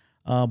bad.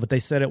 But they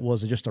said it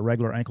was just a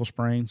regular ankle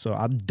sprain, so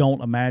I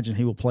don't imagine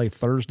he will play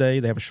Thursday.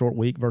 They have a short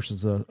week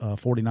versus the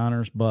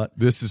 49ers. But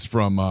this is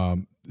from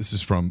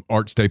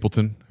Art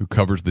Stapleton, who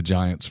covers the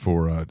Giants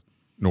for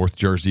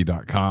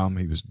NorthJersey.com.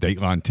 He was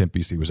Dateline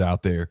Tempe, so he was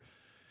out there.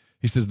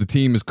 He says the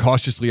team is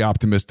cautiously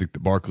optimistic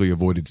that Barkley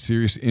avoided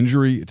serious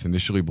injury. It's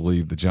initially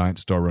believed the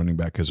Giants star running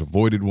back has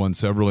avoided one.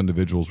 Several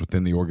individuals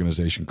within the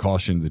organization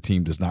cautioned the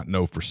team does not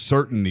know for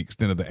certain the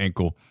extent of the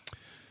ankle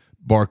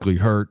Barkley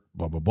hurt,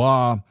 blah, blah,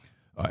 blah.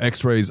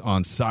 X-rays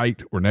on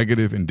site were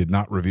negative and did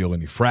not reveal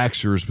any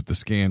fractures, but the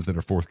scans that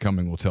are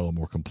forthcoming will tell a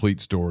more complete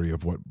story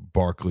of what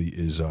Barkley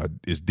is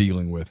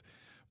dealing with.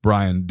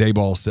 Brian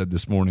Daboll said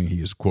this morning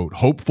he is, quote,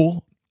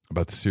 hopeful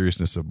about the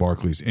seriousness of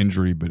Barkley's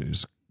injury, but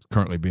is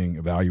currently being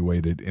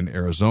evaluated in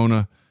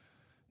Arizona.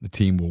 The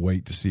team will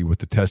wait to see what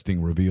the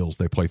testing reveals.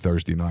 They play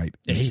Thursday night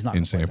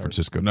in San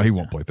Francisco. No, he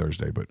won't play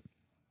Thursday,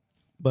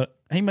 but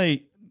he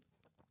may.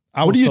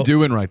 What are you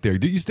doing right there?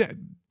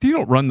 You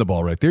don't run the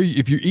ball right there.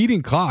 If you're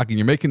eating clock and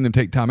you're making them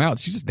take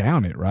timeouts, you just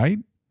down it, right?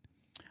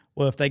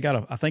 Well, if they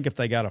got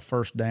a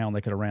first down,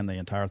 they could have ran the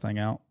entire thing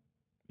out.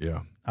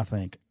 Yeah, I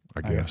think.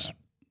 I guess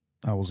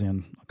I was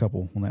in a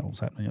couple when that was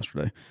happening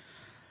yesterday.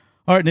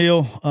 All right,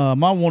 Neil.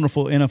 My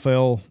wonderful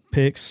NFL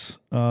picks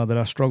that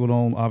I struggled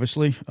on.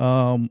 Obviously,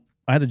 I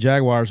had the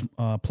Jaguars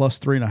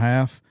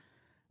 +3.5.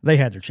 They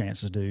had their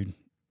chances, dude.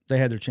 They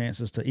had their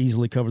chances to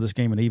easily cover this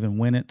game and even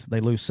win it.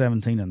 They lose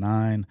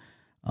 17-9.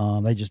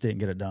 They just didn't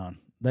get it done.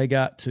 They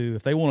got to,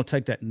 if they want to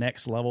take that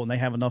next level, and they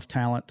have enough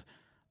talent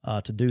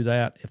to do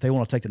that, if they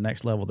want to take the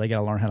next level, they got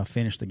to learn how to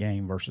finish the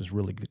game versus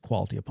really good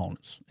quality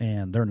opponents,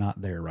 and they're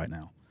not there right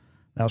now.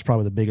 That was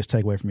probably the biggest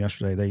takeaway from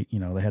yesterday. They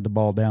had the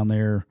ball down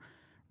there,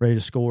 ready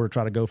to score,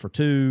 try to go for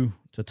 2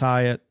 to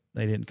tie it.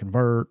 They didn't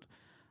convert.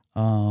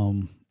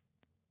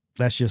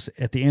 That's just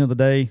at the end of the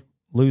day,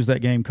 lose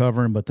that game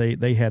covering, but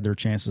they had their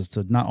chances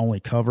to not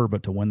only cover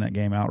but to win that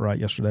game outright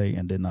yesterday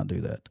and did not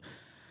do that.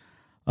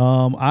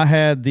 I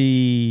had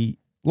the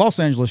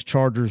Los Angeles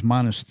Chargers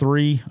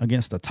 -3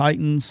 against the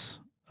Titans.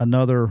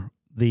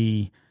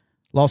 the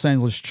Los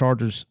Angeles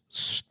Chargers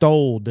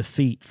stole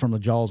defeat from the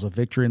jaws of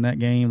victory in that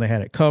game. They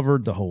had it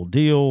covered, the whole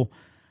deal.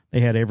 They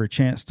had every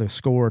chance to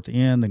score at the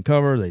end and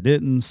cover. They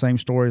didn't. Same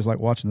story as like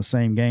watching the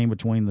same game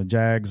between the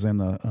Jags and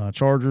the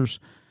Chargers.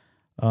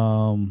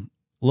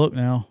 Look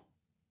now,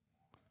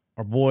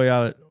 our boy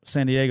out at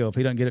San Diego, if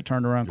he doesn't get it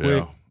turned around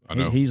quick, I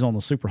know. he's on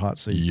the super hot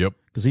seat. Yep.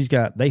 Because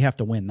they have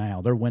to win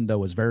now. Their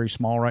window is very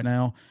small right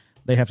now.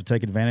 They have to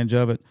take advantage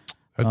of it.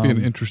 That'd be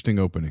an interesting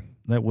opening.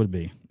 That would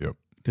be. Yep.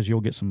 Because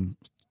you'll get some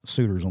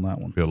suitors on that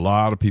one. A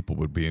lot of people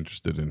would be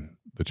interested in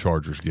the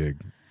Chargers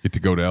gig. Get to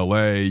go to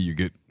L.A., you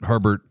get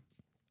Herbert.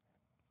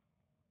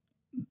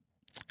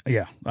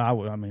 Yeah, I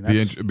mean,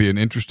 that's be an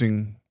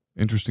interesting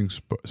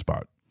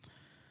spot.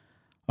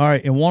 All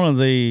right, and one of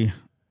the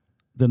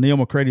Neil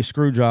McCready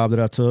screw job that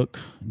I took,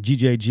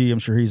 GJG, I'm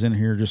sure he's in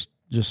here just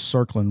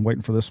circling,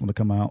 waiting for this one to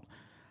come out.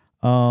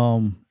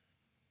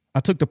 I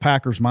took the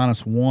Packers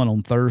 -1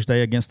 on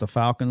Thursday against the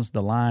Falcons.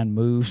 The line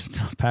moved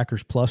to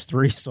Packers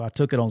 +3, so I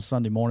took it on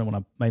Sunday morning when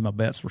I made my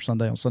bets for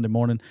Sunday on Sunday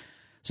morning.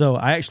 So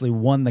I actually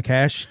won the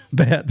cash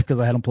bet because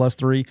I had them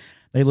 +3.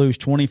 They lose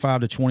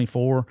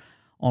 25-24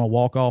 on a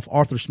walk-off.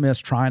 Arthur Smith's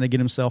trying to get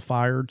himself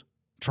fired.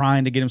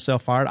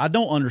 I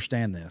don't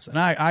understand this. And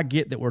I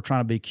get that we're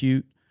trying to be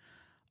cute.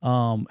 You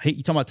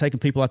talking about taking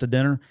people out to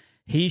dinner?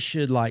 He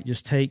should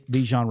just take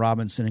Bijan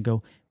Robinson and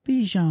go,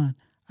 Bijan,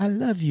 I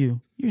love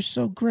you. You're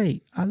so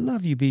great. I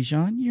love you,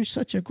 Bijan. You're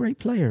such a great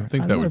player. I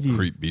think that would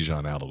creep Bijan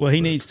out a little bit. Well,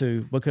 he needs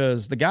to,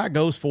 because the guy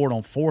goes for it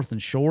on 4th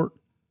and short.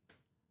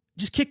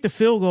 Just kick the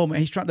field goal,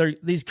 man.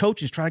 These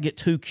coaches try to get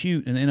too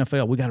cute in the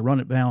NFL. We got to run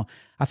it down.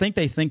 I think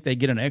they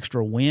get an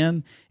extra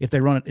win if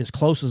they run it as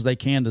close as they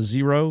can to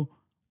 0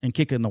 and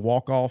kick in the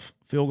walk-off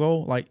field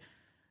goal. Like,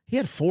 he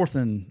had 4th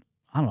and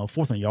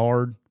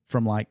yard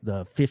from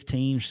the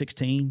 15 or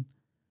 16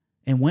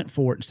 and went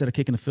for it instead of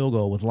kicking the field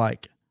goal with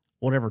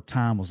whatever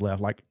time was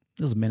left.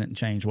 It was a minute and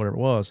change, whatever it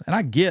was. And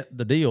I get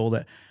the deal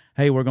that,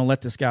 hey, we're going to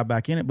let this guy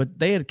back in it. But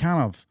they had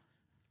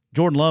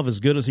Jordan Love, as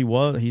good as he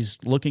was, he's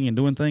looking and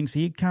doing things.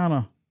 They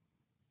figured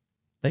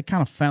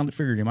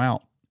him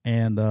out.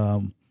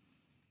 And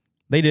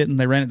they didn't.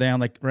 They ran it down.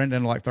 They ran it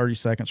down to 30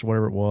 seconds or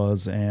whatever it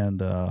was.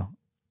 And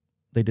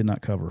they did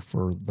not cover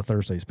for the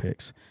Thursday's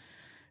picks.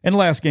 And the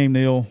last game,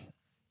 Neil,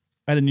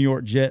 at the New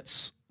York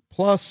Jets,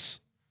 +8,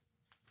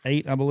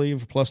 I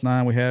believe,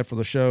 +9 we had for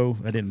the show.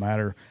 That didn't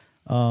matter.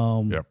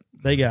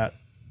 They got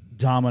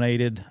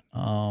dominated.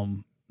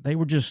 They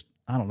were just,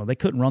 I don't know, they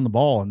couldn't run the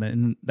ball.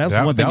 And that's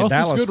one thing Dallas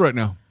Dallas is good right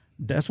now.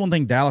 That's one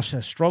thing Dallas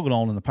has struggled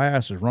on in the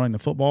past, is running the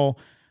football.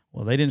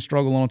 Well, they didn't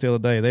struggle on it the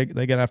other day.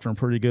 They got after him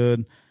pretty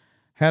good.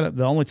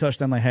 The only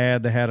touchdown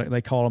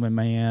they called him in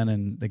man,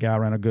 and the guy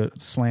ran a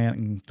good slant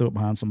and threw it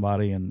behind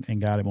somebody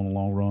and got him on a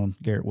long run,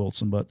 Garrett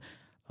Wilson. But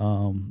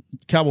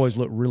Cowboys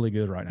look really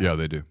good right now. Yeah,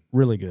 they do.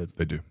 Really good.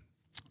 They do.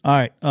 All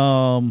right.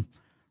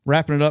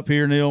 Wrapping it up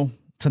here, Neil.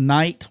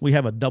 Tonight we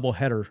have a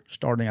doubleheader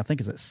starting. I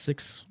think it's at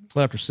 6,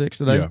 after 6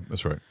 today. Yeah,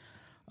 that's right.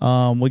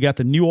 We got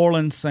the New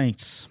Orleans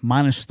Saints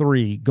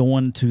 -3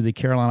 going to the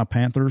Carolina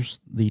Panthers.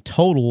 The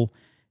total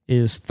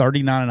is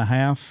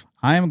 39.5.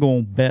 I am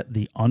going to bet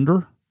the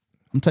under.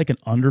 I'm taking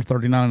under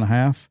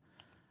 39.5.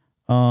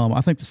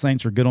 I think the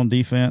Saints are good on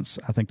defense.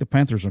 I think the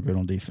Panthers are good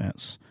on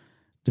defense.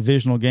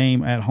 Divisional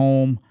game at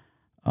home.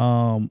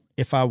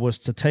 If I was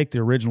to take the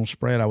original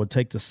spread, I would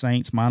take the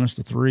Saints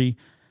 -3.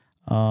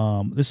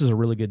 This is a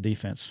really good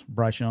defense.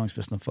 Bryce Young's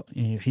he's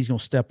going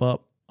to step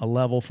up a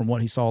level from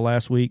what he saw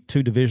last week.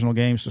 2 divisional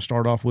games to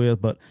start off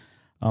with, but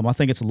I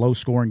think it's a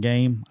low-scoring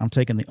game. I'm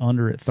taking the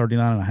under at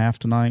 39.5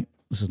 tonight.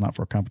 This is not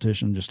for a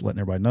competition, just letting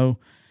everybody know.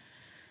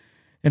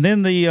 And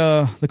then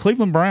the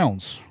Cleveland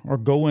Browns are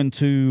going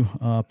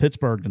to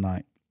Pittsburgh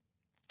tonight,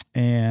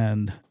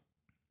 and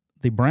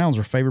the Browns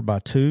are favored by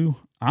 2.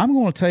 I'm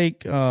going to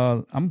take.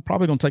 I'm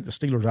probably going to take the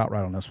Steelers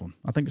outright on this one.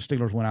 I think the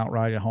Steelers went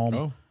outright at home.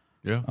 Oh,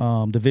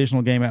 yeah.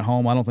 Divisional game at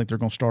home. I don't think they're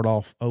going to start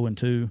off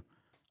 0-2.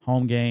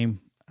 Home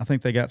game. I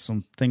think they got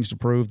some things to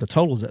prove. The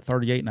total is at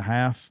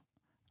 38.5.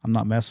 I'm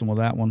not messing with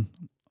that one,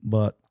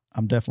 but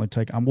I'm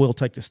definitely I will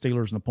take the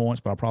Steelers and the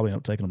points, but I'll probably end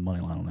up taking the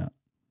money line on that.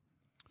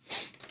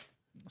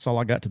 That's all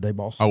I got today,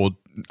 boss. I will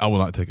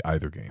not take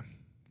either game.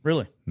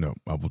 Really? No,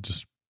 I will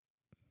just.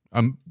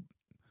 I'm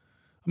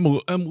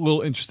a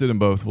little interested in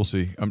both. We'll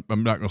see. I'm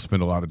not going to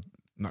spend a lot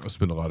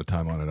of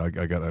time on it.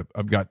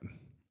 I've got.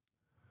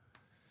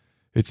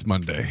 It's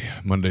Monday.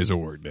 Monday's a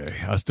work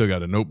day. I still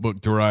got a notebook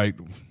to write.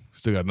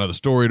 Still got another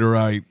story to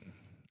write.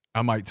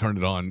 I might turn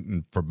it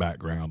on for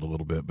background a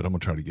little bit, but I'm going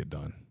to try to get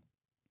done.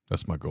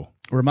 That's my goal.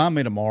 Remind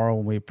me tomorrow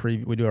when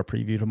we do our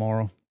preview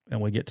tomorrow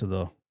and we get to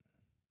the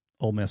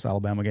Ole Miss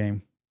Alabama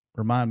game.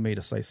 Remind me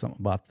to say something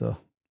about the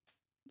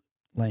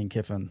Lane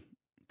Kiffin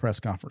press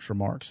conference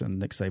remarks and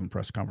Nick Saban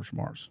press conference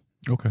remarks.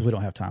 Okay. We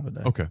don't have time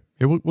today. Okay.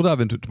 Yeah, we'll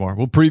dive into it tomorrow.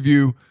 We'll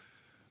preview.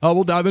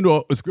 We'll dive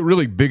into it's a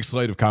really big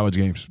slate of college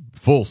games,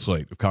 full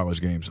slate of college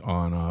games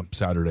on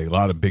Saturday. A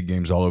lot of big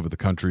games all over the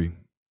country.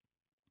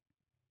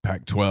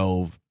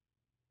 Pac-12,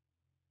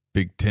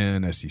 Big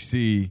Ten,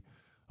 SEC,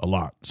 a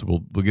lot. So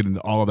we'll get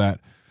into all of that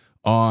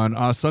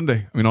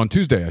on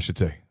Tuesday, I should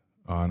say,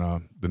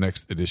 on the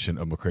next edition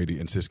of McCready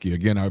and Siskey.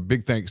 Again, our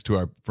big thanks to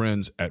our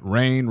friends at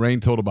Rain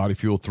Total Body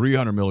Fuel,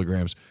 300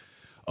 milligrams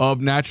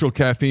of natural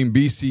caffeine,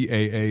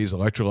 BCAAs,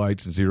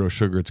 electrolytes, and zero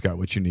sugar. It's got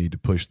what you need to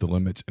push the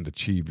limits and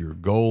achieve your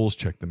goals.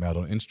 Check them out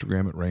on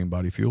Instagram at Rain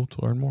Body Fuel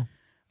to learn more.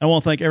 I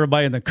want to thank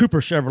everybody in the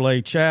Cooper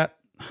Chevrolet chat.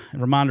 A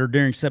reminder,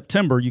 during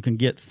September, you can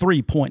get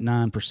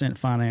 3.9%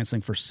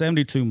 financing for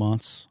 72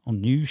 months on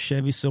new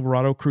Chevy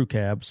Silverado crew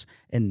cabs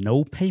and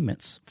no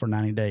payments for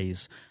 90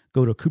 days.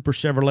 Go to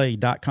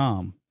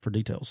cooperchevrolet.com for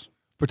details.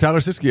 For Tyler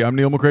Siskey, I'm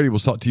Neil McCready. We'll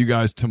talk to you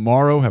guys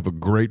tomorrow. Have a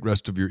great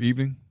rest of your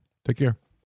evening. Take care.